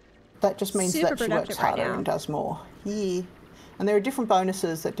that just means that she works harder and does more. Yeah. And there are different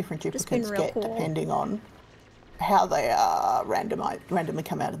bonuses that different duplicates get depending on how they are randomly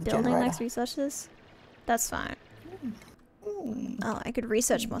come out of the generator. Building likes researches? That's fine. Oh, I could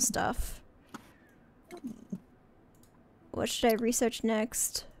research more stuff. What should I research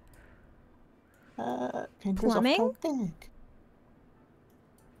next? Plumbing?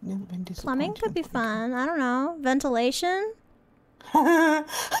 Plumbing could be fun. I don't know. Ventilation?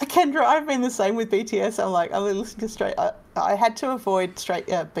 Kendra, I've been the same with BTS. I'm like, I listen to straight. I had to avoid straight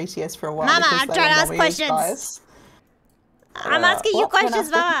BTS for a while. Mama, I'm trying to ask questions. I'm asking you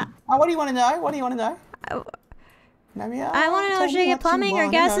questions, Mama. Oh, what do you want to know? What do you want to know? Nomia, I want to know, should I get plumbing or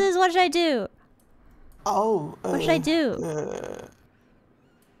gases? What should I do? Oh. What should I do?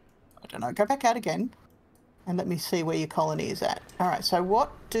 I don't know. Go back out again. And let me see where your colony is at. All right, so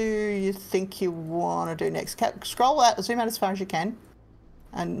what do you think you want to do next? Scroll out, zoom out as far as you can,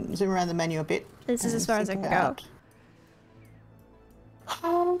 and zoom around the menu a bit. This is as far as I can go.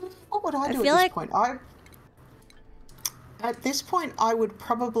 What would I do at this point? At this point, I would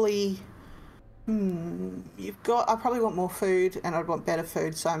probably... I probably want more food, and I'd want better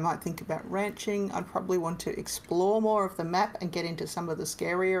food, so I might think about ranching. I'd probably want to explore more of the map and get into some of the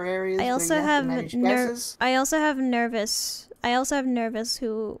scarier areas. I also have Nervous,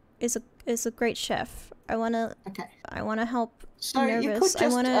 who is a great chef. I wanna help so Nervous. You could just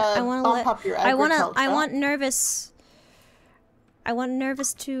bump up your agriculture. I want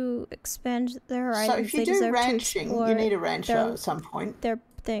Nervous to expand their horizons. So if you do ranching, you need a rancher at some point. Their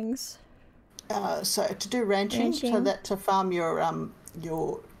things. So to do ranching, so that to farm your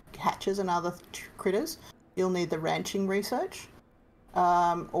hatches and other critters, you'll need the ranching research.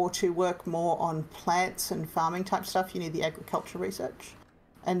 Or to work more on plants and farming type stuff, you need the agriculture research.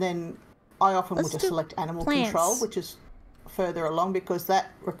 And then I often will just select animal control, which is further along because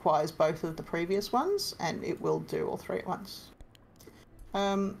that requires both of the previous ones, and it will do all three at once.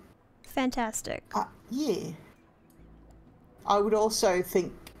 Fantastic. Yeah. I would also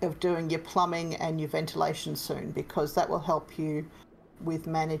think of doing your plumbing and your ventilation soon because that will help you with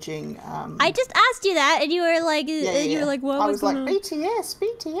managing. I just asked you that, and you were like, you were like, what? I was like, BTS.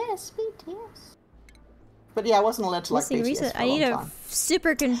 But yeah, I wasn't allowed to like BTS. I need a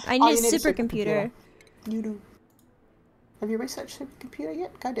supercomputer. You do. Have you researched supercomputer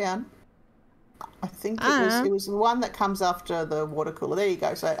yet? Go down. I think it was the one that comes after the water cooler. There you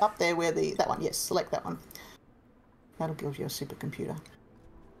go. So up there where that one. Yes, select that one. That'll give you a supercomputer.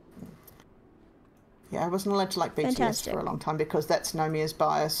 Yeah, I wasn't allowed to like BTS for a long time because that's Nomia's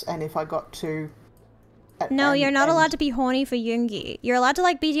bias, and if I got to... No, you're not allowed to be horny for Yoongi. You're allowed to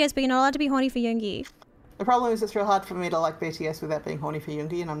like BTS, but you're not allowed to be horny for Yoongi. The problem is it's real hard for me to like BTS without being horny for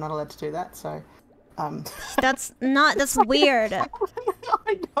Yoongi, and I'm not allowed to do that, so... That's weird. I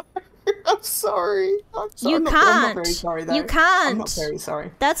know. I'm sorry. You can't. I'm not very sorry, though. You can't. I'm not very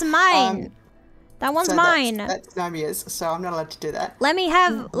sorry. That's mine. That one's mine. That's Nomia's, so I'm not allowed to do that. Let me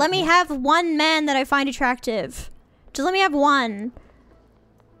have one man that I find attractive. Just let me have one.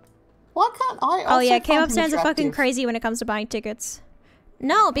 Why can't I? Oh yeah, K-pop stands are fucking crazy when it comes to buying tickets.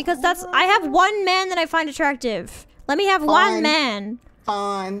 No, because I have one man that I find attractive. Let me have one man.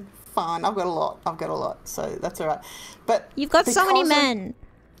 Fine. I've got a lot, so that's all right. But you've got so many men.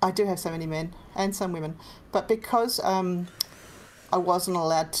 I do have so many men and some women, but because I wasn't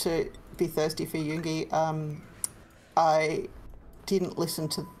allowed to be thirsty for Yoongi, I didn't listen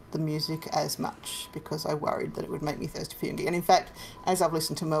to the music as much because I worried that it would make me thirsty for Yoongi. And in fact, as I've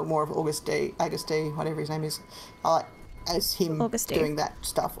listened to more of August D, whatever his name is, as him doing that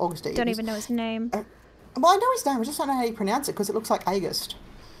stuff. August D. Don't even know his name. Well, I know his name. I just don't know how you pronounce it because it looks like August.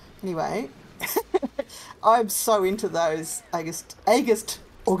 Anyway, I'm so into those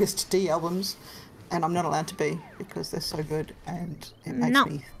August D albums, and I'm not allowed to be because they're so good and it makes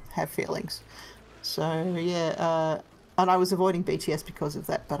me have feelings. So yeah, and I was avoiding BTS because of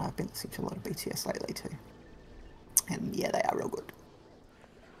that, but I've been listening to a lot of BTS lately too, and yeah, they are real good.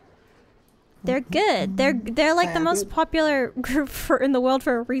 They're good. They're like the most popular group in the world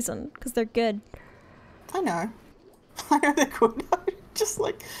for a reason because they're good. I know they're good. Just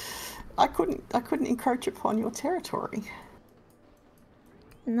like I couldn't encroach upon your territory.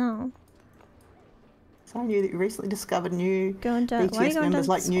 No. So I knew that you recently discovered new BTS members,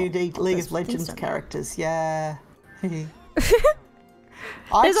 like new League of Legends characters. Yeah. There's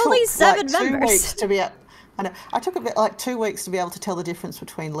only 7 members. 2 weeks to be I I know. I took a bit, like 2 weeks to be able to tell the difference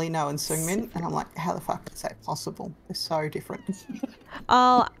between Lino and Seungmin, and I'm like, how the fuck is that possible? They're so different.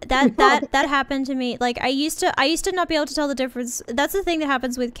 Oh, that happened to me. Like I used to not be able to tell the difference. That's the thing that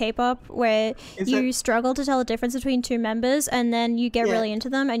happens with K-pop, where you struggle to tell the difference between two members, and then you get really into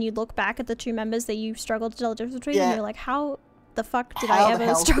them, and you look back at the two members that you struggled to tell the difference between, and you're like, how the fuck did I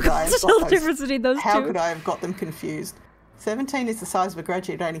ever struggle to tell the difference between those two? How could I have got them confused? 17 is the size of a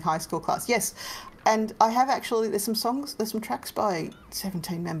graduating high school class. Yes, and I have actually, there's some tracks by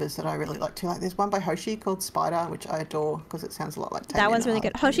 17 members that I really like too. Like there's one by Hoshi called Spider, which I adore because it sounds a lot like Taemin. That one's really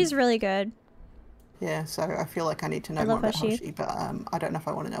good. Hoshi's really good. Yeah, so I feel like I need to know more about Hoshi, but I don't know if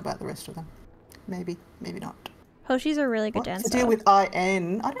I want to know about the rest of them. Maybe not. Hoshi's a really good dancer. What's the deal with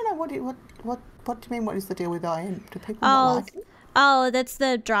IN? I don't know, what do you mean, what is the deal with IN? Do people not like it? Oh, that's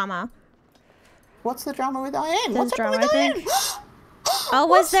the drama. What's the drama with IN? There's drama, I think.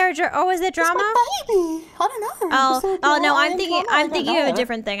 Was there drama? It's my baby. I don't know. Oh no, I'm thinking of a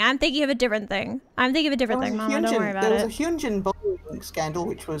different thing. I'm thinking of a different thing, Mama. Don't worry about it. There was a Hyunjin bullying scandal,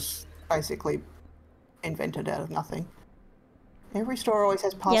 which was basically invented out of nothing. Every store always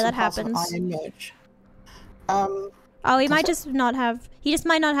has parts and parts of IN merch. He might just not have. He just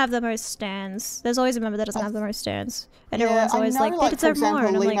might not have the most stands. There's always a member that doesn't have the most stands, and everyone's always like, they deserve more. And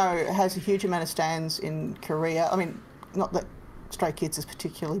I'm like, Lino has a huge amount of stands in Korea. I mean, not that Stray Kids is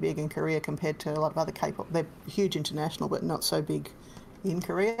particularly big in Korea compared to a lot of other K-pop. They're huge international, but not so big in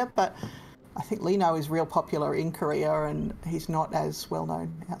Korea. But I think Lino is real popular in Korea, and he's not as well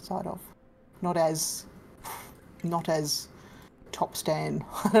known outside of, not as top stan.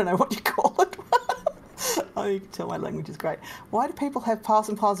 I don't know what you call it. Oh, you can tell my language is great. Why do people have piles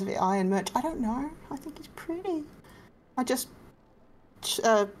and piles of IN merch? I don't know. I think he's pretty. I just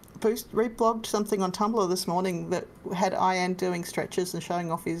reblogged something on Tumblr this morning that had IN doing stretches and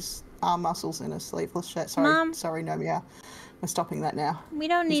showing off his arm muscles in a sleeveless shirt. Sorry, Nomia. We're stopping that now. We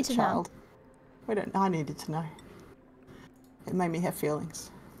don't need to know. I needed to know. It made me have feelings.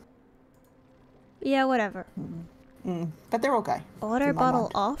 Yeah, whatever. But they're all gay. Water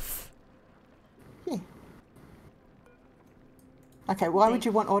bottle off? Yeah. Okay, why would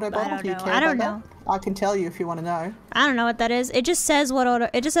you want auto bottle? Do you care I don't about know. That? I can tell you if you want to know. I don't know what that is. It just says auto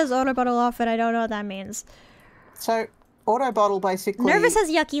bottle off, and I don't know what that means. So, auto bottle basically. Nervous has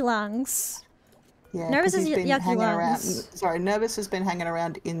yucky lungs. Yeah, Nervous has yucky lungs. Nervous has been hanging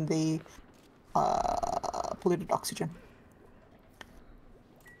around in the polluted oxygen.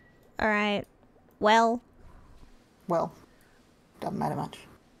 All right. Well, doesn't matter much.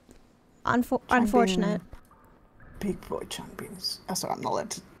 Unfortunate. Big boy Changbin is. Oh, sorry, I'm not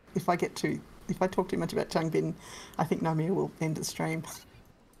allowed to. If I talk too much about Changbin, I think Nomia will end the stream.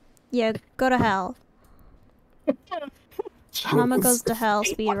 Yeah, go to hell. Mama goes to hell.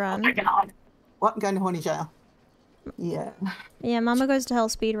 Speedrun. Oh my god. What? I'm going to horny jail. Yeah. Yeah, Mama goes to hell.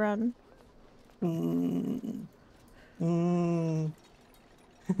 Speedrun.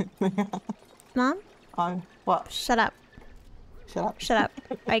 Mom? What? Shut up. Shut up. Shut up.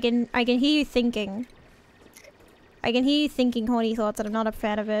 I can hear you thinking. I can hear you thinking horny thoughts, and I'm not a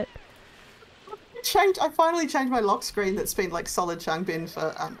fan of it. I finally changed my lock screen that's been like solid Changbin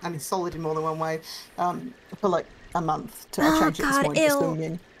for, and it's solid in more than one way, for like a month. I changed it this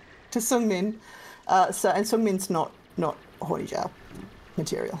morning to Seungmin. And Seungmin's not horny jail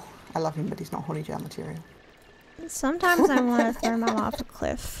material. I love him, but he's not horny jail material. Sometimes I want to throw Mom off a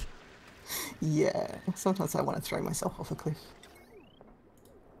cliff. Yeah, sometimes I want to throw myself off a cliff.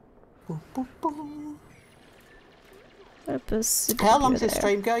 How long is this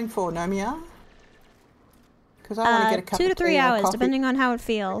stream going for, Nomia? Because I want to get a cup 2 to 3 hours, coffee. depending on how it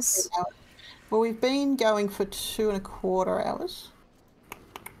feels. Well, we've been going for 2.25 hours.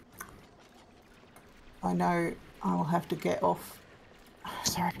 I know I will have to get off.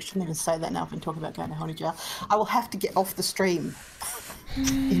 Sorry, I shouldn't even say that now. I've been talking about going to honey jail. I will have to get off the stream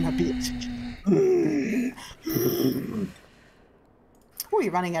in a bit. Oh,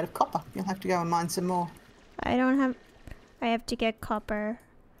 you're running out of copper. You'll have to go and mine some more. I have to get copper.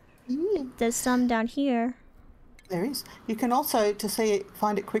 Yeah. There's some down here. There is. You can also,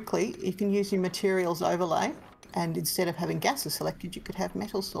 find it quickly, you can use your materials overlay, and instead of having gases selected, you could have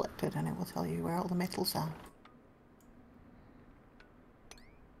metals selected, and it will tell you where all the metals are.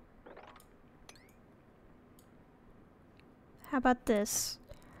 How about this?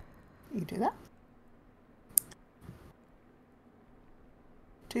 You do that.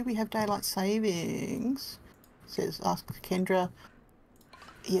 Do we have daylight savings? Says ask Kendra.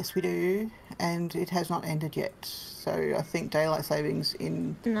 Yes, we do, and it has not ended yet. So I think daylight savings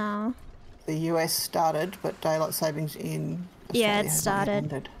in the US started, but daylight savings in Australia it started. has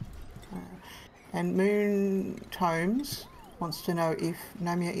not ended. And Moon Tomes wants to know if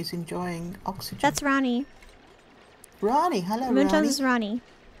Nomia is enjoying oxygen. That's Ronnie. Ronnie, hello, Moon Ronnie. Tones is Ronnie.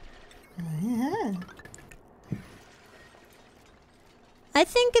 Yeah. I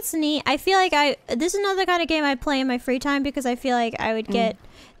think it's neat. I feel like this is another kind of game I play in my free time because I feel like I would get.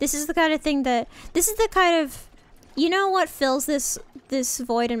 This is the kind of thing that. This is the kind of. You know what fills this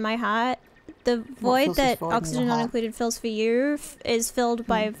void in my heart? The void that Oxygen Not Included fills for you is filled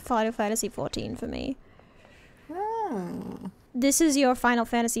by Final Fantasy XIV for me. Oh. This is your Final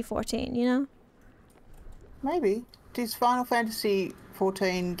Fantasy XIV, you know? Maybe. Does Final Fantasy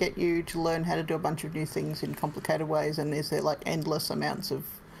XIV get you to learn how to do a bunch of new things in complicated ways, and is there like endless amounts of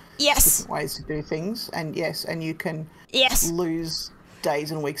different ways to do things? And yes, and you can lose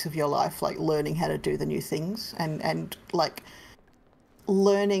days and weeks of your life like learning how to do the new things and like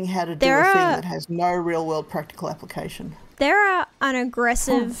learning how to do a thing that has no real world practical application. There are an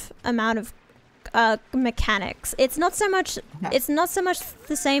aggressive amount of mechanics. It's not so much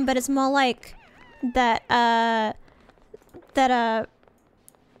the same, but it's more like that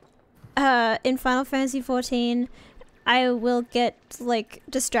in Final Fantasy XIV I will get like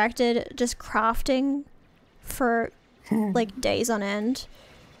distracted just crafting for like days on end.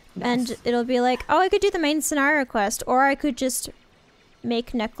 Nice. And it'll be like, oh, I could do the main scenario quest, or I could just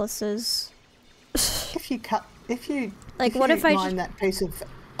make necklaces. If you mine that piece of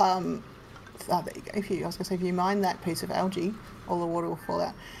there you go. If you mine that piece of algae, all the water will fall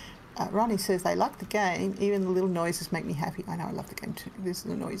out. Ronnie says they like the game. Even the little noises make me happy. I know, I love the game too. These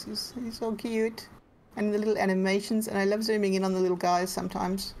little noises, they're so cute, and the little animations. And I love zooming in on the little guys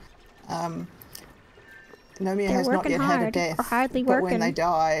sometimes. Nomia has not yet had a death, but when they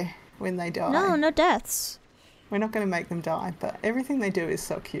die, no deaths. We're not going to make them die, but everything they do is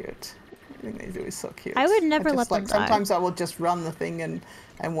so cute. Everything they do is so cute. I would never let them die. Sometimes I will just run the thing and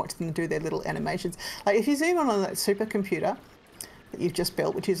watch them do their little animations. Like if you zoom on that supercomputer that you've just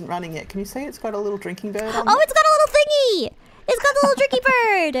built, which isn't running yet, can you see it's got a little drinking bird on it? Oh, it's got a little thingy! It's got the little drinky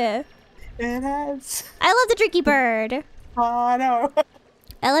bird! It has. I love the drinky bird. Oh, I know.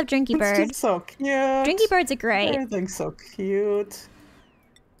 I love drinky bird. It's just so cute. Drinky birds are great. Everything's so cute.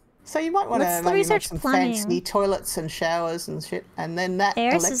 So you might want to maybe make some fancy toilets and showers and shit, and then that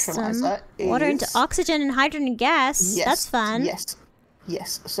air electrolyzer system, water into oxygen and hydrogen and gas. Yes, that's fun.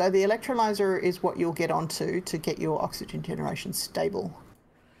 Yes. So the electrolyzer is what you'll get onto to get your oxygen generation stable.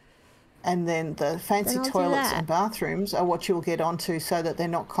 And then the fancy toilets and bathrooms are what you'll get onto so that they're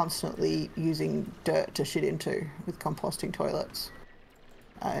not constantly using dirt to shit into with composting toilets.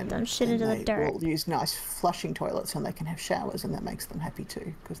 And don't shit into the dirt. We'll use nice flushing toilets and they can have showers, and that makes them happy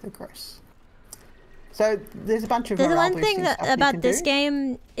too because they're gross. So there's a bunch of the one thing about this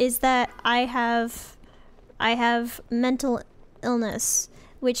game is that I have mental illness,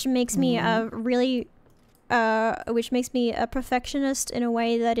 which makes me which makes me a perfectionist in a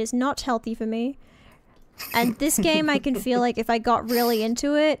way that is not healthy for me. And this game, I can feel like if I got really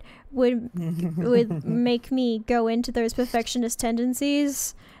into it, would make me go into those perfectionist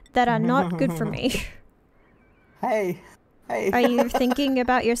tendencies that are not good for me. Hey. Are you thinking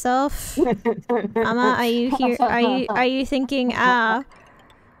about yourself, Amma? Are you here? Are you thinking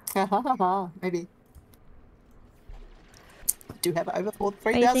maybe. Do have over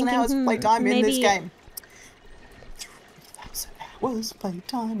 3,000 hours playtime in this game. 3,000 hours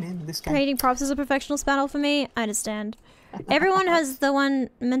playtime in this game. Creating props is a perfectionist battle for me. I understand. Everyone has the one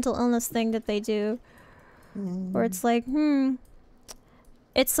mental illness thing that they do, where it's like,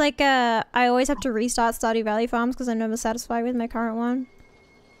 it's like I always have to restart Stardew Valley farms because I'm never satisfied with my current one.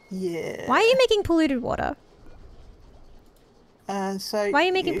 Yeah. Why are you making polluted water? Why are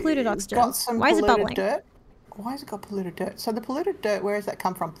you making polluted oxygen? Why is it bubbling? Dirt? Why has it got polluted dirt? So the polluted dirt, where does that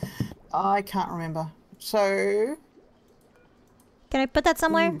come from? I can't remember. So... Can I put that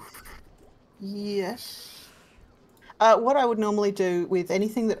somewhere? Yes. What I would normally do with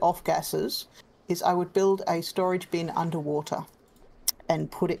anything that off-gasses is I would build a storage bin underwater and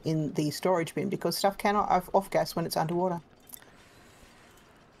put it in the storage bin because stuff cannot off-gas when it's underwater.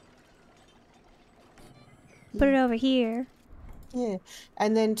 Put it over here. Yeah,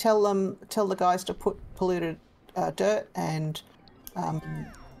 and then tell the guys to put polluted dirt and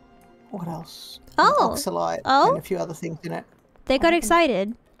what else? Oxalite and a few other things in it. They got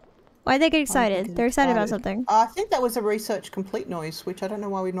excited. Why'd they get excited? They're excited about something. I think that was a research complete noise, which I don't know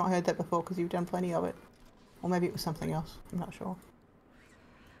why we've not heard that before because you've done plenty of it. Or maybe it was something else. I'm not sure.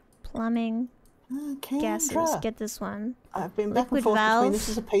 Plumbing. Gases. Get this one. I've been back and forth between this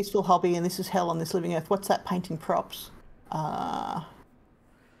is a peaceful hobby and this is hell on this living earth. What's that painting props?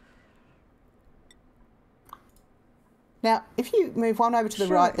 Now, if you move one over to the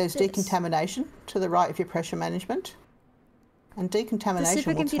Sure, right, there's this. decontamination to the right of your pressure management. And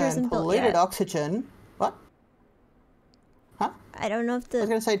decontamination will supercomputer turn isn't built polluted yet. oxygen. What? Huh? I don't know if I was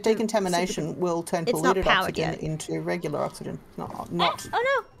going to say decontamination will turn It's not polluted powered oxygen yet. into regular oxygen. Not Oh no!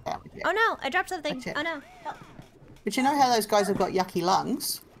 powered yet. Oh no! I dropped something. That's it. Oh no! Help. But you know how those guys have got yucky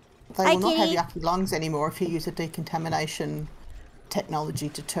lungs? They Hi, will not have kitty. yucky lungs anymore if you use a decontamination technology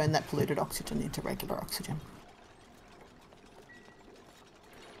to turn that polluted oxygen into regular oxygen.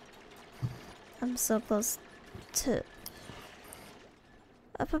 I'm so close to.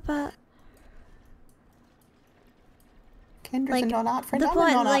 Kendra's Like, a non-art friend. the I'm a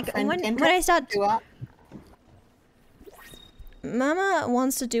point, non-art like, friend. when Kendra, I start do art. Mama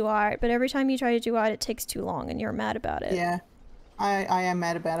wants to do art, but every time you try to do art, it takes too long, and you're mad about it. Yeah, I am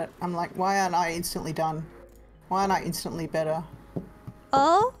mad about it. I'm like, why aren't I instantly done? Why aren't I instantly better?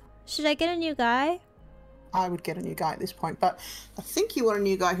 Oh, should I get a new guy? I would get a new guy at this point, but I think you want a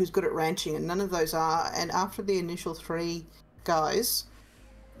new guy who's good at ranching, and none of those are. And after the initial 3 guys,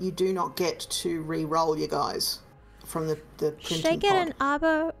 you do not get to re-roll your guys from the printing Should I get pod. an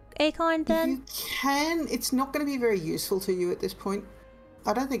Abba acorn then? You can. It's not going to be very useful to you at this point.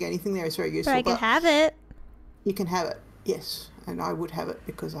 I don't think anything there is very useful. But I can have it. You can have it, yes, and I would have it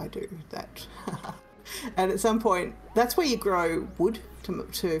because I do that. And at some point, that's where you grow wood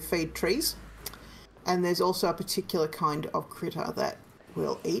to feed trees. And there's also a particular kind of critter that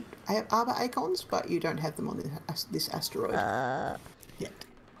will eat arbor acorns, but you don't have them on this asteroid yet.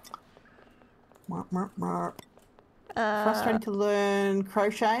 Frustrating to learn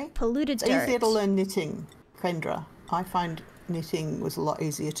crochet. Polluted It's dirt. easier to learn knitting, Kendra. I find knitting was a lot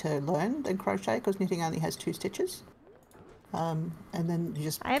easier to learn than crochet because knitting only has 2 stitches. And then you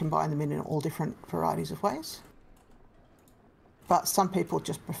just combine them in all different varieties of ways. But some people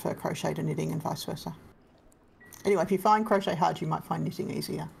just prefer crochet to knitting and vice versa. Anyway, if you find crochet hard, you might find knitting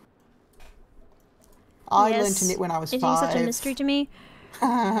easier. I learned to knit when I was 5. It's such a mystery to me.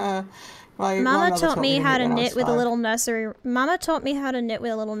 My Mama taught me how to when I was knit with a 5. little nursery. Mama taught me how to knit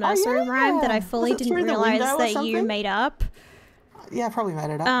with a little nursery rhyme that I fully Was it didn't through the realize window or that you something? made up. Yeah, I probably made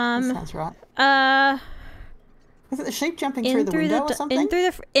it up. That sounds right. Was it the sheep jumping through the window or something?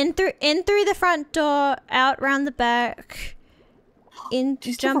 In through the front door, out round the back.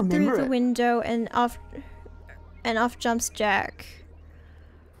 Jump through the window and off jumps Jack.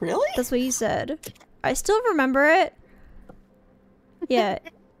 Really? That's what you said. I still remember it. Yeah.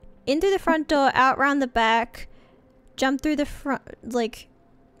 In through the front door, out round the back, jump through the front, like,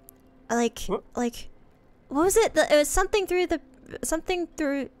 what was it? It was something through,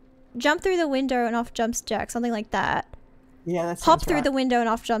 jump through the window and off jumps Jack, something like that. Yeah, that's Hop through the window and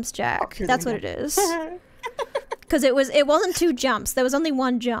off jumps Jack. That's what it is. Because it wasn't 2 jumps. There was only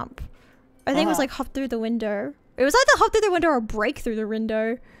 1 jump. I think it was like hop through the window. It was either hop through the window or break through the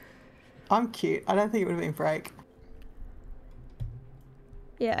window. I'm cute. I don't think it would have been break.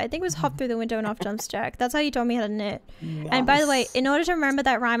 Yeah, I think it was hop through the window and off jumps Jack. That's how you told me how to knit. Nice. And by the way, in order to remember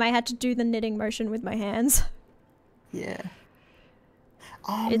that rhyme, I had to do the knitting motion with my hands. Yeah.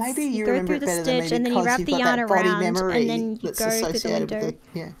 Oh, maybe you go remember through it the better stitch than and me then you because wrap you've the got yarn that body around memory and then you that's go through the associated window with it.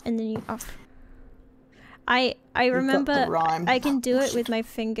 Yeah. and then you off. I remember rhyme. I can do it with my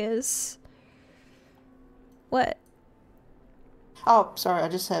fingers. What? Oh, sorry. I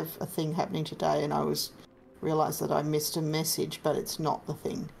just have a thing happening today, and I realised that I missed a message, but it's not the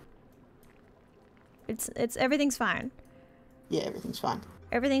thing. It's everything's fine. Yeah, everything's fine.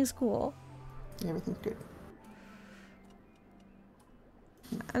 Everything's cool. Everything's good.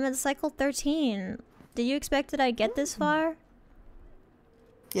 I'm at cycle 13. Did you expect that I'd get this far?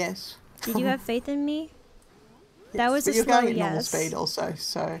 Yes. Did you have faith in me? Yes, That was but a you're slow going at normal yes. speed also,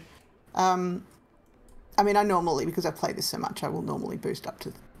 so I mean, I normally, because I play this so much, I will normally boost up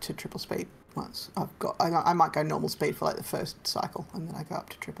to triple speed once I might go normal speed for like the first cycle and then I go up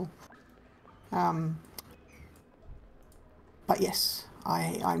to triple. But yes,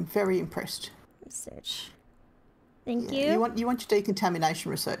 I'm very impressed. Research. Thank Yeah. you. You want your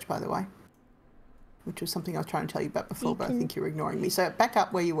decontamination research, by the way, which was something I was trying to tell you about before, but I think you were ignoring me. So back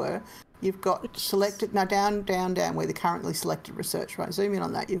up where you were. You've got selected, now down where the currently selected research, right? Zoom in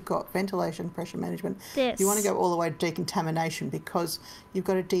on that. You've got ventilation, pressure management. You want to go all the way to decontamination because you've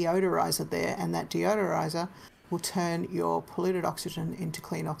got a deodorizer there, and that deodorizer will turn your polluted oxygen into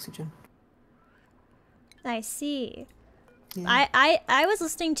clean oxygen. I see. Yeah. I was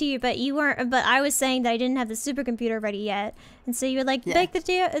listening to you, but you weren't. But I was saying that I didn't have the supercomputer ready yet, and so you were like, make the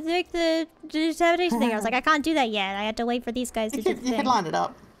decontamination thing. I was like, I can't do that yet. I had to wait for these guys to do the thing. You could line it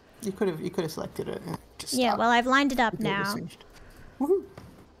up. You could have selected it. Yeah, well, I've lined it up now. Woohoo.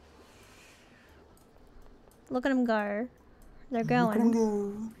 Look at them go. They're going. Look at them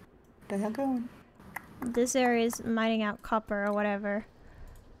go. They are going. This area is mining out copper or whatever.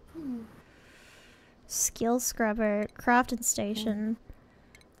 Skill scrubber, crafting station,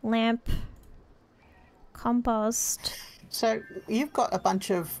 lamp, compost. So you've got a bunch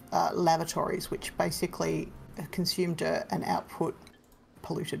of lavatories which basically consume dirt and output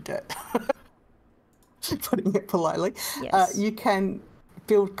polluted dirt. Putting it politely. Yes. You can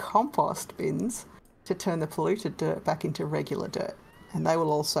build compost bins to turn the polluted dirt back into regular dirt. And they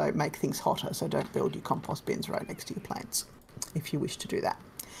will also make things hotter, so don't build your compost bins right next to your plants if you wish to do that.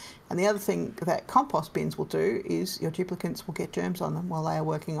 And the other thing that compost bins will do is your duplicants will get germs on them while they are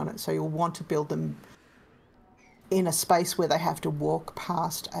working on it, so you'll want to build them in a space where they have to walk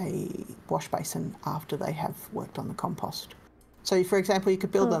past a wash basin after they have worked on the compost. So, for example, you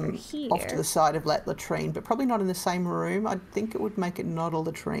could build them off to the side of that latrine, but probably not in the same room. I think it would make it not a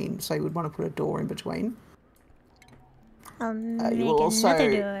latrine, so you would want to put a door in between. You will also,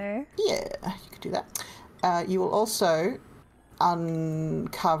 another door. Yeah, you could do that. You will also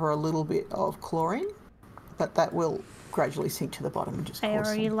uncover a little bit of chlorine, but that will gradually sink to the bottom and just cause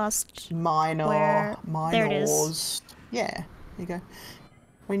already lost minors. There it is. Yeah, there you go.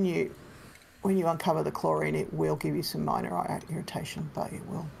 When you uncover the chlorine, it will give you some minor eye irritation, but it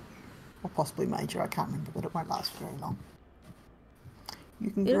will, or possibly major, I can't remember, but it won't last very long.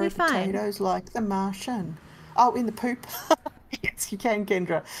 You can grow potatoes like the Martian. Oh, in the poop. Yes, you can,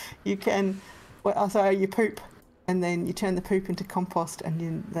 Kendra. You can, you poop, and then you turn the poop into compost,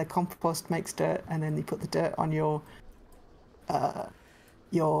 and the compost makes dirt, and then you put the dirt on your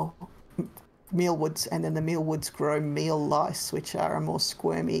mealwoods, and then the mealwoods grow meal lice, which are a more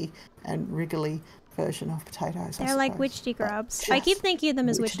squirmy and wriggly version of potatoes. They're like witchy grubs. I keep thinking of them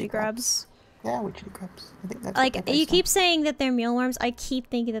as witchy grubs. Yeah, witchy grubs. I think that's like you keep saying that they're mealworms. I keep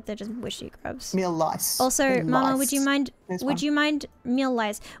thinking that they're just witchy grubs. Meal lice. Also, Mama, would you mind? Meal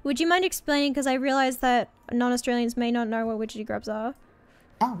lice? Would you mind explaining? Because I realize that non-Australians may not know what witchy grubs are.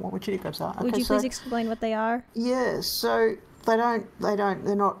 Oh, what witchy grubs are? Would you please explain what they are? Yeah. So they're not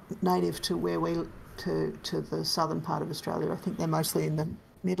native to to the southern part of Australia. I think they're mostly in the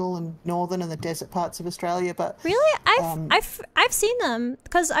middle and northern and the desert parts of Australia. But really, I've seen them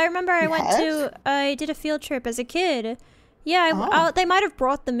because I remember I did a field trip as a kid. Yeah, they might have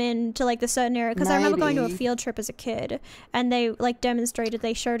brought them in to like the certain area because I remember going to a field trip as a kid and they like demonstrated.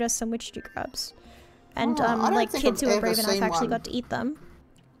 They showed us some witchy grubs, and like kids who were brave enough actually got to eat them.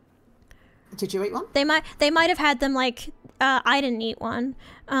 Did you eat one? They might have had them like. I didn't eat one,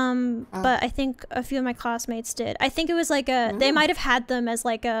 but I think a few of my classmates did. I think it was like they might have had them as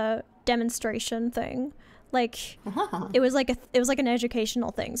like a demonstration thing, like it was like an educational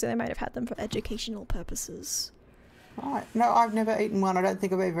thing. So they might have had them for educational purposes. Right. No, I've never eaten one. I don't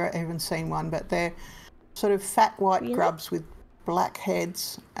think I've ever even seen one. But they're sort of fat white grubs with black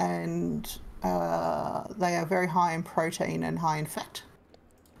heads, and they are very high in protein and high in fat,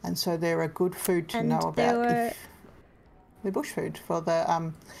 and so they're a good food to know about. They're bush food for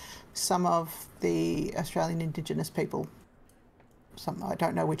the some of the Australian Indigenous people. I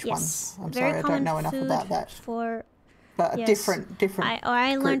don't know which ones. I'm sorry, I don't know enough about that. But different.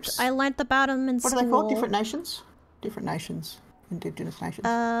 I learnt about them in school. What are they called? Different nations. Different nations. Indigenous nations.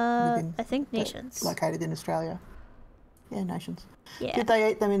 I think nations. Located in Australia. Yeah, nations. Yeah. Did they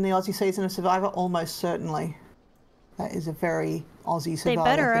eat them in the Aussie season of Survivor? Almost certainly. That is a very Aussie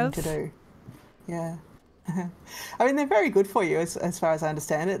Survivor thing to do. Yeah. I mean, they're very good for you as far as I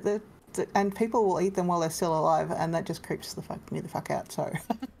understand it. And people will eat them while they're still alive, and that just creeps me the fuck out. So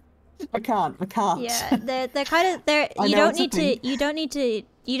I can't. Yeah, they're kind of you don't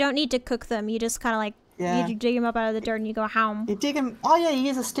need to cook them. You just kind of like you dig them up out of the dirt and you go home. You dig them. Oh yeah, you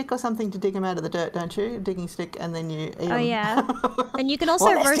use a stick or something to dig them out of the dirt, don't you? A digging stick, and then you eat them. Oh yeah, and you can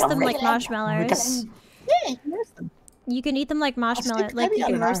also roast them like marshmallows. Yeah, you can roast them. You can eat them like marshmallows. Like you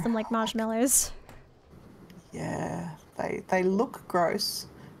can roast them like marshmallows. Yeah, they look gross,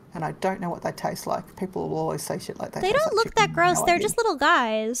 and I don't know what they taste like. People will always say shit like that. They don't look that gross. They're just little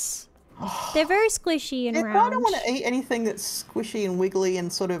guys. They're very squishy and round. I don't want to eat anything that's squishy and wiggly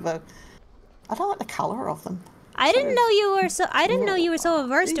and sort of I don't like the colour of them. I didn't know you were so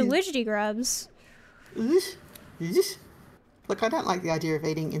averse to witchy grubs. Look, I don't like the idea of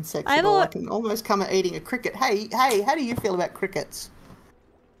eating insects at all. I can almost come at eating a cricket. Hey, how do you feel about crickets?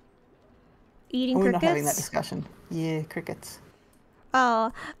 Eating crickets? We're not having that discussion. Yeah, crickets.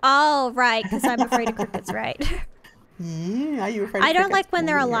 Oh, right, because I'm afraid of crickets, right? Yeah, are you afraid of crickets? I don't like when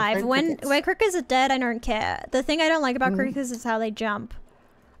they're alive. When crickets are dead, I don't care. The thing I don't like about crickets is how they jump.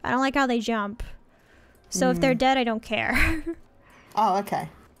 I don't like how they jump. So if they're dead, I don't care. Oh, okay.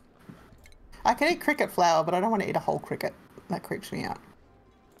 I can eat cricket flour, but I don't want to eat a whole cricket. That creeps me out.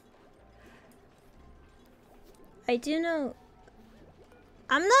 I do know...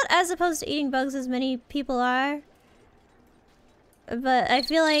 I'm not as opposed to eating bugs as many people are. But I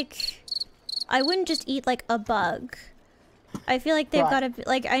feel like I wouldn't just eat like a bug. I feel like they've got to be,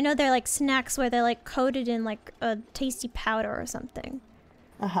 like, I know they're like snacks where they're like coated in like a tasty powder or something.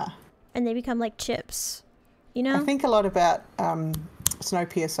 And they become like chips, you know? I think a lot about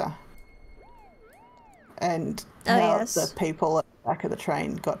Snowpiercer and how the people at the back of the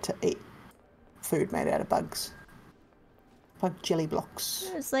train got to eat food made out of bugs. Bug jelly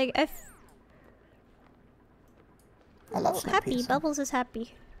blocks. It's like, I love Snowpiercer. Happy. Bubbles is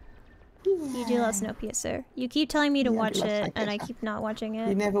happy. Yeah. You do love Snowpiercer. You keep telling me to watch it, and I keep not watching it.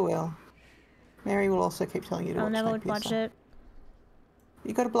 You never will. Mary will also keep telling you to watch Snowpiercer. I'll never watch it.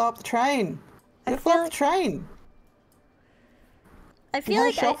 You got to blow up the train. You got to blow up the train. I feel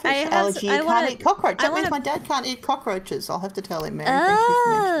like I have allergy. You can't eat cockroaches. That means my dad can't eat cockroaches. I'll have to tell him, Mary. Thank you for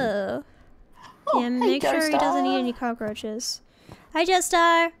mentioning. Yeah, make sure he doesn't eat any cockroaches. Hi,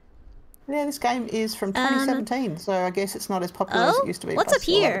 Joestar. Yeah, this game is from 2017, so I guess it's not as popular as it used to be. What's up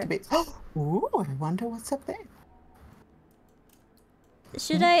here? Ooh, I wonder what's up there.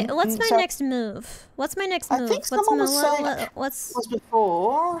 Should I? What's my next move? What's my next move? I think someone was saying was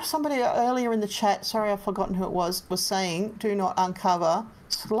before somebody earlier in the chat. Sorry, I've forgotten who it was. Was saying do not uncover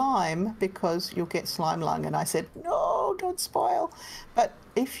slime because you'll get slime lung, and I said no, don't spoil. But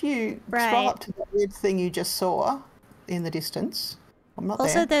if you scroll up to the weird thing you just saw in the distance. I'm not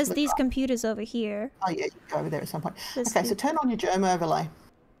also, there. There's these computers over here. Oh yeah, you can go over there at some point. Okay, so turn on your germ overlay.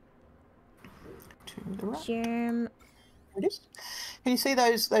 To the right. Germ. There it is. Can you see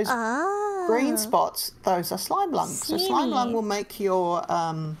those green spots? Those are slime lung. So slime lung will make your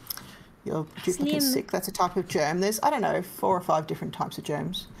duplicates sick. That's a type of germ. There's, I don't know, 4 or 5 different types of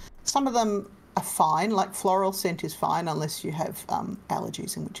germs. Some of them are fine, like floral scent is fine unless you have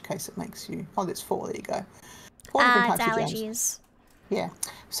allergies, in which case it makes you... Oh, there's 4. There you go. 4 different types of allergies. Germs. Yeah.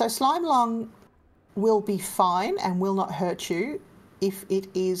 So slime lung will be fine and will not hurt you if it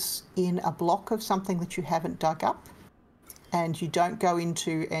is in a block of something that you haven't dug up and you don't go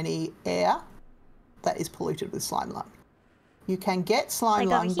into any air that is polluted with slime lung. You can get slime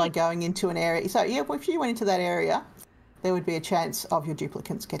lung by going into an area. So, yeah, if you went into that area, there would be a chance of your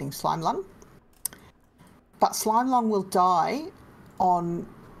duplicants getting slime lung. But slime lung will die on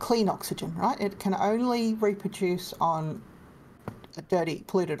clean oxygen, right? It can only reproduce on dirty,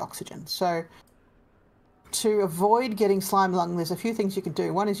 polluted oxygen. So to avoid getting slime lung, there's a few things you can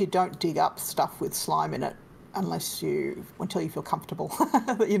do. One is you don't dig up stuff with slime in it until you feel comfortable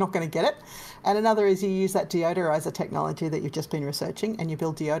that you're not going to get it. And another is you use that deodorizer technology that you've just been researching, and you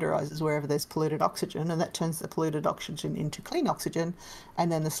build deodorizers wherever there's polluted oxygen, and that turns the polluted oxygen into clean oxygen,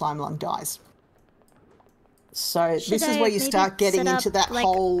 and then the slime lung dies. So this is where you start getting into that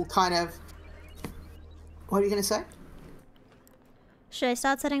whole kind of... What are you going to say? Should I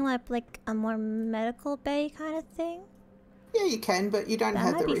start setting up like a more medical bay kind of thing? Yeah, you can, but you don't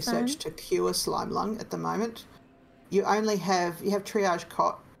have the research to cure slime lung at the moment. You only have triage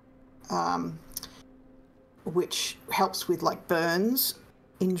cot, which helps with like burns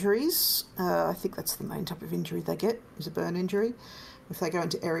injuries. I think that's the main type of injury they get, is a burn injury. If they go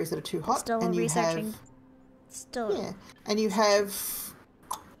into areas that are too hot. Still and you researching. Yeah, and you have...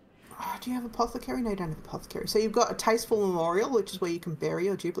 do you have apothecary? No, you don't have apothecary. So you've got a tasteful memorial, which is where you can bury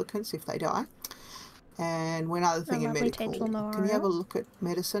your duplicates if they die. And one other thing in medical. Can you have a look at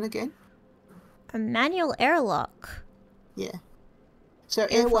medicine again? A manual airlock. Yeah. So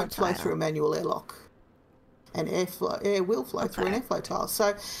air won't flow through a manual airlock. And air will flow through an airflow tile.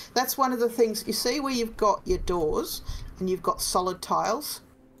 So that's one of the things. You see where you've got your doors and you've got solid tiles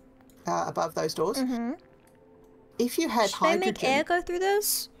above those doors? Mm-hmm. If you had hydrogen... Should I make air go through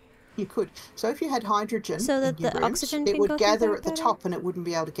those? You could. So if you had hydrogen, so that the oxygen can go through, it would gather at the top and it wouldn't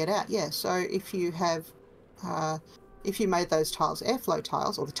be able to get out. Yeah. So if you have, if you made those tiles airflow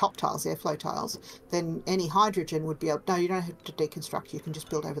tiles, or the top tiles airflow tiles, then any hydrogen would be able. No, you don't have to deconstruct. You can just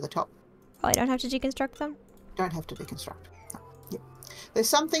build over the top. Oh, I don't have to deconstruct them. Don't have to deconstruct. No. Yeah. There's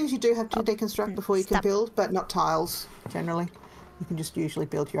some things you do have to deconstruct before you can build, but not tiles generally. You can just usually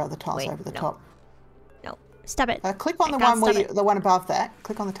build your other tiles over the top. Stop it. Click on the one above that.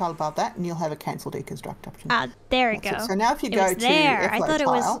 Click on the tile above that, and you'll have a cancel deconstruct option. Ah, there we go. So now if you go to airflow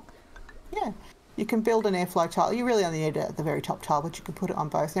tile, yeah, you can build an airflow tile. You really only need it at the very top tile, but you can put it on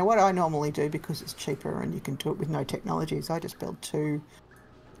both. Now, what I normally do, because it's cheaper and you can do it with no technology, is I just build 2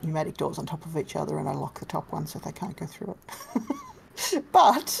 pneumatic doors on top of each other, and I lock the top one so they can't go through it.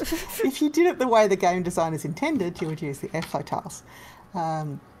 But if you did it the way the game designers intended, you would use the airflow tiles.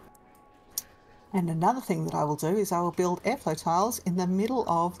 And another thing that I will do is I will build airflow tiles in the middle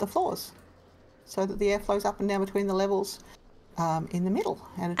of the floors so that the air flows up and down between the levels in the middle,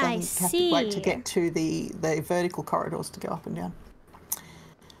 and it doesn't have to wait to get to the vertical corridors to go up and down.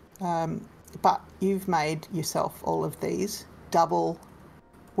 But you've made yourself all of these double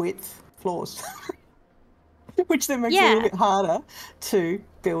width floors, which then makes it a little bit harder to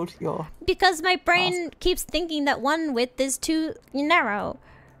build your... Because my brain keeps thinking that one width is too narrow.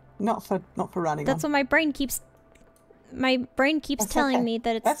 Not for running. That's what my brain keeps. My brain keeps telling me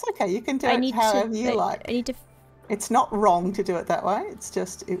that it's. That's okay. You can do it however you like. I need to. It's not wrong to do it that way. It's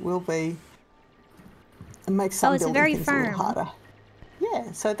just it will be. It makes some building things a little harder.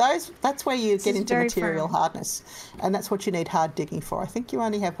 Yeah. So that's where you get into material hardness, and that's what you need hard digging for. I think you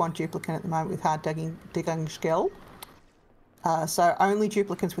only have one duplicate at the moment with hard digging skill. So only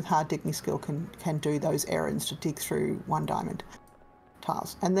duplicates with hard digging skill can do those errands to dig through 1 diamond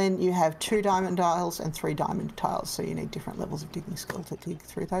tiles. And then you have 2 diamond tiles and 3 diamond tiles, so you need different levels of digging skill to dig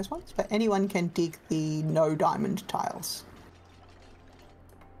through those ones. But anyone can dig the no diamond tiles.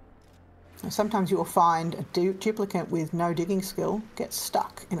 Now, sometimes you will find a duplicate with no digging skill gets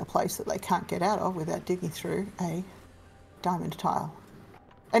stuck in a place that they can't get out of without digging through a diamond tile.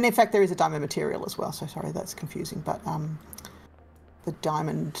 And in fact there is a diamond material as well, so sorry that's confusing, but the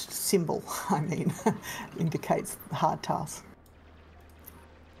diamond symbol, I mean, indicates the hard tiles.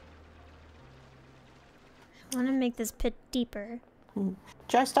 I want to make this pit deeper.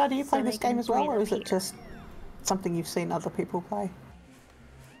 Joestar, do you play this game as well, or is it just something you've seen other people play?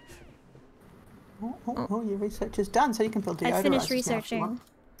 Oh, your research is done, so you can build deodorizers. I finished researching.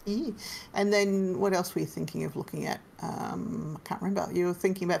 Yeah. And then what else were you thinking of looking at? I can't remember. You were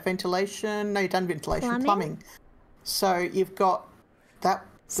thinking about ventilation. No, you've done ventilation. Plumbing. So you've got that.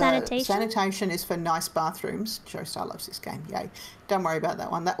 Sanitation? Sanitation is for nice bathrooms. Joestar loves this game. Yay. Don't worry about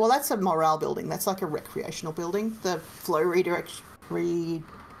that one. That's a morale building. That's like a recreational building. The flow redirection. You'll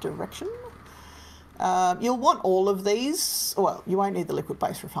want all of these. Well, you won't need the liquid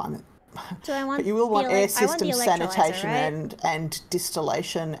base refinement. But you will want air system sanitation, right? and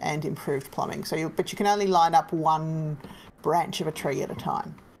distillation and improved plumbing. But you can only line up one branch of a tree at a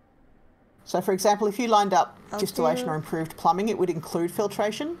time. So, for example, if you lined up distillation or improved plumbing, it would include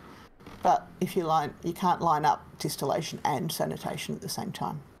filtration. But if you can't line up distillation and sanitation at the same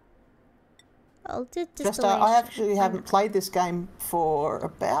time. I'll do distillation. I actually haven't played this game for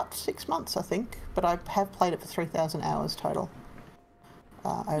about 6 months, I think. But I have played it for 3,000 hours total.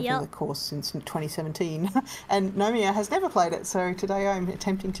 Over the course since 2017. And Nomia has never played it, so today I'm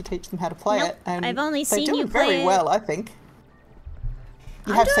attempting to teach them how to play it. And I've only seen you play very well, I think.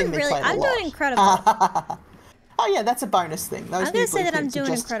 You have seen me play it a lot. I'm doing incredible. Oh yeah, that's a bonus thing. Those I'm going to say that I'm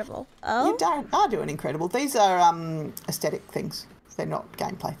doing incredible. Oh? You are doing incredible. These are aesthetic things. They're not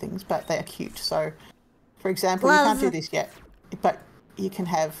gameplay things, but they are cute. So, for example, you can't do this yet, but you can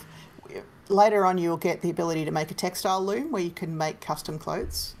have... Later on, you'll get the ability to make a textile loom where you can make custom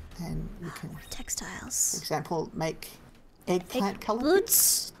clothes, and you can, textiles. For example, make eggplant coloured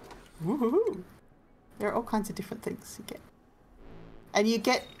boots. Woohoo! There are all kinds of different things you get, and you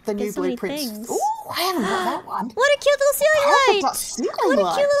get the new blueprints. Oh, I haven't got that one. What a cute little ceiling light! What a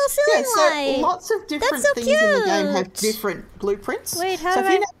cute little ceiling light! So lots of different things in the game have different blueprints. Wait, how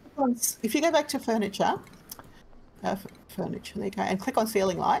if you go back to furniture, furniture, there you go, and click on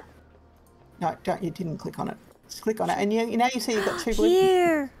ceiling light. No, you didn't click on it. Just click on it. And you see you've got 2 blueprints.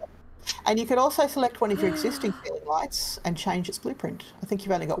 Here. And you could also select one of your existing ceiling lights and change its blueprint. I think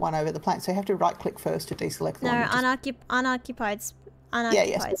you've only got one over the plant, so you have to right-click first to deselect the one. No, unoccupied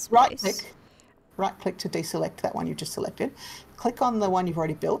space. Right-click to deselect that one you just selected. Click on the one you've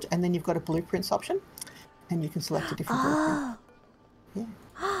already built, and then you've got a blueprints option, and you can select a different blueprint. Yeah.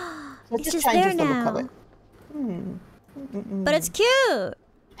 So it just changes the look of it. But it's cute.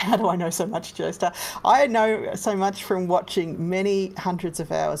 How do I know so much, Joestar? I know so much from watching many hundreds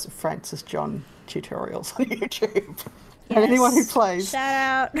of hours of Francis John tutorials on YouTube. Yes. And anyone who plays,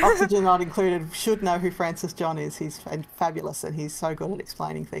 shout out. Oxygen Not Included, should know who Francis John is. He's fabulous, and he's so good at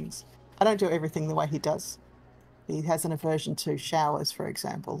explaining things. I don't do everything the way he does. He has an aversion to showers, for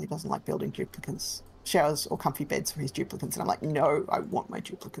example. He doesn't like building duplicates, showers or comfy beds for his duplicates. And I'm like, no, I want my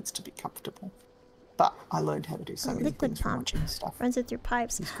duplicates to be comfortable. But I learned how to do so many things from watching stuff. Runs it through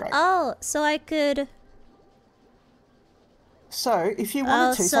pipes. He's great. Oh, so I could... So, if you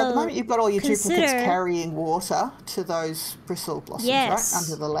wanted to, so at the moment you've got all your duplicates carrying water to those bristle blossoms, right,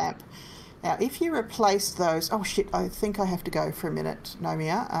 under the lamp. Now, if you replace those... Oh, shit, I think I have to go for a minute,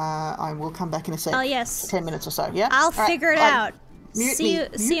 Nomia. I will come back in a sec. Oh, yes. 10 minutes or so, yeah? I'll figure it out. See you,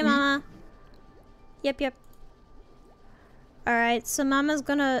 Mama. Yep. Alright, so Mama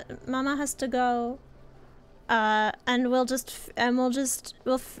has to go. And we're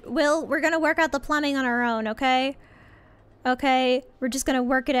gonna work out the plumbing on our own, okay? Okay, we're just gonna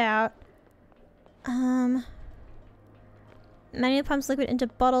work it out. Manual pumps liquid into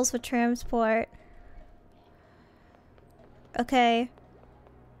bottles for transport. Okay.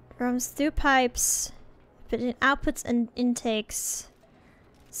 Runs through pipes, but in outputs and intakes.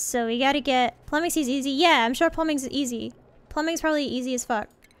 So we gotta get... Plumbing seems easy. Yeah, I'm sure plumbing's easy. Plumbing's probably easy as fuck.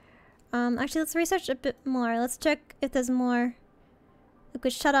 Actually, let's research a bit more. Let's check if there's more.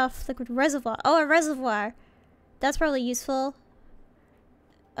 Liquid shutoff, liquid reservoir. Oh, a reservoir. That's probably useful.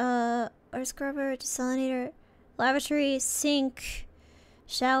 Air scrubber, desalinator, lavatory, sink,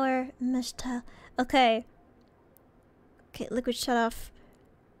 shower, mesh tile. Okay. Okay, liquid shutoff.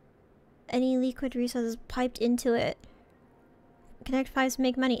 Any liquid resources piped into it. Connect pipes,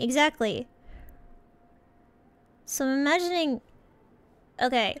 make money. Exactly. So I'm imagining...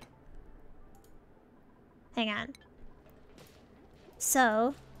 Okay. Hang on.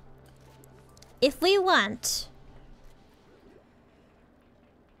 So, if we want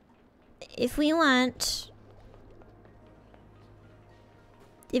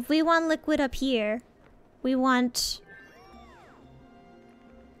liquid up here,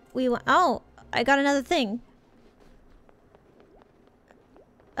 oh, I got another thing.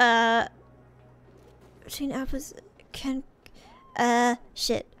 Between apples can,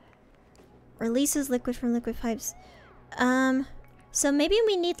 shit. Releases liquid from liquid pipes. So maybe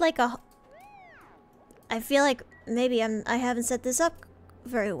we need like a... I feel like maybe I haven't set this up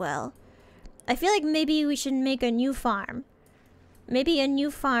very well. I feel like maybe we should make a new farm. Maybe a new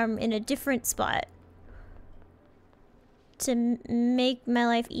farm in a different spot. To make my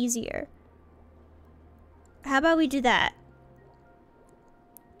life easier. How about we do that?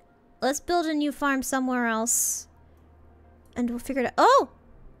 Let's build a new farm somewhere else. And we'll figure it out. Oh!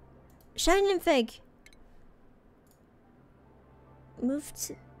 Shiny nymph egg. Move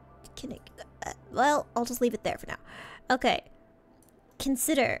to... well, I'll just leave it there for now. Okay.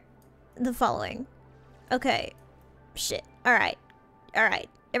 Consider the following. Okay. Shit. Alright. Alright.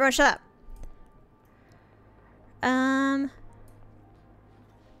 Everyone shut up.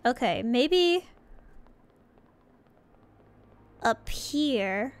 Okay, maybe... up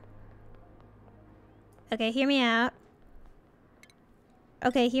here... Okay, hear me out.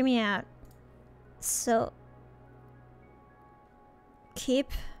 Okay, hear me out. So...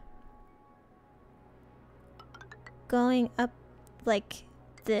 keep... going up like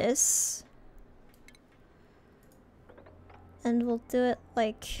this. And we'll do it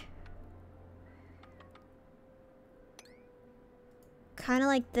like... kind of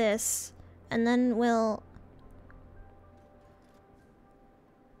like this. And then we'll...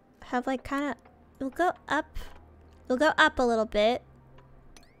 have like kind of... we'll go up. We'll go up a little bit.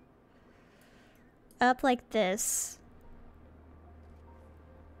 Up like this.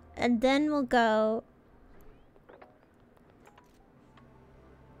 And then we'll go...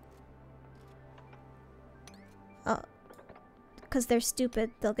 oh. Because they're stupid,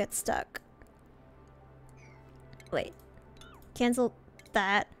 they'll get stuck. Wait. Cancel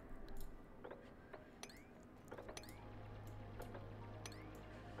that.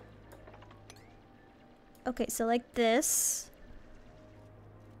 Okay, so like this.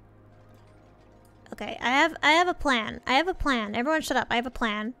 Okay, I have a plan. I have a plan. Everyone shut up. I have a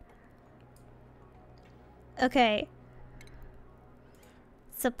plan. Okay.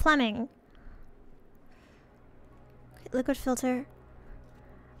 So plumbing. Liquid filter.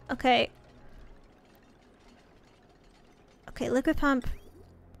 Okay. Okay, liquid pump.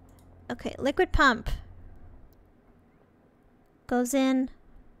 Okay, liquid pump. Goes in.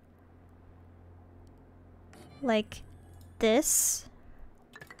 Like this.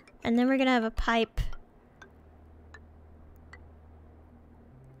 And then we're gonna have a pipe.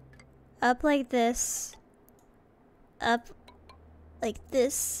 Up like this. Up like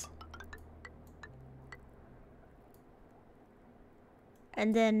this.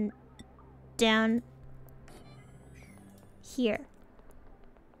 And then down here.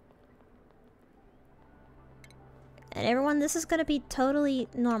 And everyone, this is gonna be totally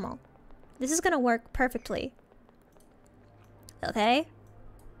normal. This is gonna work perfectly. Okay?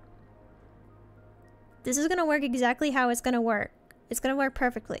 This is gonna work exactly how it's gonna work. It's gonna work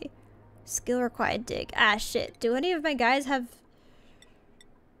perfectly. Skill required dig. Ah, shit. Do any of my guys have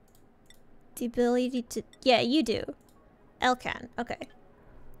the ability to... yeah, you do. Elle can. Okay.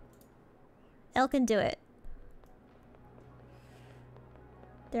 Elle can do it.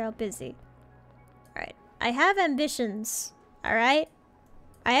 They're all busy. Alright. I have ambitions. Alright?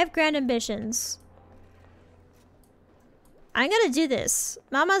 I have grand ambitions. I'm gonna do this.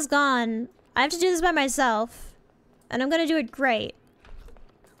 Mama's gone. I have to do this by myself. And I'm gonna do it great.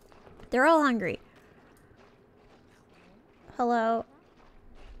 They're all hungry. Hello.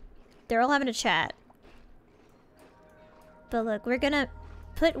 They're all having a chat. But look, we're gonna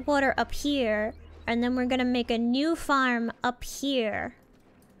put water up here. And then we're gonna make a new farm up here.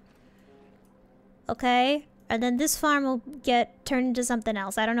 Okay? And then this farm will get turned into something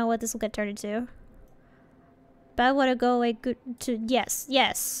else. I don't know what this will get turned into. But I want to go away to... Yes,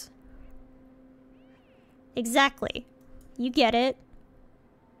 yes. Exactly. You get it.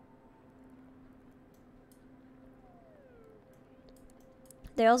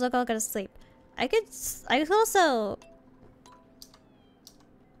 They also all go to sleep. I could also...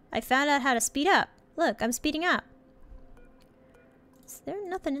 I found out how to speed up. Look, I'm speeding up. Is there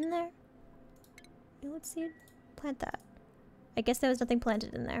nothing in there? Let's see. Plant that. I guess there was nothing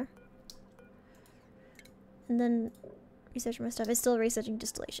planted in there. And then researching my stuff. It's still researching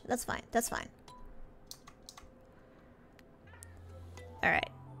distillation. That's fine. That's fine. Alright.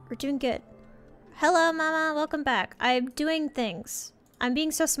 We're doing good. Hello, Mama. Welcome back. I'm doing things. I'm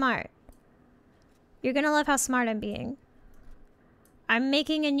being so smart. You're gonna love how smart I'm being. I'm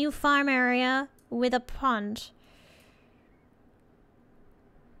making a new farm area with a pond.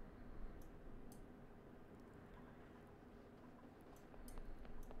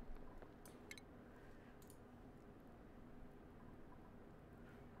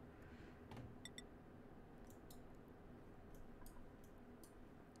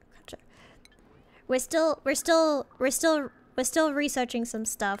 We're still researching some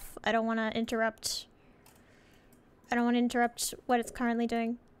stuff. I don't want to interrupt. I don't want to interrupt what it's currently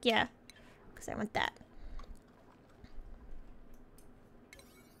doing. Yeah, because I want that.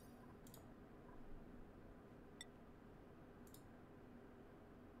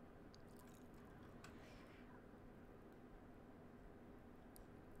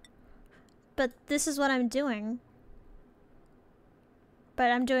 But this is what I'm doing. But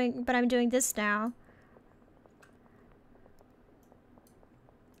I'm doing this now.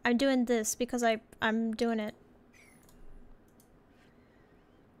 I'm doing this because I'm doing it.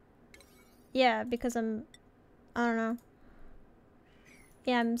 Yeah, because I don't know.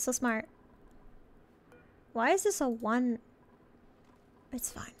 Yeah, I'm so smart. Why is this a 1?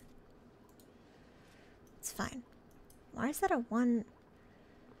 It's fine. It's fine. Why is that a 1?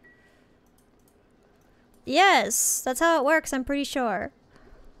 Yes, that's how it works, I'm pretty sure.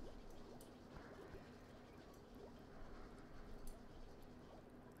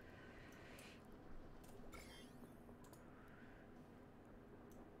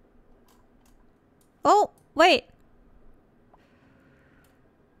 Oh, wait.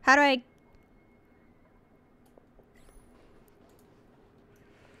 How do I...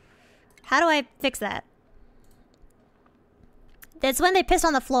 How do I fix that? It's when they piss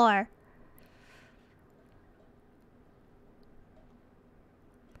on the floor.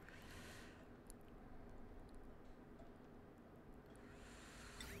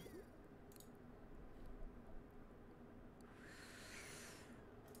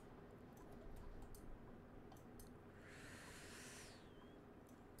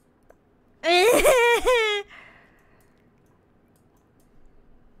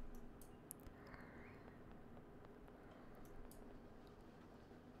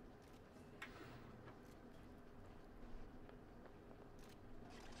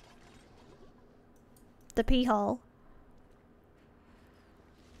 The pee hole.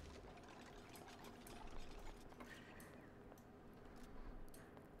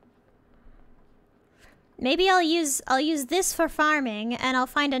 Maybe I'll use this for farming and I'll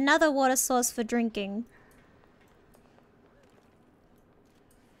find another water source for drinking.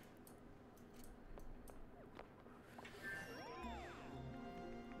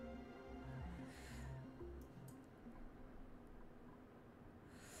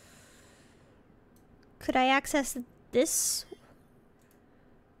 Could I access this?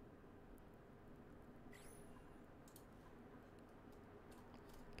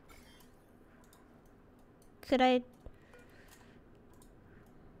 Could I...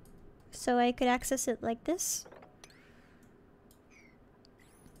 So I could access it like this?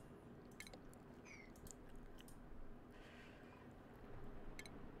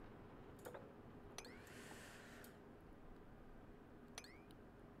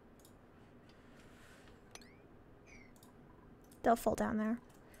 They'll fall down there.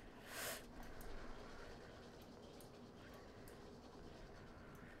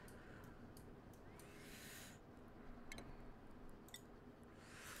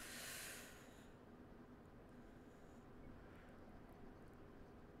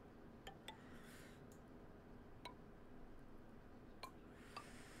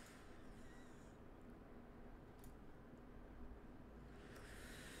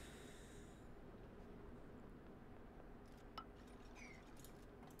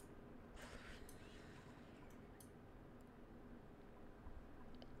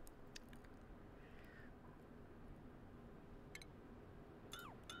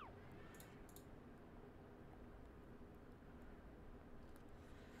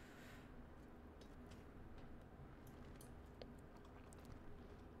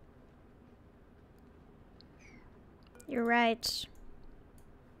 You're right.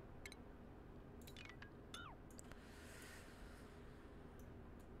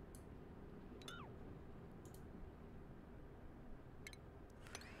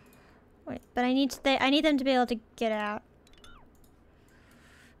 Wait, but I need them to be able to get out.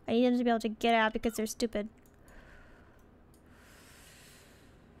 I need them to be able to get out because they're stupid.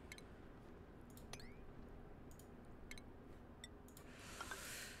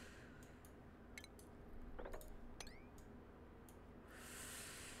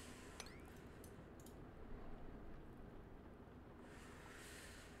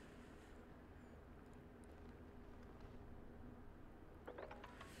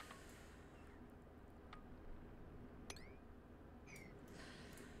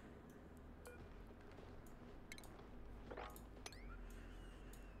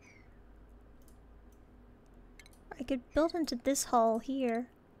 I could build into this hole here.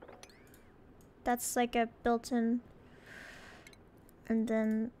 That's like a built-in, and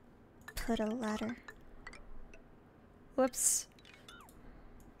then put a ladder. Whoops.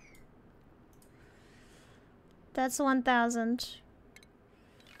 That's 1,000.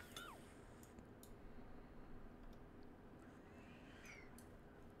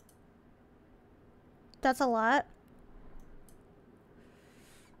 That's a lot.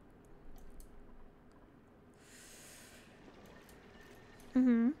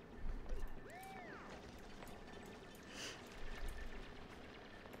 Mm-hmm.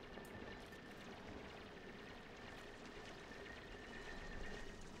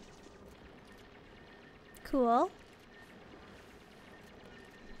 Cool.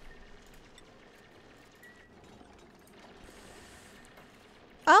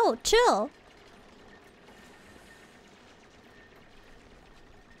 Oh, chill.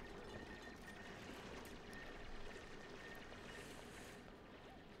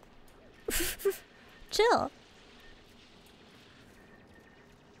 Chill.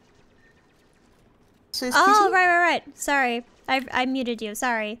 Oh, right. Sorry. I muted you.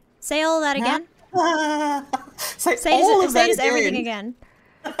 Sorry. Say all that again. say just everything again.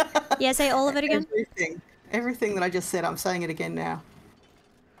 Yeah, say all of it again. Everything that I just said, I'm saying it again now.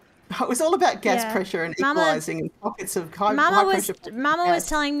 It was all about gas pressure and equalizing and pockets of high pressure. Mama was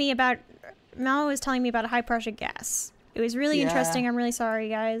telling me about high pressure gas. It was really interesting. I'm really sorry,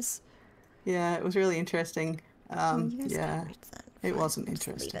 guys. Yeah, it was really interesting. Yeah, it wasn't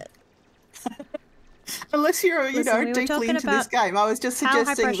interesting. Leave it. Unless you're, deeply into this game. I was just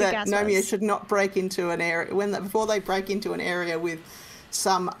suggesting that Nomia should not break into an area before they break into an area with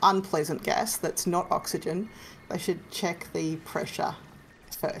some unpleasant gas that's not oxygen. They should check the pressure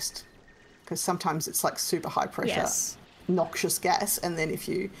first, because sometimes it's like super high pressure, noxious gas, and then if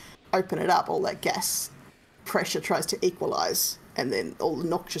you open it up, all that gas pressure tries to equalize, and then all the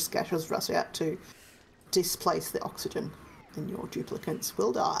noxious gases rush out to displace the oxygen, and your duplicants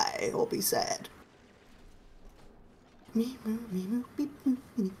will die or be sad.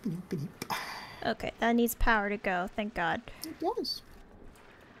 Okay, that needs power to go. Thank God. It does.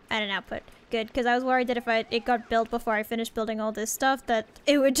 And an output. Good, because I was worried that if it got built before I finished building all this stuff, that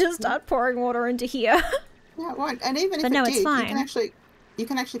it would just start pouring water into here. Yeah, it won't. And even if it did, it's fine. You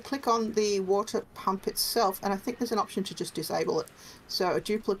can actually click on the water pump itself, and I think there's an option to just disable it. So a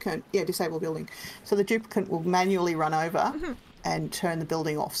duplicant, disable building. So the duplicant will manually run over and turn the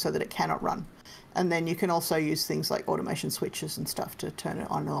building off so that it cannot run. And then you can also use things like automation switches and stuff to turn it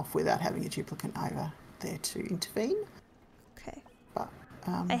on and off without having a duplicant over there to intervene. Okay. But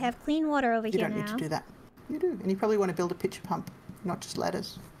I have clean water over here now. You don't need to do that. You do. And you probably want to build a pitcher pump, not just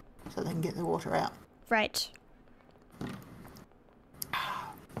ladders, so they can get the water out. Right.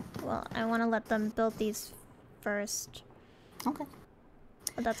 Well, I want to let them build these first. Okay.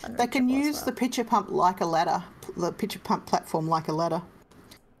 But that's they can use the pitcher pump like a ladder, the pitcher pump platform like a ladder.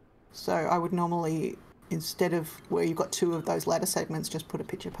 So I would normally, instead of where you've got two of those ladder segments, just put a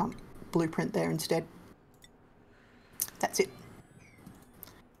pitcher pump blueprint there instead. That's it.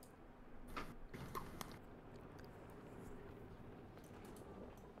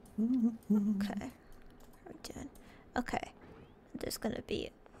 Okay. We're doing. Okay. There's gonna be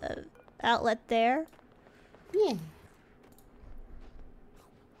an outlet there. Yeah.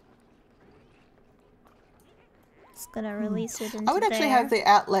 It's gonna release it into I would actually have the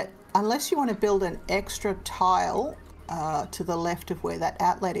outlet, unless you want to build an extra tile to the left of where that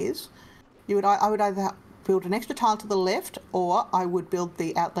outlet is. I would either build an extra tile to the left, or I would build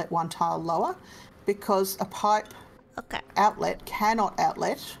the outlet one tile lower, because a pipe outlet cannot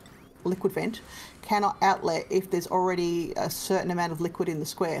outlet, liquid vent, cannot outlet if there's already a certain amount of liquid in the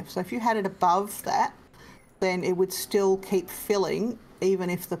square. So if you had it above that, then it would still keep filling even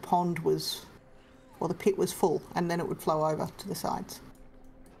if the pond was or the pit was full, and then it would flow over to the sides.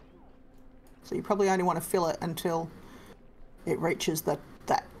 So you probably only want to fill it until it reaches that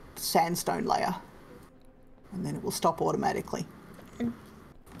sandstone layer, and then it will stop automatically. And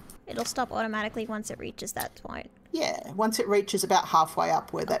it'll stop automatically once it reaches that point. Yeah, once it reaches about halfway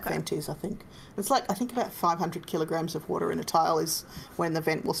up where that vent is, I think. It's like, I think about 500 kilograms of water in a tile is when the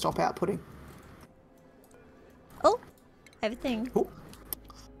vent will stop outputting. Oh, I have a thing. Ooh.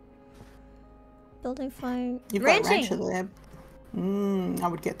 Building flying. You've got a rancher there. I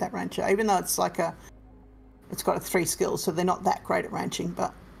would get that rancher, even though it's like it's got 3 skills, so they're not that great at ranching,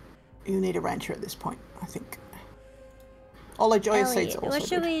 but you need a rancher at this point, I think. Although Joya Seeds also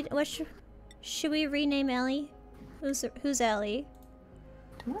should we rename Ellie? Who's Ellie?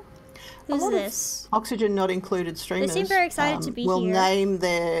 Who's this? Oxygen Not Included streamers. They seem very excited to be will here. Will name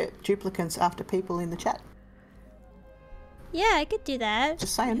their duplicants after people in the chat. Yeah, I could do that.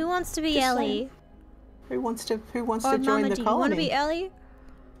 Just saying. Who wants to be Ellie? Saying. Who wants to join Mama, the colony? do you want to be Ellie?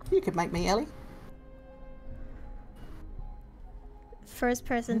 You could make me Ellie. First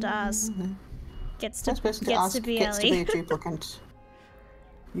person to ask gets to be a Ellie. duplicant.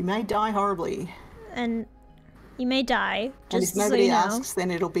 You may die horribly. And you may die. And Just if nobody so you asks,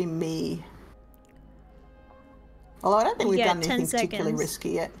 then it'll be me. Although I don't think we've done anything particularly risky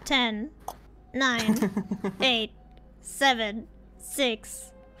yet. 10, 9, 8, 7,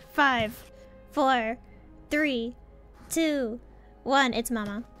 6, 5, 4, 3, 2, 1. It's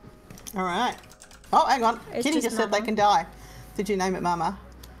Mama. All right. Oh, hang on. It's Kitty just said they can die. Did you name it Mama?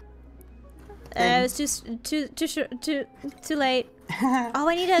 It was too late. Oh,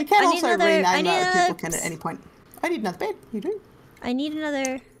 I need You can also another. rename I need a another duplicant at any point. I need another bed. You do. I need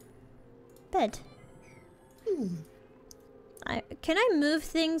another bed. Can I move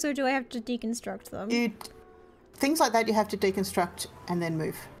things, or do I have to deconstruct them? Things like that you have to deconstruct and then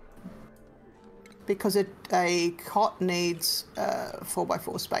move. Because a cot needs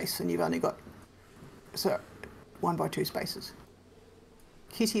 4x4 space, and you've only got 1x2 spaces.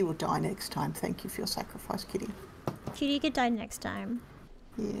 Kitty will die next time. Thank you for your sacrifice, Kitty. Kitty could die next time.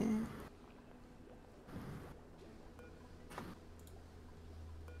 Yeah.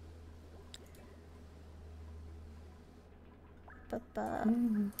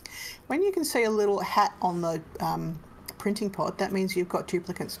 When you can see a little hat on the printing pod, that means you've got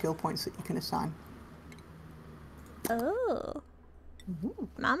duplicate skill points that you can assign. Oh.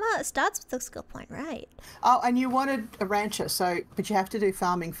 Mama starts with the skill point, right? Oh, and you wanted a rancher, but you have to do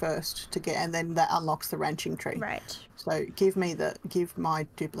farming first to get, and then that unlocks the ranching tree. Right. So give my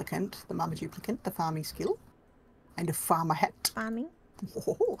duplicant, the Mama duplicant, the farming skill, and a farmer hat. Farming.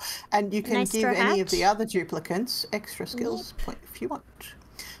 Oh, and you can give any of the other duplicants extra skills if you want.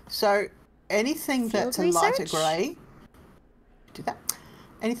 So anything that's a lighter grey, do that.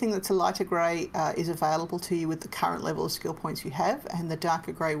 Anything that's a lighter grey is available to you with the current level of skill points you have, and the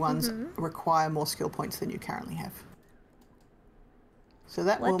darker grey ones require more skill points than you currently have. So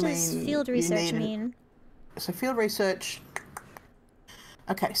that will mean... What does field research mean? So field research...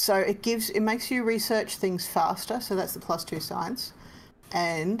 Okay, so it makes you research things faster, so that's the +2 science.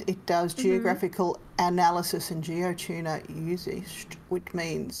 And it does geographical analysis and geotuner usage, which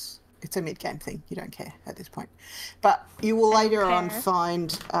means... It's a mid-game thing. You don't care at this point. But you will later on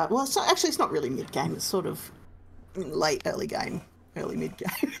find... well, it's not really mid-game. It's sort of early game, early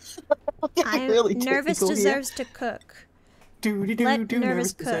mid-game. Really nervous deserves to cook. Let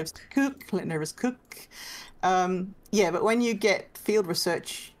nervous deserves to cook. Let nervous cook. Yeah, but when you get field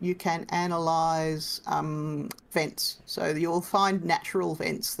research, you can analyse vents. So you'll find natural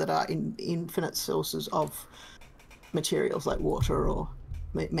vents that are in infinite sources of materials like water or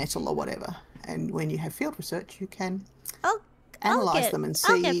metal or whatever, and when you have field research you can analyze them and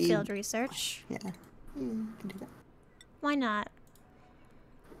see. I'll get field research. Yeah, you can do that. Why not?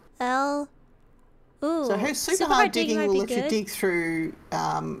 Ooh. So super hard digging will let you dig through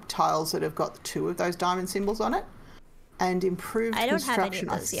tiles that have got 2 of those diamond symbols on it, and improved construction. I don't have any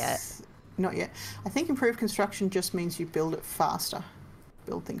of those yet. Not yet. I think improved construction just means you build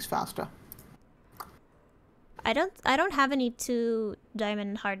things faster. I don't have any 2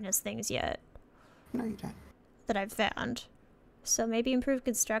 diamond hardness things yet. No, you don't. That I've found. So maybe improved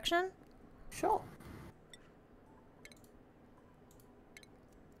construction? Sure.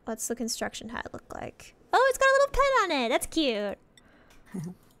 What's the construction hat look like? Oh, it's got a little pen on it. That's cute.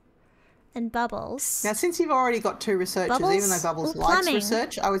 And bubbles. Now, since you've already got 2 researchers, even though Bubbles likes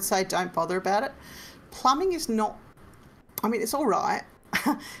research, I would say don't bother about it. Plumbing is not... I mean, it's all right.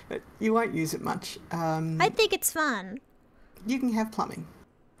 But you won't use it much. I think it's fun. You can have plumbing.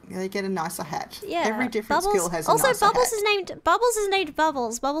 They get a nicer hat. Yeah. Every different skill has a also, nicer Bubbles hat. is named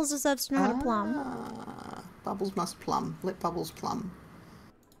Bubbles. Bubbles deserves to know how to plum. Bubbles must plum. Let Bubbles plum.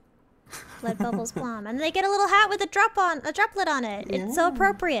 Let Bubbles plum. And they get a little hat with a droplet on it. Yeah. It's so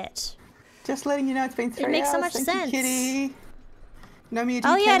appropriate. Just letting you know it's been 3 hours. It makes so much Thank sense. You, Kitty. Nomia,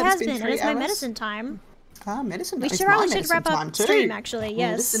 oh yeah, it has been. It is my medicine time. Medicine time. We probably should wrap up stream, actually.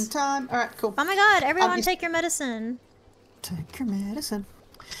 Yes. Medicine time. All right, cool. Oh my god, everyone take your medicine. Take your medicine.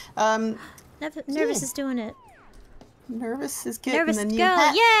 Nervous is doing it. Nervous is getting Nervous the new girl.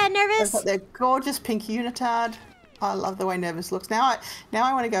 hat. Yeah, Nervous. They've got their gorgeous pink unitard. I love the way Nervous looks. Now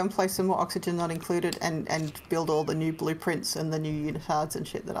I want to go and play some more Oxygen Not Included and build all the new blueprints and the new unitards and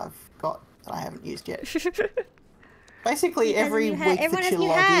shit that I've got that I haven't used yet. Basically, every week that you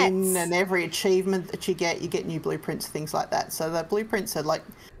log in and every achievement that you get new blueprints, things like that. So the blueprints are like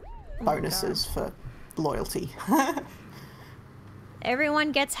bonuses for loyalty.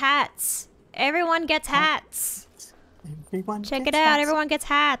 Everyone gets hats. Everyone gets hats. Everyone Check it out. Everyone gets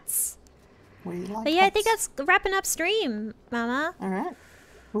hats. We like but yeah, hats. I think that's wrapping up stream, Mama. All right.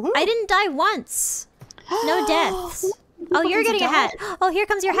 I didn't die once. No deaths. Oh, you're getting a hat. Oh, here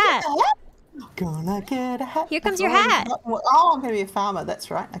comes your hat. Gonna get a hat. Here comes your hat. Oh, I'm gonna be a farmer. That's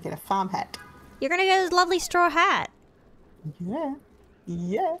right. I get a farm hat. You're gonna get a lovely straw hat. Yeah.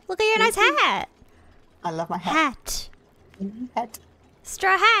 Yeah. Look at your nice hat. I love my hat. Hat.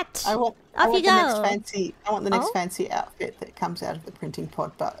 Straw hat. I want you go. I want the next fancy outfit that comes out of the printing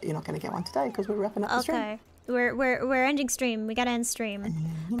pod, but you're not going to get one today because we're wrapping up the stream. Okay. We're ending stream. We gotta end stream.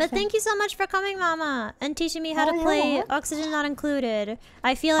 But thank you so much for coming, Mama, and teaching me how to play Oxygen Not Included.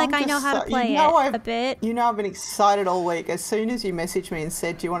 I feel like I know how to play it a bit. You know, I've been excited all week. As soon as you messaged me and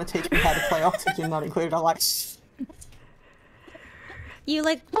said, "Do you want to teach me how to play Oxygen Not Included?" I'm like, You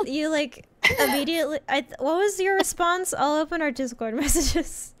immediately. What was your response? I'll open our Discord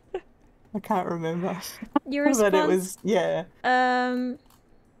messages. I can't remember. Your response. But it was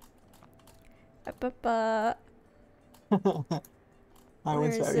I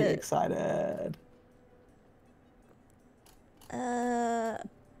was very excited.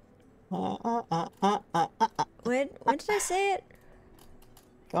 When did I say it?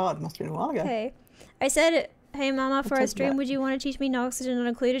 God, must have been a while ago. Okay, I said, "Hey, Mama, for our stream, would you want to teach me no Oxygen Not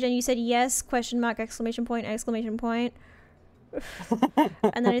Included?" And you said yes! Question mark! Exclamation point! Exclamation point!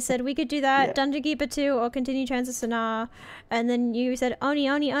 And then I said we could do that. Yeah. Dungeon Keeper 2 or continue Chance of Sanaa. And then you said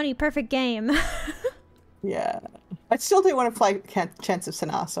Oni, perfect game. Yeah, I still do want to play Chance of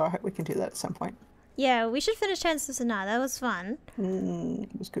Sanaa, so I hope we can do that at some point. Yeah, we should finish Chance of Sanaa. That was fun. It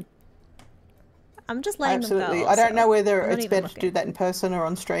was good. I'm just letting them go. I don't know whether it's better to do that in person or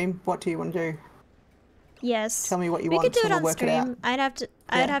on stream. What do you want to do? Yes. Tell me what you want. We could do it on work stream. I'd have to.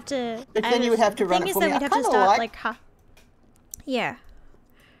 But then you would have to run it for me. We'd have to start Yeah.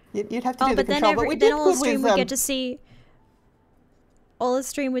 You'd have to do the control. But then all the stream would get to see. All the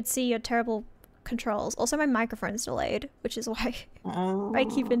stream would see your terrible controls. Also, my microphone's delayed, which is why I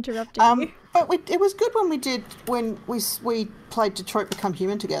keep interrupting you. But it was good when we played Detroit Become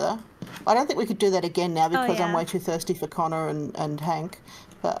Human together. I don't think we could do that again now because I'm way too thirsty for Connor and Hank.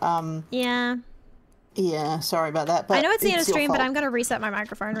 But yeah. Yeah, sorry about that. But I know it's the end of stream, but I'm gonna reset my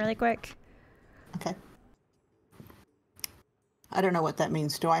microphone really quick. Okay. I don't know what that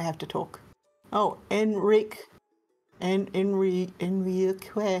means. Do I have to talk? Oh, Enrique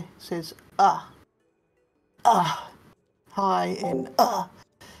says hi and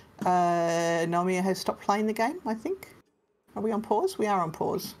Nomia has stopped playing the game, I think. Are we on pause? We are on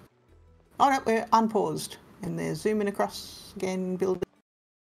pause. Oh no, we're unpaused. And they're zooming across again, building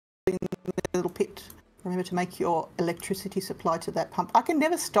the little pit. Remember to make your electricity supply to that pump. I can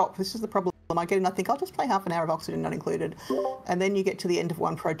never stop. This is the problem. I get in, I think I'll just play half an hour of Oxygen Not Included. And then you get to the end of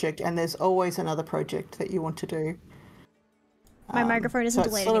one project and there's always another project that you want to do. My microphone isn't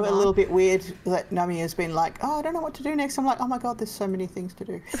delayed anymore. It's sort of a little bit weird that Nomia's been like, oh, I don't know what to do next. I'm like, oh my God, there's so many things to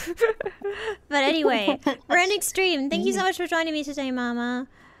do. But anyway, we're ending stream. Thank you so much for joining me today, Mama.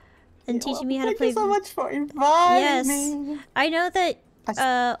 And teaching me how to play. Thank you so much for inviting me. I know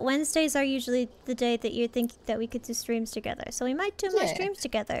that Wednesdays are usually the day that you think that we could do streams together. So we might do more streams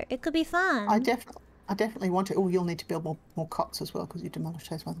together. It could be fun. I definitely want to. Oh, you'll need to build more cots as well because you demolished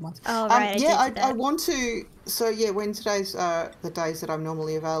those other ones. Oh, right. I want to. So, yeah, Wednesdays are the days that I'm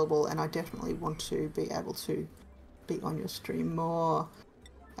normally available, and I definitely want to be able to be on your stream more.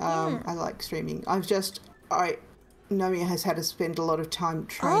 I like streaming. Nomia has had to spend a lot of time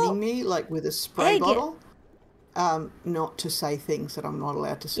training me, like with a spray bottle. Not to say things that I'm not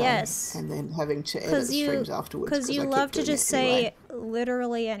allowed to say. Yes. And then having to edit the streams afterwards. Because you love to just say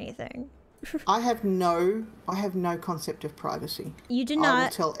literally anything. I have no concept of privacy. You do I will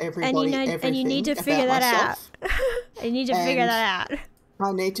not. tell everybody everything and you need to figure about that myself. out. You need to figure that out.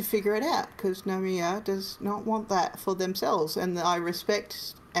 I need to figure it out because Nomia does not want that for themselves, and I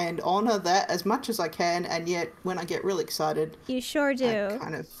respect and honor that as much as I can. And yet, when I get really excited, you sure do.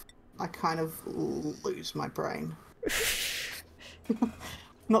 I kind of lose my brain.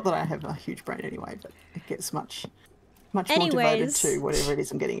 Not that I have a huge brain anyway, but it gets much more devoted to whatever it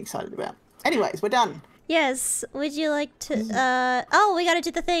is I'm getting excited about. Anyways, we're done. Yes. Would you like to? Oh, we gotta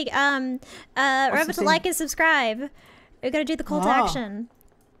do the thing. Remember to like and subscribe. We gotta do the call to action.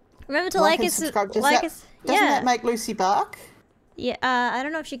 Remember to like and subscribe. Doesn't that make Lucy bark? Yeah. I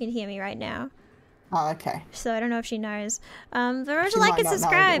don't know if she can hear me right now. Oh, okay. So I don't know if she knows. But remember to like and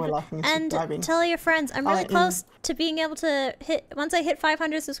subscribe and tell your friends. I'm really close to being able to once I hit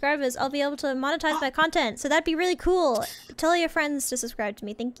 500 subscribers, I'll be able to monetize my content. So that'd be really cool. Tell your friends to subscribe to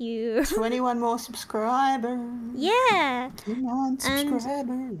me. Thank you. 21 more subscribers. Yeah. 21 subscribers.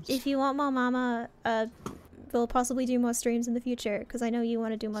 And if you want more mama, we'll possibly do more streams in the future because I know you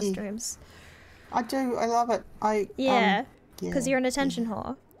want to do more streams. I do. I love it. Because you're an attention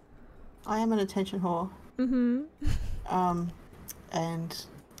whore. I am an attention whore. And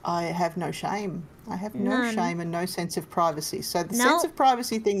I have no shame. I have no shame and no sense of privacy. So the sense of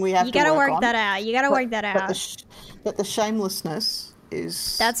privacy thing we have to work on. You gotta work that out. You gotta work that out. But the shamelessness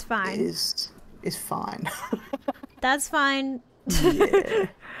is... That's fine. Is fine. That's fine. Yeah.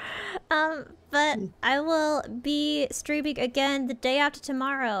 But I will be streaming again the day after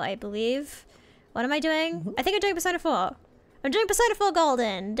tomorrow, I believe. What am I doing? I think I'm doing Persona 4. I'm doing Persona 4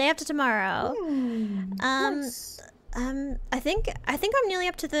 Golden day after tomorrow. Nice. I think I'm nearly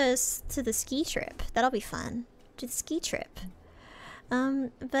up to the ski trip. That'll be fun. To the ski trip.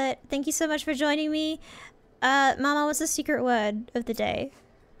 But thank you so much for joining me. Mama, what's the secret word of the day?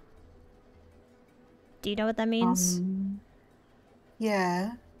 Do you know what that means?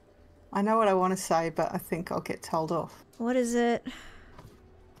 Yeah. I know what I want to say, but I think I'll get told off. What is it?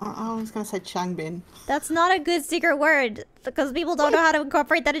 I was going to say Changbin. That's not a good secret word, because people don't know how to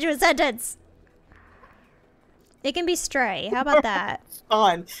incorporate that into a sentence. It can be stray. How about that?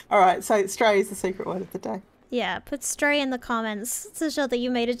 Fine. Alright, so stray is the secret word of the day. Yeah, put stray in the comments to show that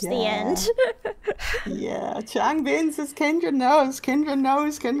you made it to the end. Yeah, Changbin says Kendra knows. Kendra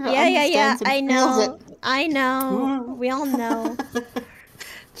knows. Kendra understands and I know. feels it. I know. We all know.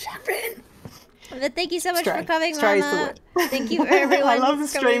 Changbin. But thank you so much for coming, Mama. Thank you, everyone. I love the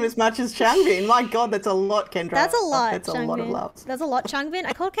stream as much as Changbin. My God, that's a lot, Kendra. That's a lot. That's a lot of love. That's a lot, Changbin.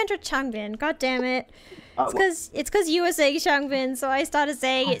 I called Kendra Changbin. God damn it. It's because you were saying Changbin, so I started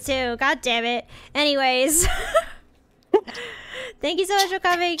saying it too. God damn it. Anyways, thank you so much for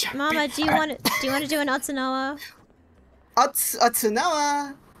coming, Mama. Do you want to do an Otsunoa?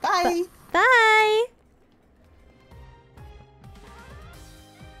 Otsunoa. Bye. Bye.